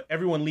 but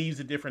everyone leaves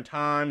at different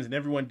times and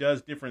everyone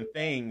does different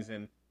things.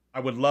 And I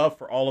would love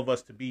for all of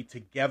us to be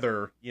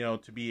together, you know,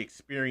 to be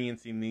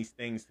experiencing these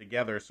things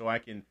together, so I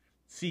can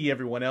see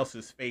everyone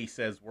else's face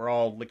as we're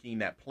all licking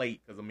that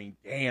plate. Because I mean,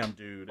 damn,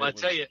 dude. Well, I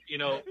tell you, you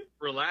know,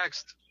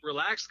 relaxed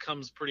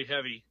comes pretty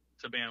heavy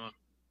to Bama.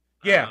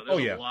 Yeah.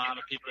 There's a lot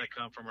of people that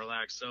come from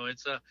Relax. So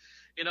it's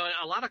you know,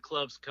 a lot of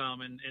clubs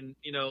come and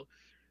you know,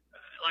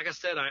 like I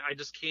said, I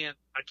just can't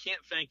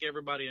thank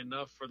everybody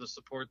enough for the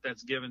support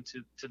that's given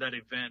to that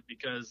event,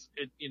 because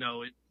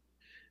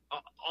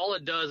all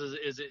it does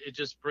is it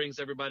just brings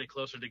everybody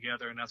closer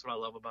together, and that's what I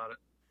love about it.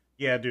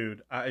 Yeah,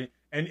 dude.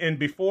 And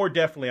before,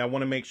 definitely, I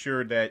want to make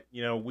sure that,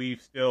 you know,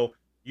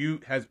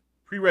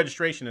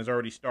 pre-registration has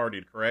already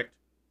started, correct?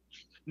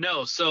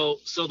 No. So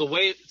the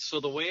way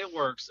it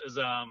works is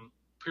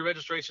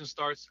pre-registration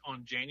starts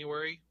on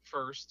January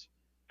 1st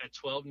at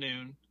 12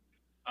 noon.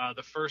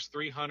 The first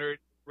 300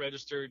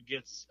 registered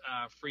gets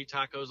free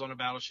tacos on a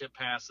Battleship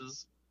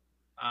passes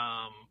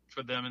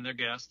for them and their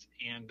guests,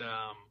 and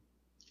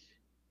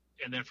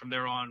then from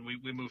there on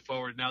we move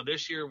forward. Now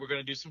this year we're going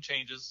to do some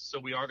changes, so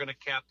we are going to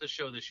cap the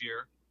show this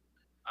year,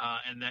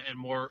 and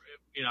more,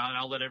 you know, and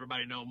I'll let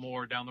everybody know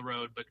more down the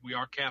road. But we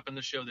are capping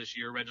the show this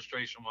year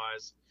registration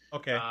wise.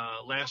 Okay.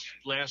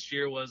 Last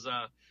year was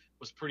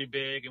pretty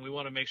big, and we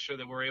want to make sure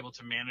that we're able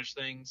to manage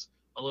things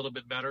a little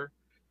bit better.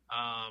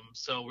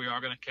 So we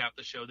are going to cap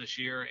the show this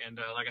year, and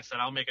like I said,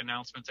 I'll make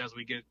announcements as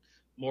we get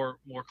more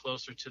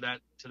closer to that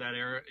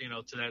era, you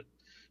know, to that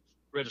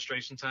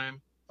registration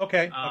time.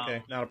 Okay.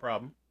 Not a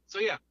problem. So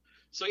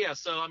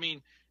I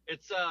mean,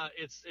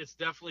 it's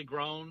definitely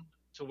grown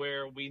to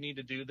where we need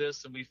to do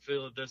this, and we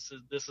feel that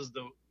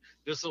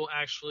this will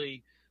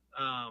actually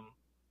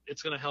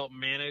it's going to help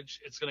manage.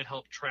 It's going to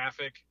help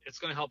traffic. It's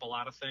going to help a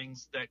lot of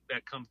things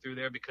that come through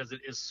there, because it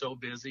is so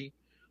busy.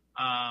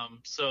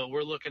 So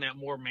we're looking at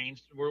we're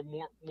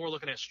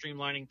looking at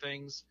streamlining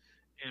things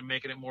and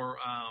making it more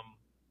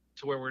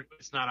to where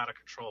it's not out of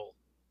control.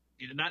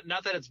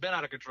 Not that it's been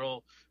out of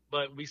control,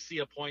 but we see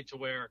a point to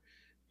where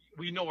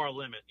we know our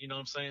limit. You know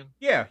what I'm saying?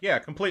 Yeah,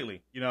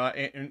 completely. You know,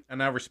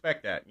 and I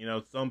respect that. You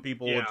know, some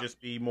people will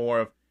just be more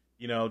of,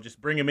 you know,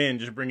 just bring them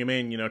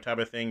in, you know, type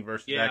of thing,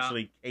 versus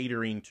actually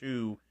catering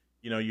to,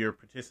 you know, your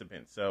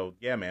participants. So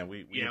yeah, man,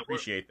 we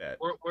appreciate that.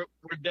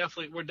 We're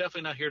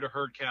definitely not here to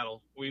herd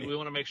cattle. We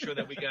want to make sure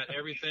that we got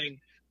everything.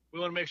 We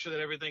want to make sure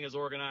that everything is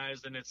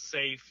organized and it's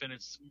safe and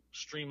it's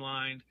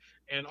streamlined.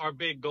 And our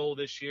big goal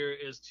next year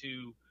is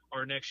to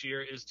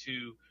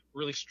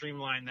really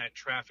streamline that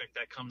traffic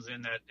that comes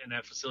in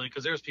that facility,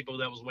 because there's people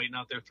that was waiting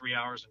out there 3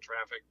 hours in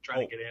traffic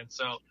trying to get in.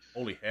 So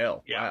holy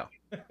hell. Yeah.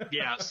 Wow.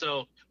 Yeah.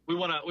 So we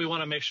want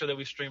to make sure that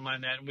we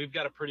streamline that, and we've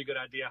got a pretty good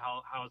idea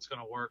how it's going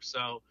to work.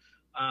 So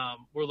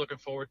we're looking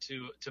forward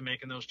to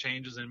making those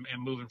changes and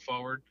moving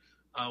forward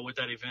with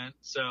that event.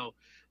 So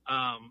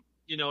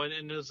you know,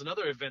 and there's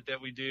another event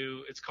that we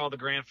do. It's called the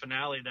Grand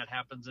Finale, that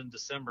happens in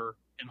December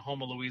in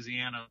Houma,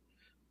 Louisiana.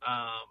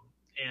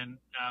 And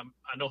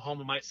I know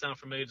Houma might sound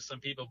familiar to some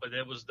people, but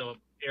it was the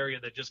area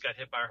that just got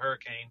hit by a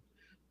hurricane.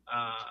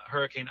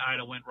 Hurricane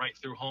Ida went right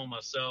through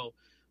Houma. So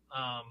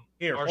hold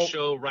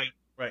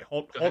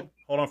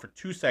on for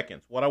 2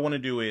 seconds. What I want to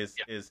do is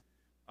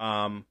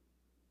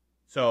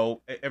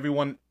so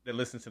everyone that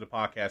listens to the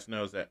podcast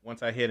knows that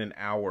once I hit an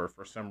hour,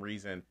 for some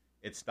reason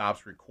it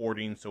stops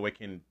recording, so it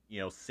can, you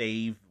know,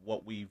 save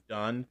what we've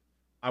done.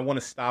 I want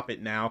to stop it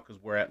now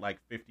because we're at like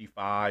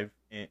 55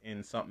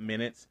 in something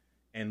minutes.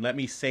 And let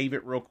me save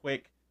it real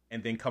quick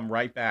and then come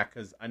right back,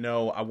 because I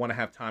know I want to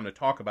have time to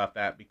talk about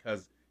that,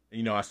 because,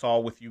 you know, I saw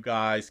with you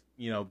guys,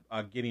 you know,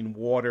 getting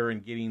water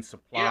and getting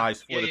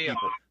supplies for the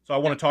people. So I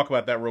want to talk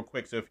about that real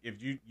quick. So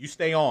if you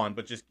stay on,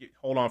 but just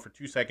hold on for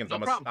 2 seconds. No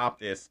I'm going to stop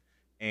this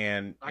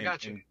and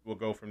we'll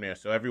go from there.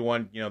 So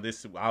everyone, you know,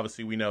 this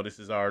obviously we know this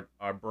is our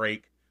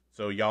break.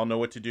 So y'all know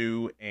what to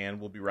do, and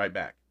we'll be right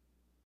back.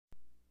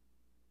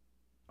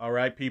 All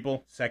right,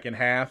 people, second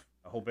half.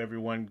 I hope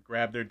everyone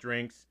grabbed their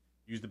drinks,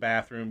 use the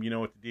bathroom. You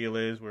know what the deal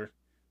is. We're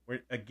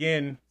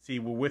again, we're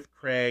with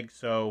Craig,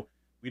 so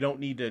we don't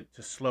need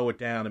to slow it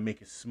down and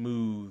make it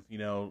smooth, you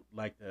know,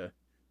 like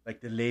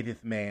the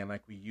latest man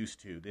like we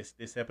used to.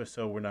 This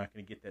episode we're not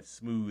going to get that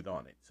smooth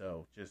on it.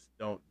 So just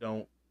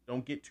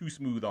don't get too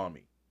smooth on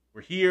me.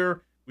 We're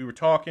here. We were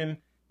talking.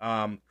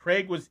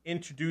 Craig was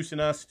introducing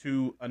us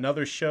to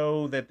another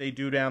show that they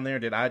do down there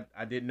that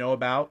I didn't know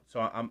about.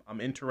 So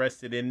I'm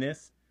interested in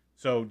this.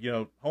 So,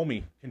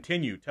 homie,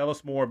 continue. Tell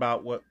us more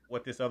about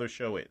what this other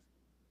show is.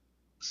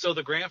 So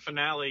the grand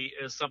finale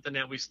is something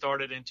that we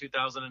started in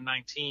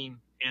 2019,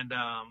 and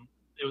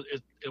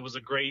it was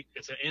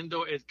it's an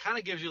indoor. It kind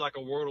of gives you like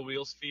a World of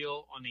Wheels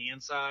feel on the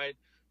inside,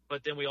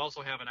 but then we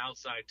also have an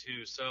outside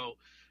too. So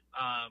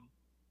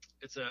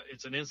it's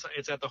an inside.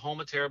 It's at the home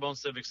of Terrebonne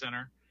Civic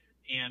Center,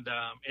 and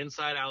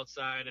inside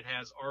outside it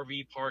has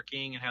RV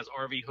parking. It has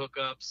RV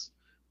hookups.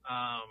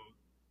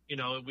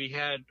 We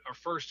had our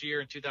first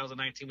year in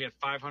 2019. We had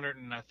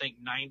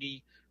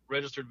 590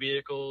 registered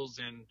vehicles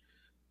and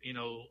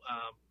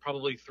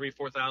probably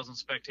 4,000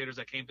 spectators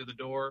that came through the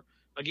door.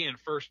 Again,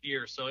 first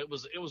year, so it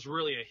was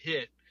really a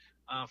hit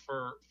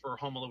for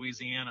Houma,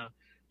 Louisiana,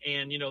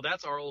 and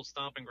that's our old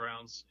stomping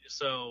grounds.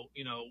 So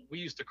we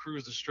used to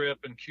cruise the strip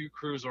and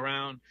cruise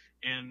around,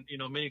 and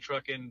mini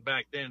trucking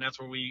back then. That's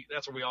where we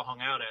all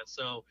hung out at.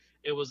 So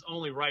it was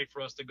only right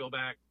for us to go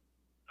back.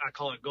 I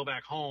call it go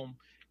back home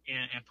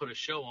and put a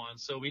show on.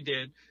 So we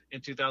did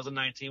in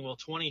 2019. Well,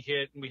 20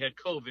 hit and we had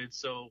COVID,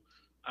 so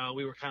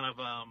we were kind of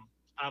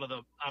out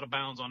of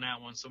bounds on that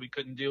one, so we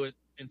couldn't do it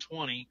in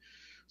 20.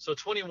 So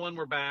 21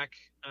 we're back.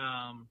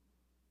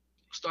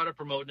 Started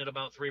promoting it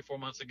about 3 or 4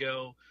 months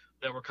ago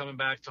that we're coming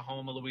back to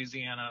Houma,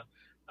 Louisiana.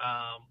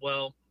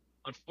 Well,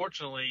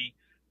 unfortunately,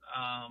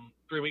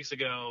 3 weeks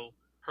ago,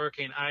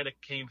 Hurricane Ida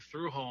came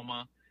through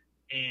Houma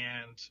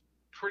and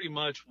pretty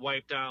much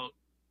wiped out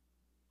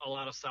a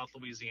lot of South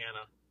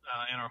Louisiana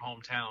in our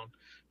hometown.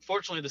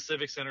 Fortunately, the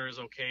Civic Center is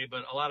okay,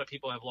 but a lot of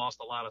people have lost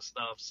a lot of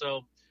stuff.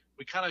 So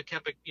we kind of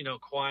kept it,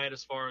 quiet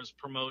as far as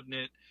promoting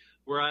it.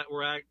 We're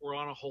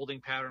on a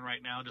holding pattern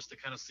right now just to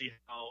kind of see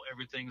how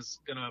everything's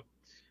gonna,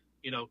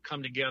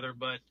 come together.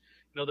 But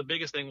the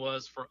biggest thing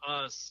was for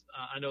us.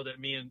 I know that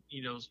me and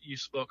you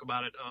spoke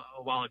about it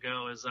a while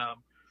ago. Is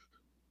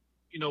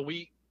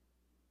we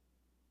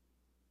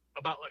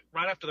about like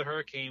right after the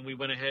hurricane, we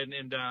went ahead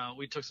and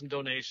we took some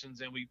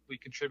donations and we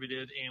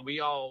contributed, and we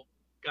all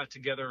got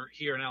together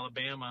here in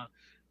Alabama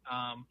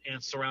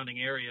and surrounding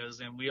areas,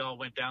 and we all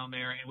went down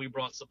there and we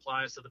brought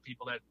supplies to the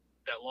people that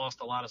lost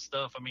a lot of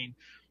stuff. I mean,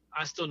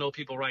 I still know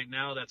people right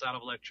now that's out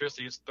of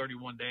electricity. It's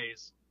 31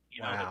 days,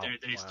 Wow. that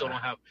they still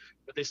don't have,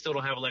 but they still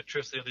don't have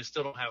electricity. They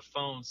still don't have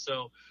phones.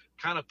 So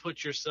kind of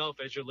put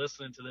yourself, as you're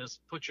listening to this,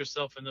 put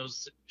yourself in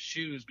those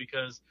shoes,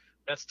 because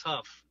that's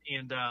tough.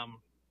 And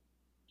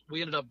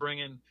we ended up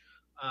bringing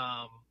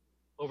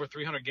over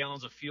 300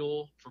 gallons of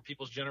fuel for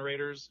people's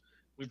generators.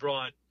 We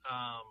brought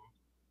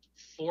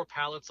 4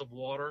 pallets of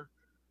water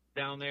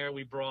down there.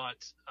 We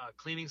brought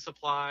cleaning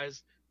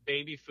supplies,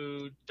 baby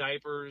food,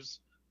 diapers,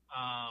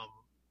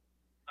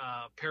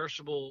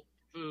 perishable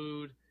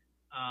food.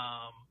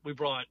 We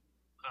brought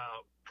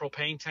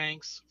propane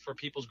tanks for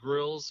people's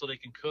grills so they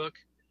can cook.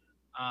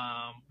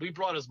 We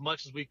brought as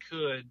much as we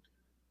could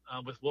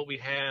with what we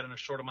had in a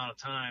short amount of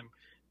time.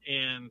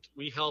 And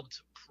we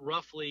helped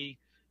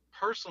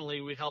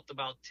personally, we helped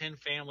about 10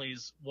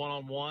 families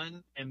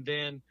one-on-one. And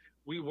then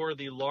we were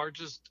the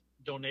largest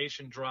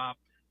donation drop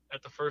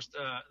at the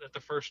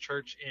first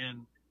church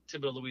in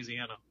Thibodeau,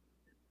 Louisiana.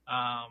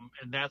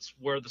 And that's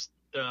where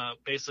the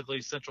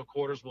basically central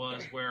quarters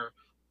was, where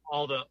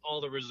all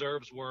the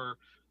reserves were,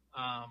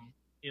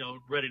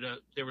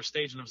 they were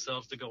staging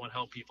themselves to go and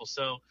help people.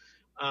 So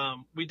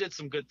we did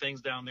some good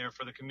things down there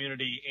for the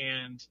community,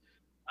 and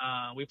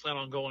we plan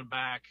on going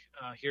back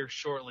here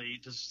shortly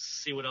to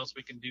see what else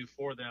we can do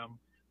for them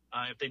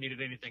if they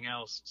needed anything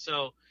else.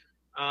 So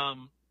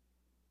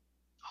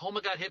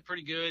Houma got hit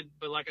pretty good,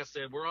 but like I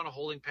said, we're on a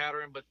holding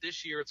pattern. But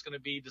this year it's going to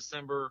be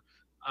December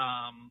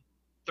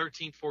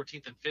 13th,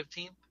 14th, and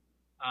 15th.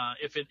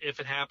 If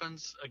it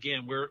happens,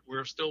 again,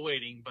 we're still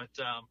waiting, but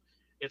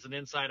it's an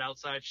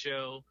inside-outside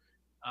show.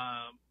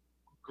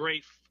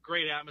 Great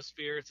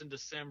atmosphere. It's in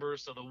December,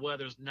 so the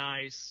weather's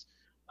nice,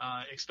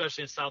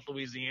 especially in South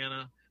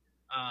Louisiana.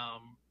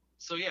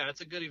 So yeah,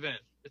 it's a good event.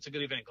 It's a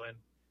good event, Glenn.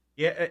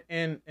 Yeah,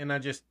 and I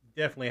just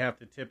definitely have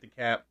to tip the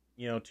cap,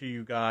 to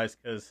you guys,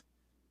 because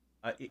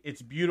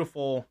it's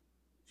beautiful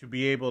to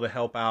be able to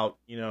help out,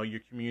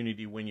 your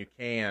community when you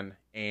can.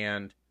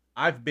 And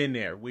I've been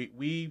there.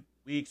 We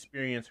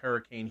experienced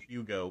Hurricane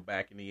Hugo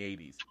back in the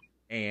 80s.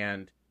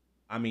 And,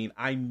 I mean,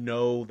 I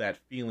know that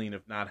feeling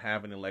of not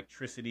having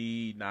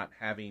electricity, not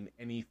having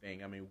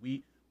anything. I mean,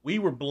 we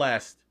were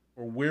blessed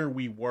for where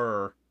we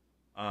were.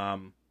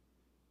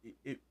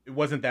 It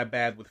wasn't that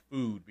bad with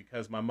food,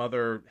 because my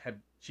mother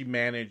she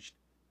managed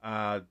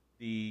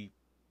the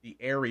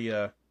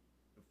area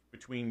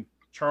between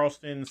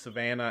Charleston,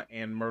 Savannah,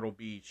 and Myrtle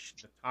Beach,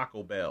 the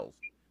Taco Bells.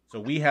 So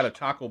we had a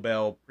Taco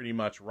Bell pretty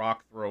much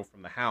rock throw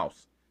from the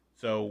house.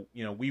 So,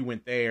 we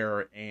went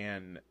there,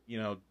 and,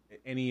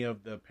 any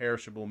of the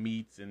perishable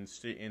meats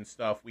and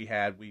stuff we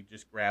had, we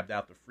just grabbed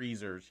out the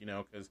freezers,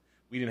 because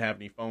we didn't have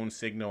any phone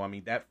signal. I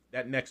mean,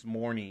 that next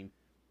morning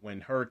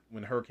when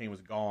Hurricane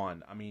was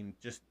gone, I mean,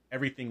 just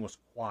everything was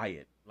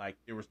quiet. Like,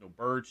 there was no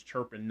birds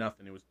chirping,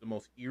 nothing. It was the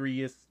most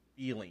eeriest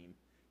feeling.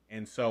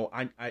 And so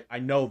I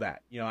know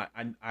that,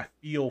 I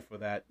feel for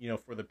that,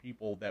 for the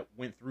people that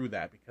went through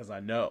that, because I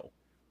know.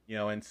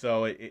 And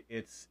so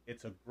it's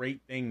a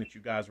great thing that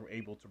you guys were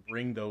able to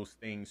bring those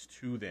things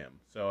to them.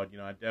 So, I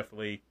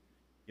definitely,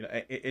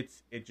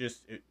 it's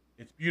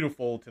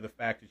beautiful to the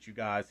fact that you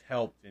guys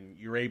helped and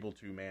you're able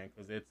to, man,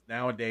 because it's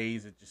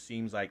nowadays, it just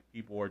seems like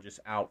people are just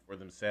out for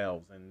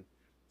themselves, and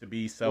to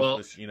be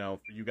selfless, for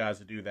you guys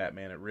to do that,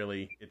 man,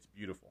 it's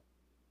beautiful.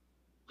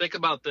 Think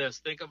about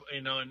this.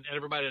 and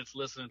everybody that's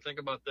listening, think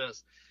about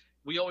this.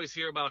 We always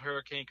hear about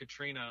Hurricane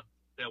Katrina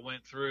that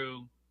went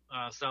through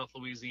South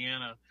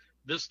Louisiana.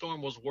 This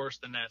storm was worse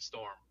than that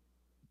storm.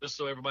 Just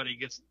so everybody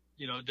gets,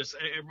 just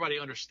everybody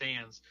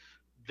understands.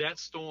 That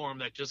storm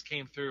that just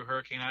came through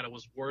Hurricane Ida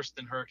was worse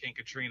than Hurricane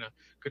Katrina.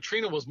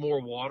 Katrina was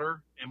more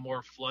water and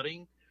more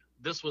flooding.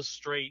 This was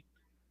straight,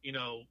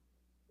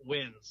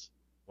 winds.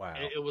 Wow.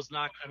 It was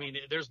not,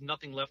 there's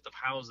nothing left of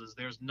houses.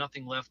 There's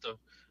nothing left of,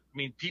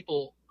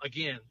 people,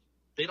 again,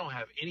 they don't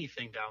have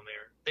anything down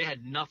there. They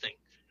had nothing.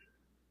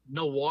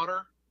 No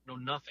water, no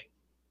nothing.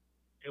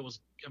 It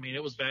was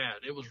bad.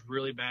 It was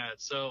really bad.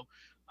 So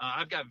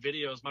I've got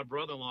videos. My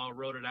brother-in-law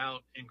wrote it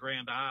out in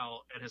Grand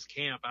Isle at his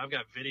camp. I've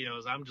got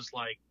videos. I'm just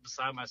like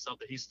beside myself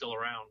that he's still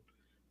around.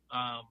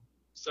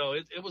 So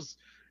it was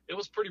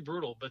pretty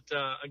brutal. But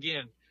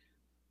again,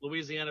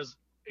 Louisiana's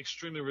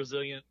extremely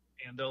resilient,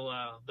 and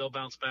they'll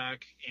bounce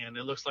back. And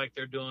it looks like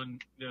they're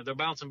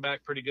bouncing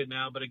back pretty good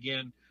now. But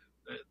again,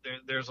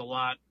 there's a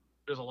lot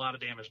of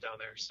damage down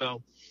there.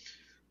 So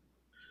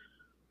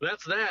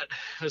that's that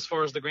as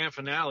far as the grand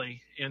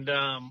finale. And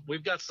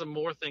we've got some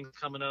more things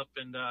coming up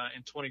in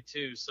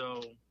 22.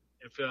 So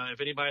if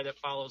anybody that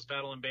follows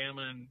Battle in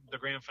Bama and the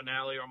grand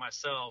finale or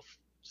myself,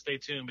 stay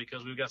tuned,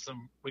 because we got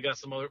some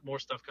more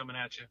stuff coming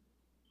at you.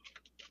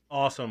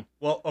 Awesome.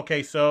 Well,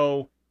 okay,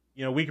 so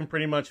we can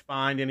pretty much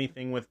find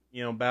anything with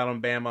Battle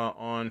in Bama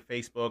on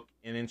Facebook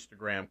and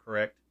Instagram,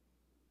 correct?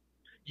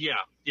 Yeah,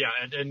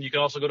 and you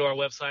can also go to our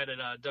website at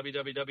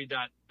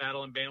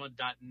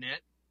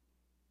www.battleinbama.net.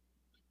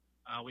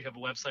 We have a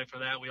website for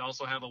that. We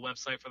also have a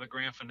website for the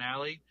grand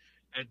finale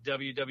at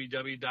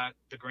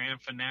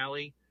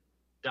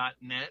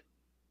www.thegrandfinale.net.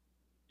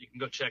 You can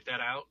go check that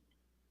out.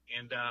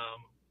 And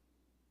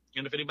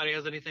if anybody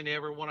has anything they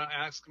ever want to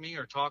ask me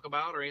or talk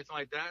about or anything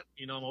like that,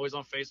 I'm always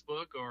on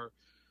Facebook, or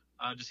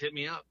just hit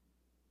me up.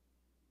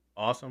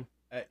 Awesome.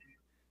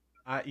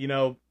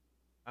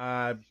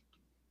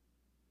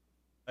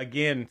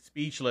 Again,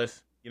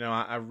 speechless.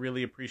 I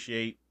really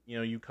appreciate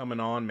you coming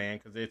on, man,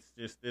 because it's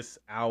just, this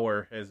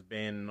hour has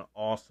been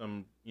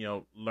awesome,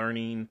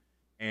 learning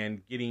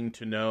and getting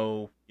to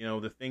know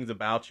the things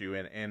about you,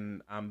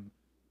 and I'm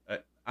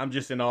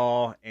just in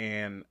awe,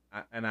 and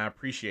I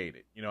appreciate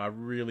it. I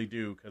really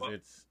do, because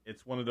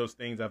it's one of those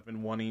things I've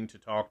been wanting to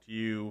talk to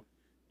you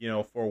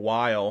for a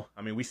while.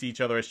 I mean, we see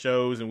each other at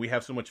shows and we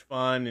have so much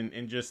fun,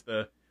 and just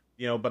the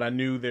but I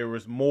knew there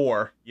was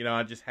more.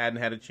 I just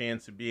hadn't had a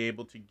chance to be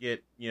able to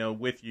get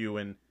with you.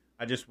 And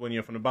I just, from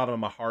the bottom of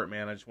my heart,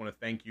 man, I just want to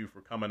thank you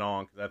for coming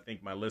on, because I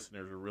think my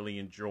listeners will really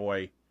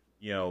enjoy,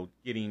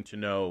 getting to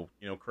know,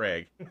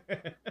 Craig.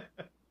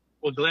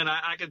 Well, Glenn,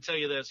 I can tell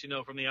you this,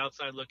 from the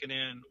outside looking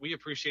in, we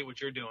appreciate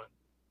what you're doing.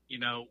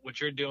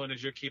 What you're doing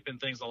is you're keeping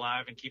things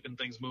alive and keeping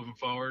things moving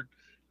forward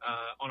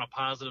on a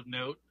positive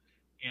note.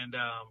 And,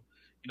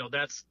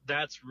 that's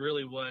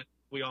really what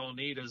we all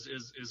need is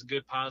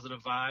good,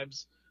 positive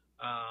vibes.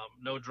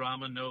 No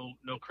drama, no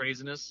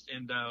craziness.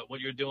 And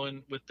what you're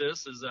doing with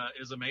this is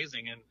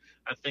amazing. And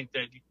I think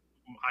that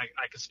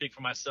I can speak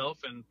for myself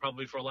and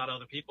probably for a lot of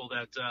other people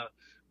that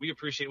we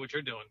appreciate what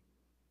you're doing.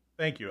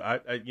 Thank you.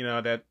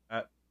 That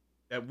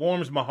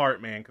warms my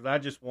heart, man, because I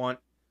just want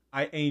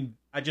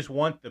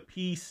the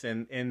peace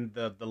and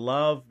the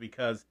love,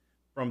 because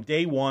from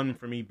day one,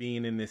 for me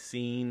being in this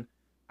scene,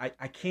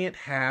 I can't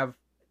have,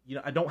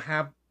 I don't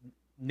have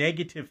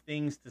negative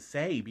things to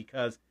say,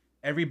 because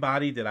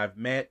everybody that I've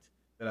met,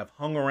 that I've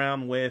hung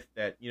around with,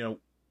 that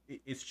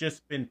it's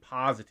just been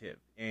positive,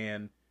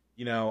 and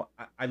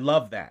I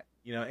love that,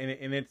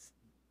 and it's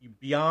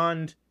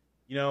beyond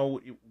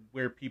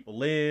where people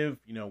live,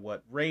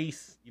 what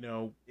race,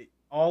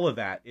 all of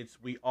that.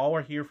 We all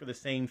are here for the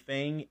same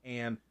thing,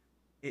 and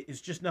it's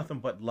just nothing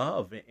but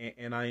love,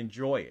 and I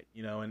enjoy it,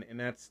 and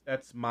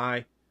that's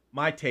my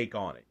take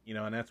on it,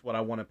 and that's what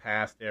I want to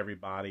pass to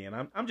everybody. And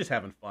I'm just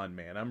having fun,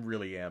 man. I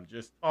really am,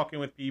 just talking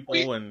with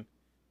people and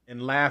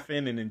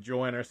laughing and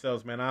enjoying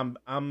ourselves, man.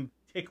 I'm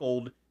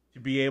tickled to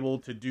be able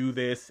to do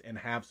this and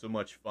have so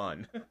much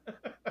fun.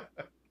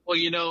 Well,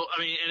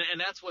 and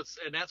that's what's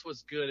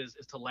good is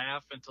to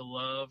laugh and to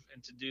love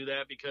and to do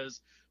that,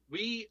 because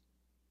we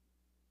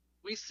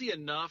see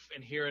enough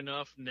and hear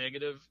enough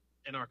negative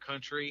in our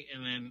country,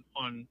 and then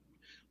on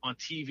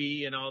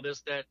TV and all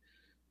this, that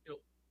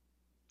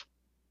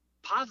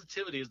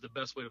positivity is the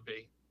best way to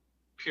be.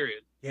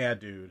 Period. Yeah,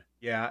 dude.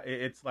 Yeah,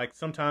 it's like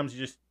sometimes you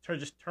just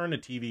turn the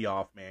TV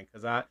off, man,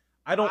 because I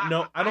don't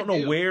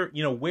know do. where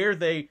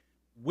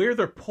where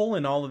they're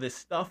pulling all of this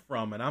stuff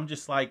from, and I'm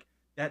just like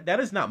that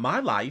is not my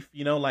life,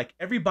 like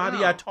everybody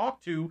I No.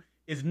 talk to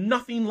is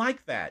nothing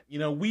like that.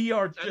 We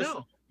are I just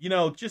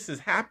know. just as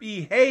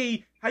happy.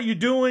 Hey, how you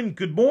doing?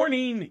 Good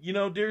morning.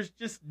 There's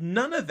just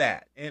none of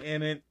that,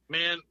 and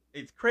Man,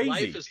 it's crazy.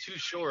 life is too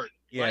short.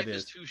 Yeah, Life it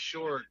is is. too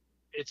short.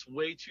 It's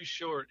way too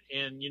short,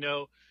 and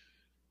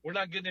we're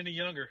not getting any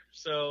younger.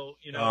 So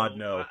God,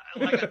 no.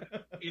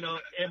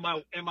 and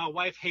my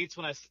wife hates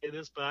when I say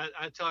this, but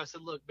I tell her, I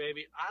said, look,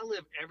 baby, I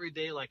live every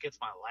day like it's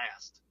my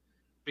last,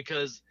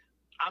 because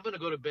I'm gonna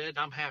go to bed and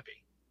I'm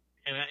happy,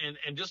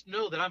 and just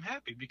know that I'm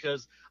happy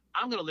because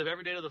I'm gonna live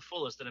every day to the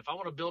fullest. And if I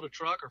want to build a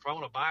truck, or if I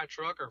want to buy a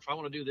truck, or if I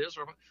want to do this,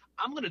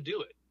 I'm gonna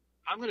do it.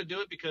 I'm gonna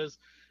do it because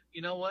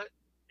you know what?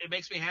 It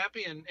makes me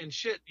happy, and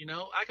shit.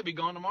 I could be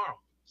gone tomorrow.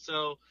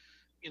 So,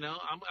 I'm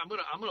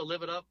gonna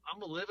live it up. I'm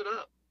gonna live it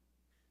up.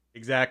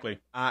 Exactly.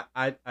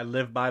 I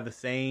live by the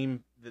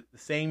same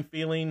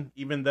feeling,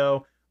 even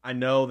though I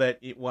know that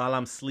while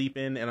I'm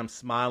sleeping and I'm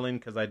smiling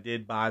because I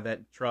did buy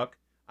that truck,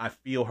 I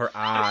feel her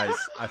eyes.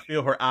 I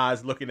feel her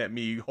eyes looking at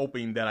me,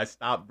 hoping that I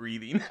stop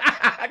breathing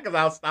because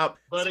I'll stop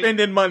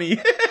spending money.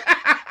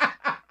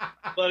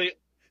 Buddy,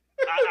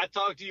 I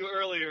talked to you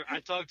earlier.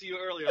 I'm telling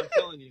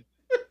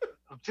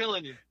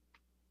you.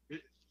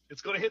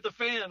 It's going to hit the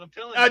fan. I'm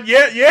telling you.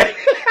 Yeah.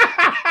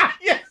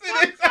 Yes,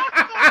 it is.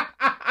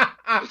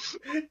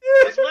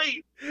 Just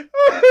wait.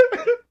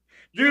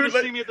 You're going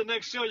to see me at the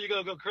next show. You're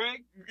going to go,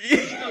 Craig, you're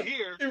still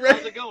here. Right.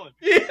 How's it going?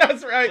 Yeah,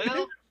 that's right.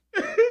 Well,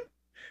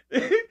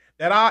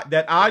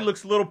 that eye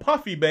looks a little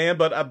puffy, man,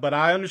 but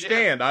I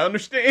understand. Yeah. I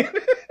understand.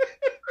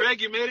 Craig,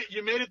 you made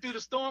it through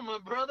the storm, my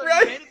brother.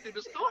 Right. You made it through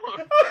the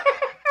storm.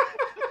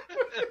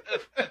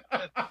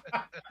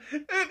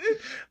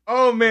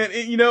 Oh man,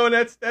 and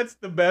that's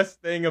the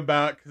best thing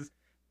about, because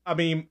I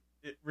mean,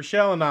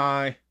 Rochelle and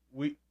I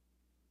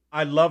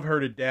love her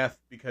to death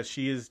because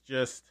she is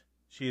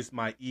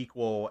my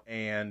equal,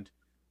 and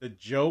the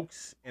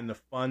jokes and the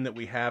fun that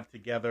we have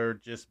together,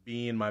 just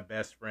being my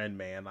best friend,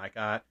 man. Like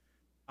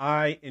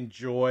I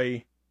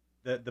enjoy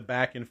the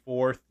back and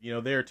forth.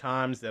 There are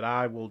times that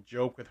I will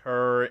joke with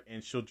her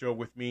and she'll joke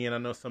with me, and I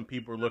know some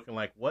people are looking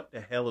like, what the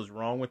hell is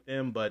wrong with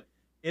them? But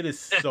it is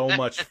so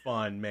much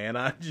fun, man.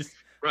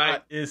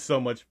 Right. It is so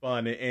much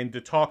fun. And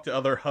to talk to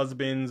other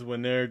husbands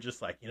when they're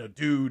just like,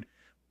 dude,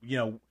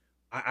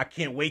 I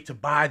can't wait to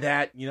buy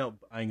that.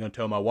 I ain't going to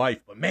tell my wife,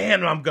 but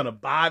man, I'm going to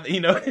buy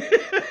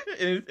that,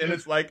 and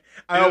it's like,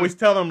 I always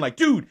tell them, like,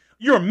 dude,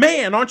 you're a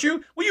man, aren't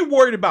you? What are you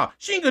worried about?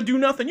 She ain't going to do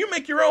nothing. You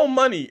make your own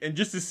money. And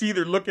just to see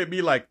her look at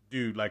me like,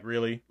 dude, like,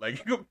 really?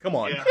 Like, come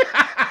on. Yeah.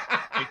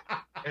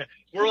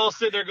 We're all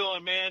sitting there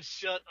going, man,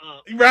 shut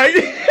up. Right?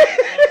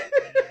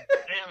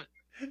 Damn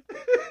it.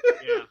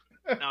 Yeah.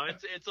 No,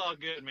 it's all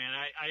good, man.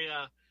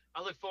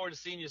 I look forward to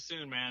seeing you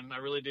soon, man. I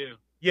really do.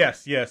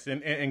 Yes.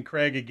 And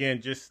Craig,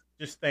 again, just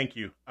thank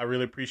you. I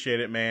really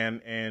appreciate it,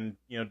 man. And,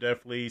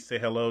 definitely say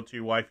hello to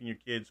your wife and your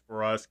kids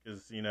for us,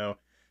 because,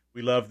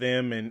 we love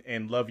them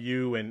and love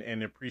you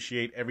and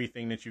appreciate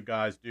everything that you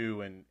guys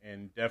do,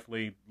 and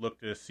definitely look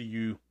to see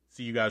you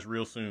guys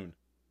real soon.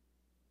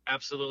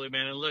 Absolutely,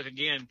 man. And look,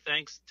 again,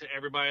 thanks to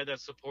everybody that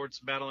supports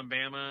Battle in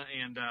Bama,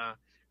 and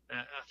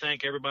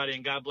thank everybody,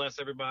 and God bless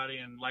everybody.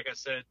 And like I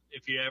said,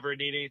 if you ever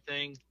need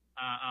anything,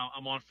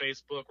 I'm on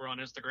Facebook. We're on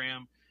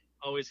Instagram.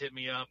 Always hit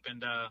me up,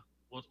 and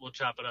we'll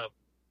chop it up.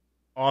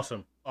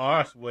 Awesome. All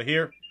right. Well,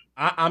 here,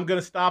 I'm going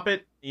to stop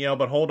it,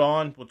 but hold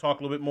on. We'll talk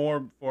a little bit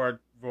more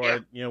before we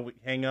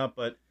hang up.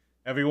 But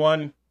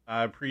everyone,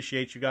 I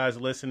appreciate you guys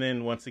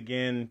listening. Once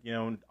again,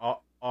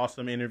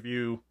 awesome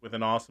interview with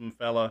an awesome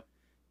fella.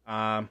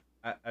 I'm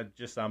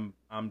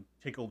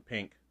tickled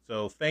pink.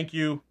 So thank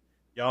you.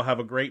 Y'all have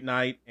a great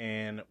night,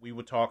 and we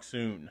will talk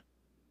soon.